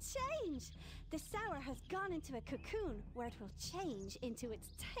ready to change. The sour has gone into a cocoon where it will change into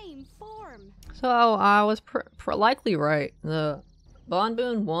its tame form. So I was likely right. The Bon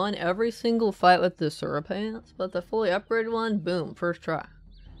Boon won every single fight with the Surapants, but the fully upgraded one, boom, first try.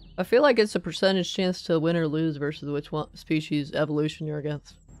 I feel like it's a percentage chance to win or lose versus which one species evolution you're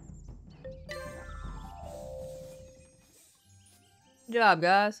against. Good job,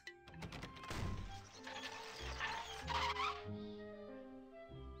 guys.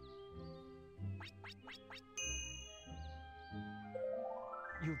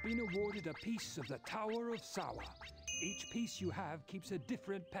 You've been awarded a piece of the Tower of Sour. Each piece you have keeps a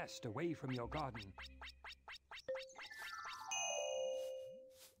different pest away from your garden.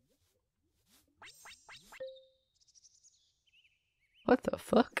 What the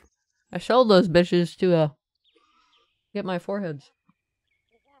fuck? I sold those bitches to get my foreheads.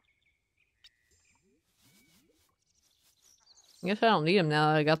 I guess I don't need them now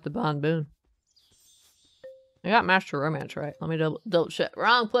that I got the Bon Boon. I got Master Romance, right? Let me double check.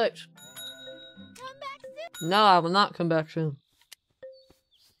 Wrong place. Come back soon. No, I will not come back soon.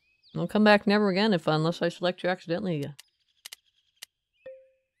 I'll come back never again unless I select you accidentally again.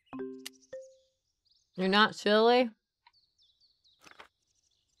 You're not silly?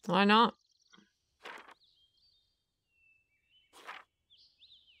 Why not?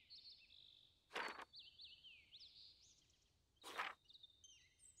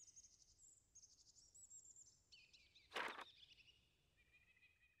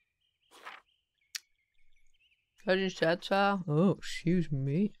 I just chat style? Oh, excuse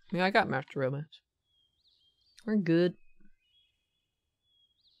me. Yeah, I got Master Romance. We're good.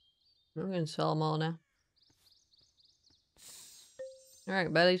 I'm gonna sell them all now.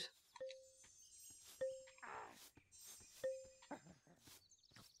 Alright, buddies.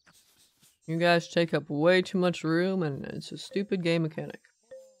 You guys take up way too much room and it's a stupid game mechanic.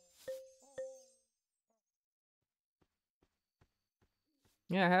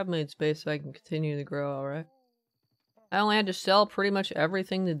 Yeah, I have made space so I can continue to grow, alright? I only had to sell pretty much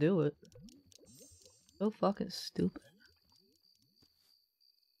everything to do it. So fucking stupid.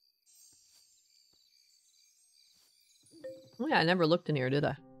 Oh yeah, I never looked in here, did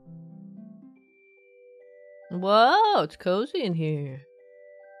I? Whoa, it's cozy in here.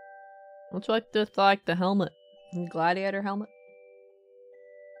 Looks like the helmet. Gladiator helmet.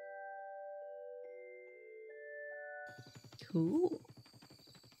 Cool.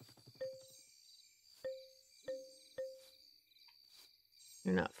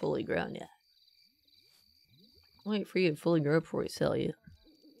 You're not fully grown yet. I'll wait for you to fully grow before we sell you.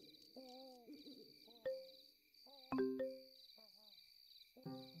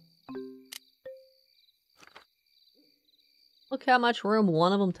 Look how much room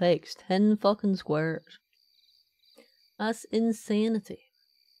one of them takes. 10 fucking squares. That's insanity.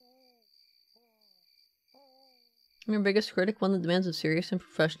 Your biggest critic, one that demands a serious and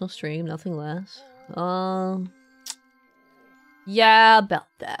professional stream, nothing less. Yeah, about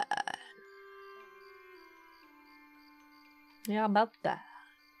that. Yeah, about that.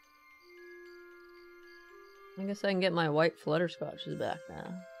 I guess I can get my white flutterscotches back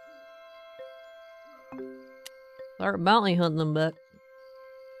now. Start bounty hunting them back.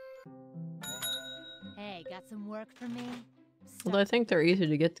 Hey, got some work for me? Although I think they're easy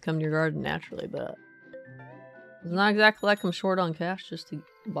to get to come to your garden naturally, but it's not exactly like I'm short on cash just to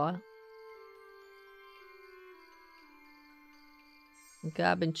buy. Okay,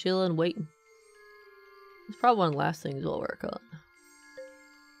 I've been chilling, waiting. It's probably one of the last things we'll work on.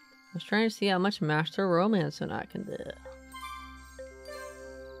 I was trying to see how much Master Romancing I can do.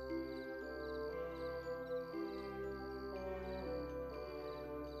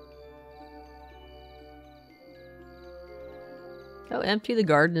 How empty the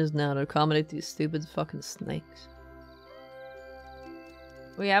garden is now to accommodate these stupid fucking snakes.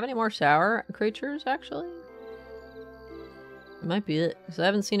 Do we have any more sour creatures, actually? It might be it, because I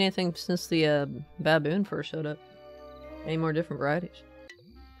haven't seen anything since the baboon first showed up. Any more different varieties.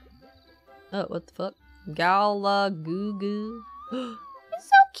 Oh, what the fuck? Gala Goo Goo. It's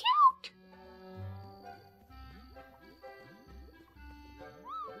so cute!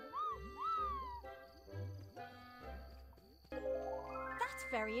 That's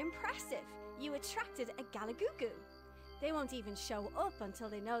very impressive. You attracted a Galagugu. They won't even show up until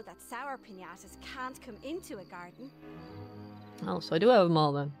they know that sour piñatas can't come into a garden. Oh, so I do have them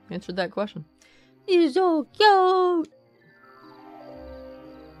all then. Answered that question. He's so cute!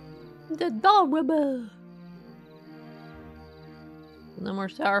 It's adorable! No more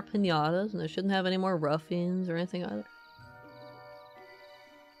sour piñatas, and I shouldn't have any more ruffians or anything either.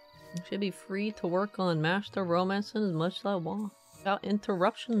 I should be free to work on Master Romancing as much as I want, without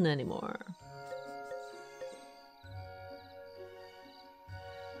interruption anymore.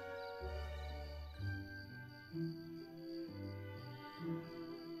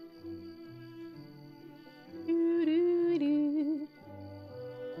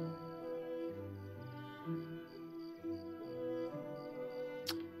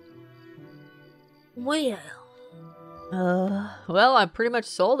 Well, I pretty much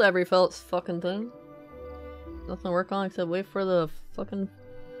sold every fucking thing. Nothing to work on except wait for the fucking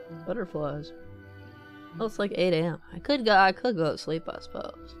butterflies. Oh, it's like 8 AM. I could go to sleep, I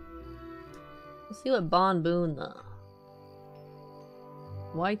suppose. Let's see what Bon Boon though.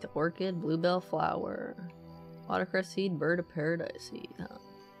 White orchid, bluebell flower, watercress seed, bird of paradise seed. Huh?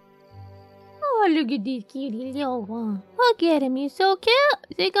 Oh, look at this cutie little one. Look at him, he's so cute.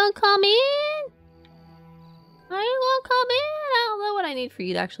 Is he gonna come in? Are you gonna come in? I don't know what I need for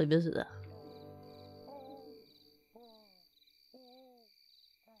you to actually visit though.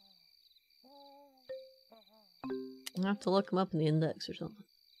 I'll have to look him up in the index or something.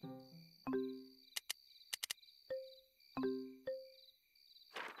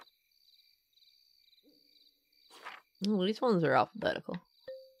 Oh, these ones are alphabetical.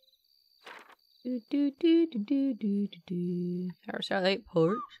 Power satellite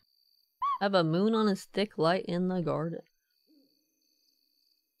porch. Have a moon on a stick light in the garden.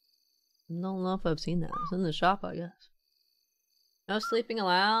 Don't know if I've seen that. It's in the shop, I guess. No sleeping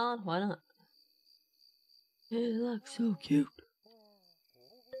allowed? Why not? It looks so cute.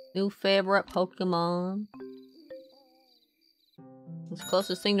 New favorite Pokemon. It's the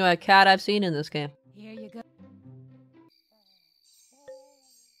closest thing to a cat I've seen in this game. Here you go.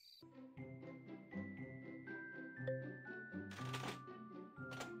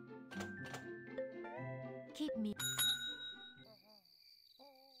 Keep me.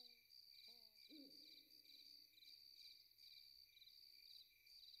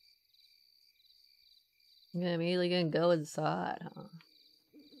 I'm immediately gonna go inside, huh?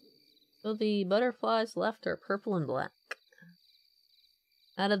 So the butterflies left are purple and black.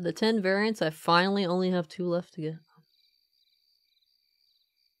 Out of the 10 variants, I finally only have 2 left to get.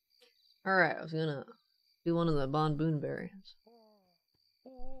 Alright, I was gonna do one of the Bon Boon variants.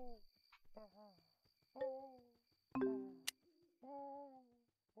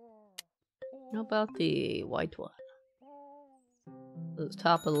 How about the white one? It was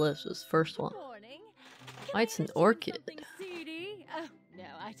top of the list, was the first one. White's an orchid. Oh, no,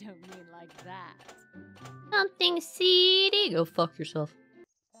 I don't mean like that. Something seedy. Go fuck yourself.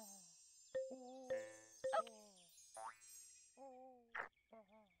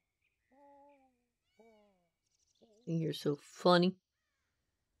 You're so funny.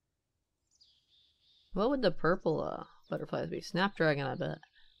 What would the purple butterflies be? Snapdragon, I bet.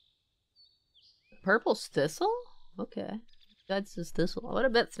 Purple thistle? Okay. That's just thistle. I would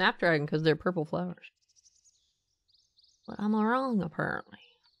have bet Snapdragon because they're purple flowers. But I'm wrong, apparently.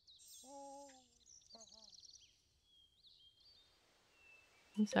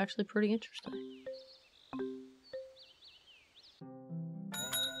 It's actually pretty interesting.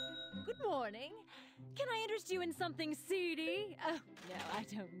 Good morning. Can I interest you in something seedy? Oh, no, I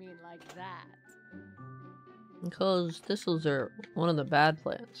don't mean like that. Because thistles are one of the bad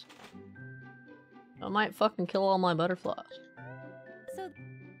plants. I might fucking kill all my butterflies. So...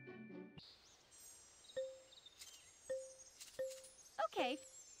 Okay.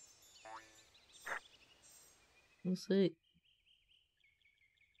 We'll see.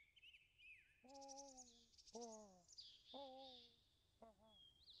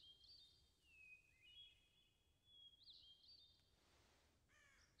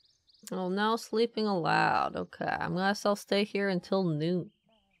 Oh, now sleeping allowed. Okay, I guess I'll stay here until noon.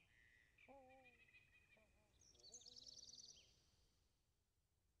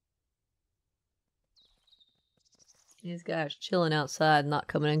 These guys chilling outside, not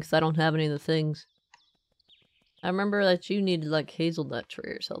coming in because I don't have any of the things. I remember that you needed like hazelnut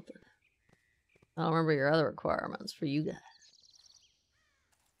tree or something. I don't remember your other requirements for you guys.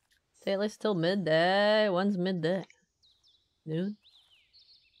 Stay at least till midday. When's midday? Noon?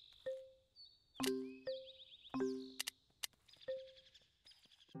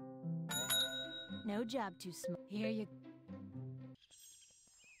 No job too small. Here you go.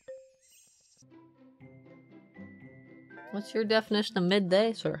 What's your definition of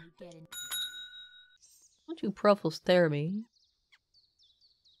midday, sir? Don't you pruffle stare at me.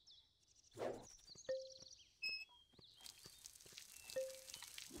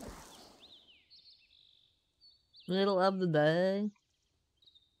 Middle of the day.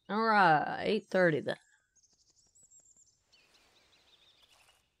 Alright, 8:30 then.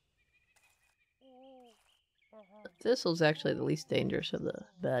 Thistle's actually the least dangerous of the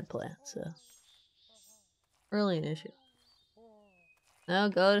bad plants, so really an issue. Now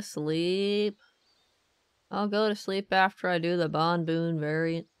go to sleep. I'll go to sleep after I do the Bon Boon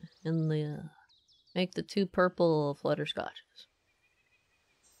variant and the make the 2 purple flutterscotches.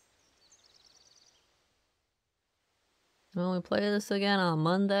 When we play this again on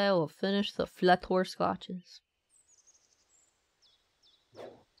Monday, we'll finish the flutterscotches.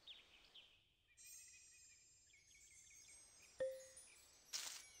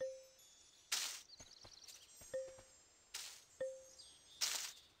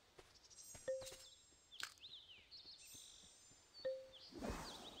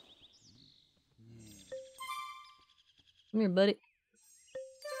 Come here, buddy.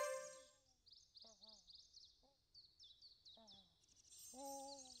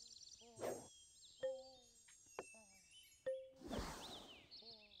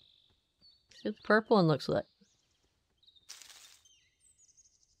 See what the purple one looks like.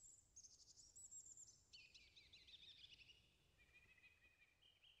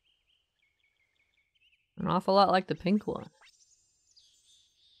 An awful lot like the pink one.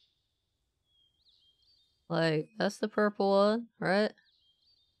 Like, that's the purple one, right?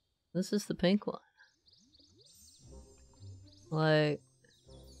 This is the pink one. Like,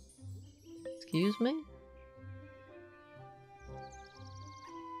 excuse me?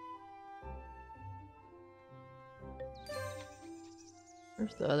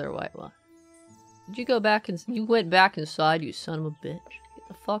 Where's the other white one? Did you go back and you went back inside, you son of a bitch? Get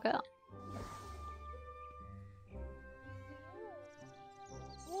the fuck out.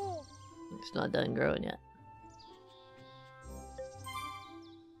 It's not done growing yet.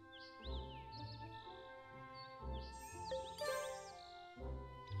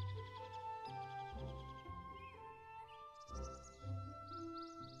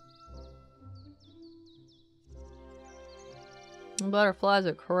 Butterflies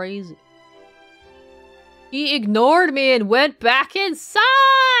are crazy. He ignored me and went back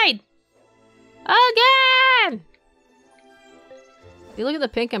inside! Again! You look at the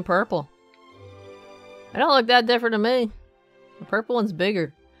pink and purple. They don't look that different to me. The purple one's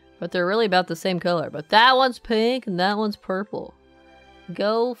bigger, but they're really about the same color. But that one's pink and that one's purple.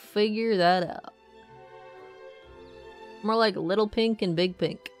 Go figure that out. More like little pink and big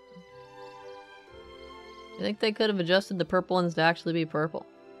pink. You think they could have adjusted the purple ones to actually be purple?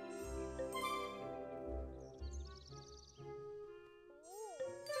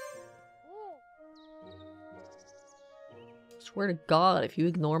 Swear to God, if you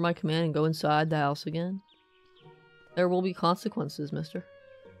ignore my command and go inside the house again, there will be consequences, mister.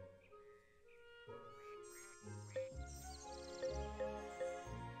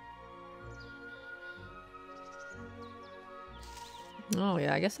 Oh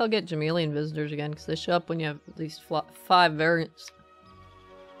yeah, I guess I'll get Chameleon visitors again, because they show up when you have at least 5 variants.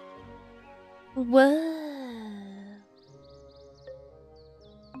 Whoa!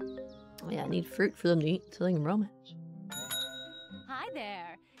 Yeah, I need fruit for them to eat so they can romance. Hi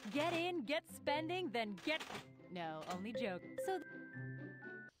there. Get in, get spending, then get... No, only joke. So...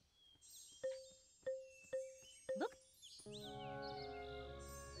 Look.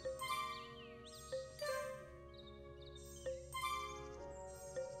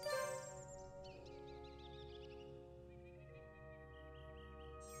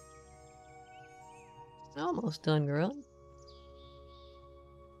 Almost done, girl.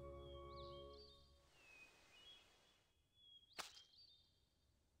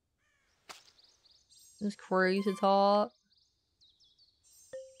 This crazy talk.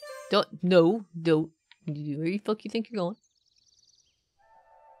 Don't. Where the fuck you think you're going?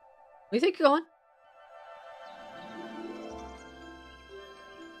 Where you think you're going?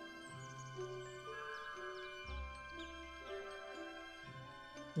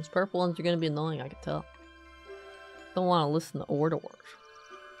 Those purple ones are gonna be annoying, I can tell. Don't want to listen to orders.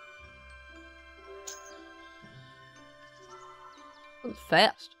 That was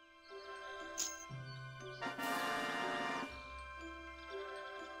fast.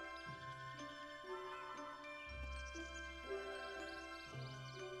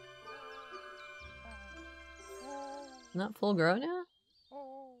 Not full grown yet?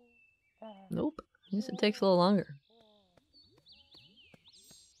 Nope. I guess it takes a little longer.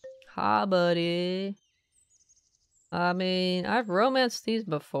 Hi, buddy. I mean, I've romanced these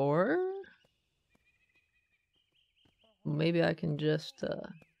before. Maybe I can just,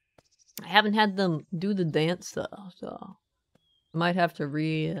 I haven't had them do the dance though, so I might have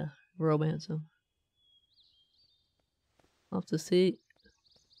to romance them. I'll have to see.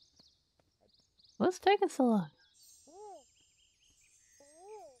 What's taking so long?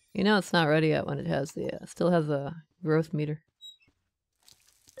 You know it's not ready yet when it has the, still has a growth meter.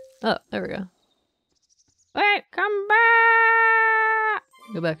 Oh, there we go. Wait, come back!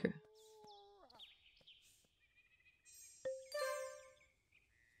 Go back here.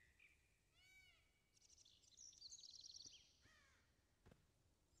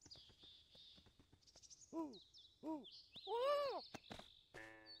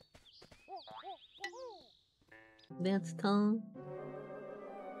 Dance time.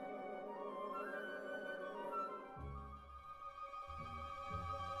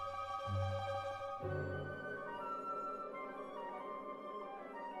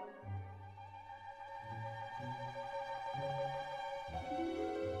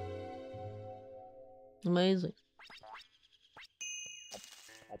 Amazing.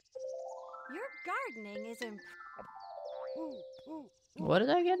 Your gardening is What did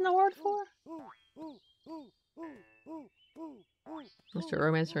I get an award for? Mr.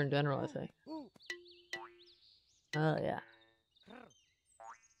 Romancer in general, I think. Oh, yeah.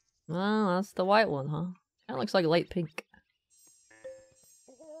 Well, that's the white one, huh? Kinda looks like light pink.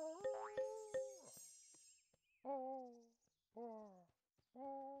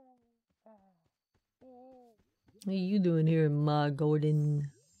 What are you doing here, Ma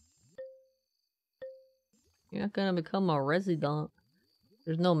Gordon? You're not gonna become a resident.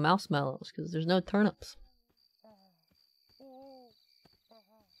 There's no marshmallows because there's no turnips.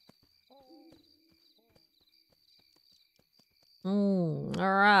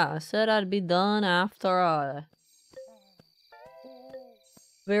 Alright, I said I'd be done after I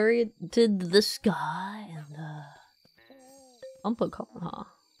varied the sky and pump a couple, huh?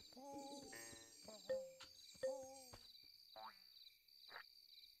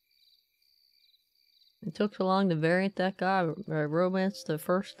 It took so long to variant that guy. I romanced the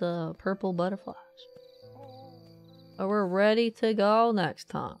first purple butterflies. But we're ready to go next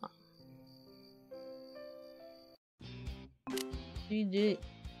time. GG.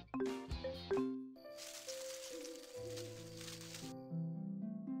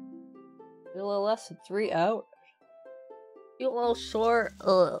 A little less than 3 hours. A little short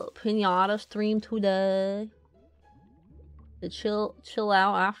Piñata stream today. To chill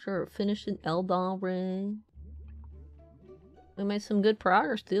out after finishing Elden Ring. We made some good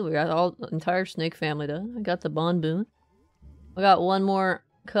progress too. We got the entire snake family done. I got the Bon Boon. I got one more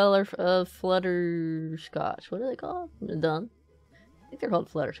color of Flutterscotch. What are they called? Done. I think they're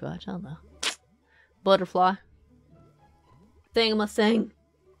called Flutterscotch. I don't know. Butterfly. Thing.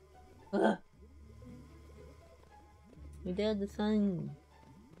 Ugh. We did the thing.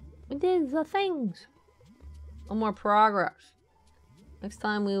 We did the things. One more progress. Next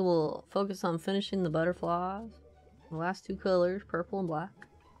time we will focus on finishing the butterflies. The last 2 colors, purple and black.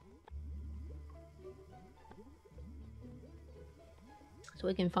 So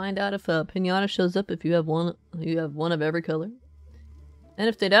we can find out if a Piñata shows up if you have one of every color. And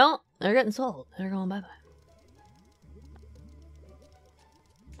if they don't, they're getting sold. They're going bye-bye.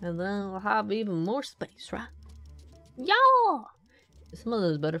 And then we'll have even more space, right? Yeah! Some of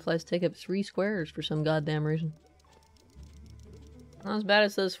those butterflies take up 3 squares for some goddamn reason. Not as bad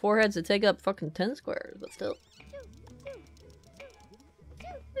as those foreheads that take up fucking 10 squares, but still.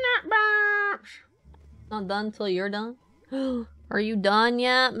 Not done until you're done? Are you done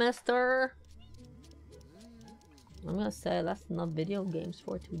yet, mister? I'm gonna say that's enough video games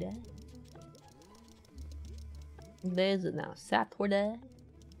for today. What day is it now? Saturday?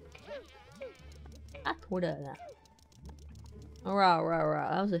 Saturday now.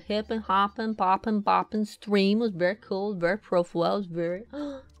 Alright. That was a hippin', hoppin', poppin', boppin' stream. It was very cool, it was very profile, it was very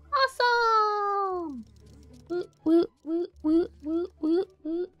awesome! Woo.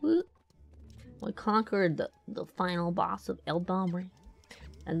 We conquered the final boss of Elden Ring.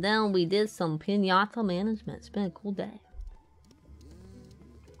 And then we did some Piñata management. It's been a cool day.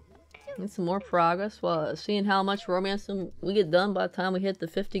 Need some more progress while seeing how much romancing we get done by the time we hit the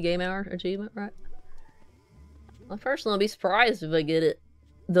 50 game hour achievement, right? I personally will be surprised if I get it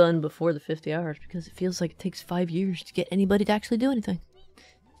done before the 50 hours because it feels like it takes 5 years to get anybody to actually do anything.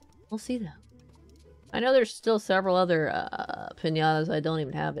 We'll see though. I know there's still several other Piñatas I don't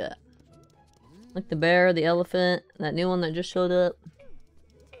even have yet. Like the bear, the elephant, that new one that just showed up.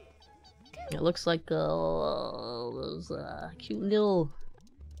 It looks like those cute little...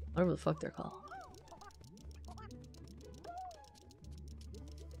 whatever the fuck they're called.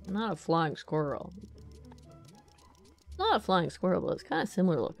 Not a flying squirrel. Not a flying squirrel, but it's kind of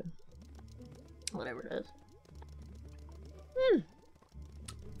similar looking. Whatever it is.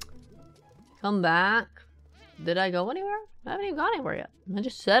 Come back. Did I go anywhere? I haven't even gone anywhere yet. I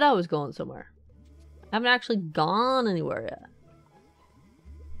just said I was going somewhere. I haven't actually gone anywhere yet.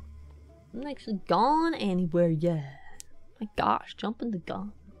 I haven't actually gone anywhere yet. My gosh, jumping the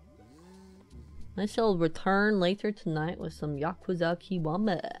gun. I shall return later tonight with some Yakuza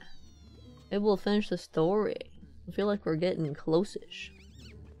Kiwame. It will finish the story. I feel like we're getting close-ish.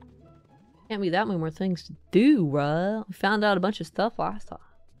 Can't be that many more things to do, right? We found out a bunch of stuff last time.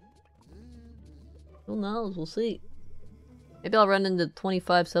 Who knows? We'll see. Maybe I'll run into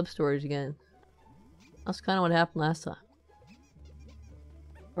 25 sub-stories again. That's kind of what happened last time.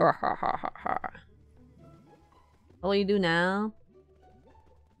 What will you do now?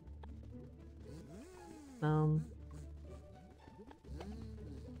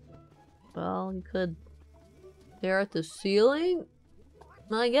 Well, you could stare at the ceiling,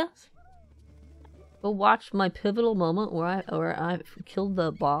 I guess. Go watch my pivotal moment where I killed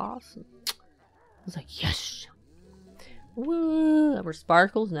the boss. I was like, yes! Woo! There were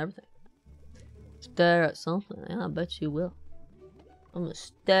sparkles and everything. Stare at something. Yeah, I bet you will. I'm gonna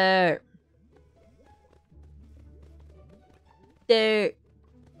stare. Stare.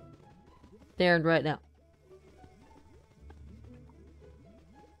 Staring right now.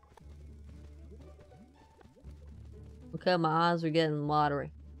 Okay, my eyes are getting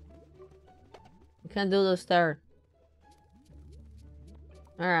watery. I can't do this staring.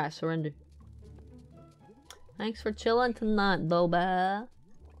 Alright, surrender. Thanks for chilling tonight, Boba.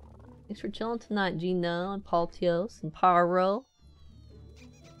 Thanks for chilling tonight, Gino and Paltios and Paro.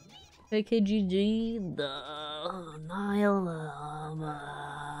 AKGG, the Nile,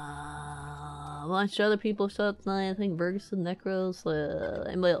 a bunch of other people showed up tonight. I think Ferguson, Necros,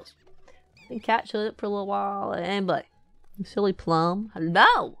 anybody else. I think Cat showed up for a little while. Anybody. Silly Plum.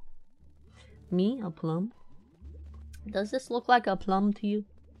 Hello! Me, a plum. Does this look like a plum to you?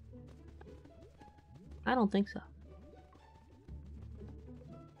 I don't think so.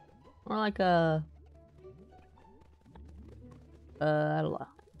 More like a... I don't know.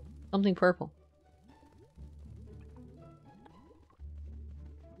 Something purple.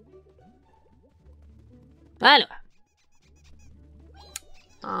 Anyway.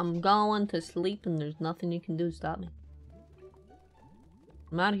 I'm going to sleep and there's nothing you can do to stop me.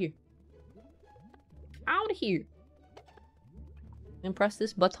 I'm out of here. Out of here. And press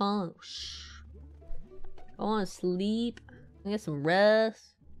this button. Shh. I want to sleep. I get some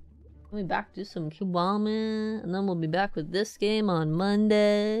rest. We'll be back to do some Kiwami. And then we'll be back with this game on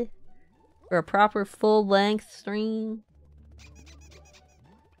Monday. For a proper full-length stream.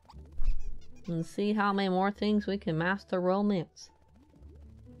 And see how many more things we can master romance.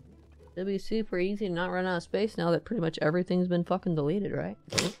 It'll be super easy to not run out of space now that pretty much everything's been fucking deleted, right?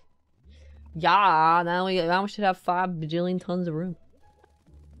 Yeah, now we should have 5 bajillion tons of room.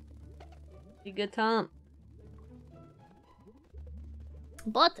 Be a good time.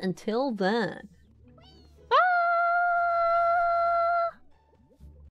 But until then,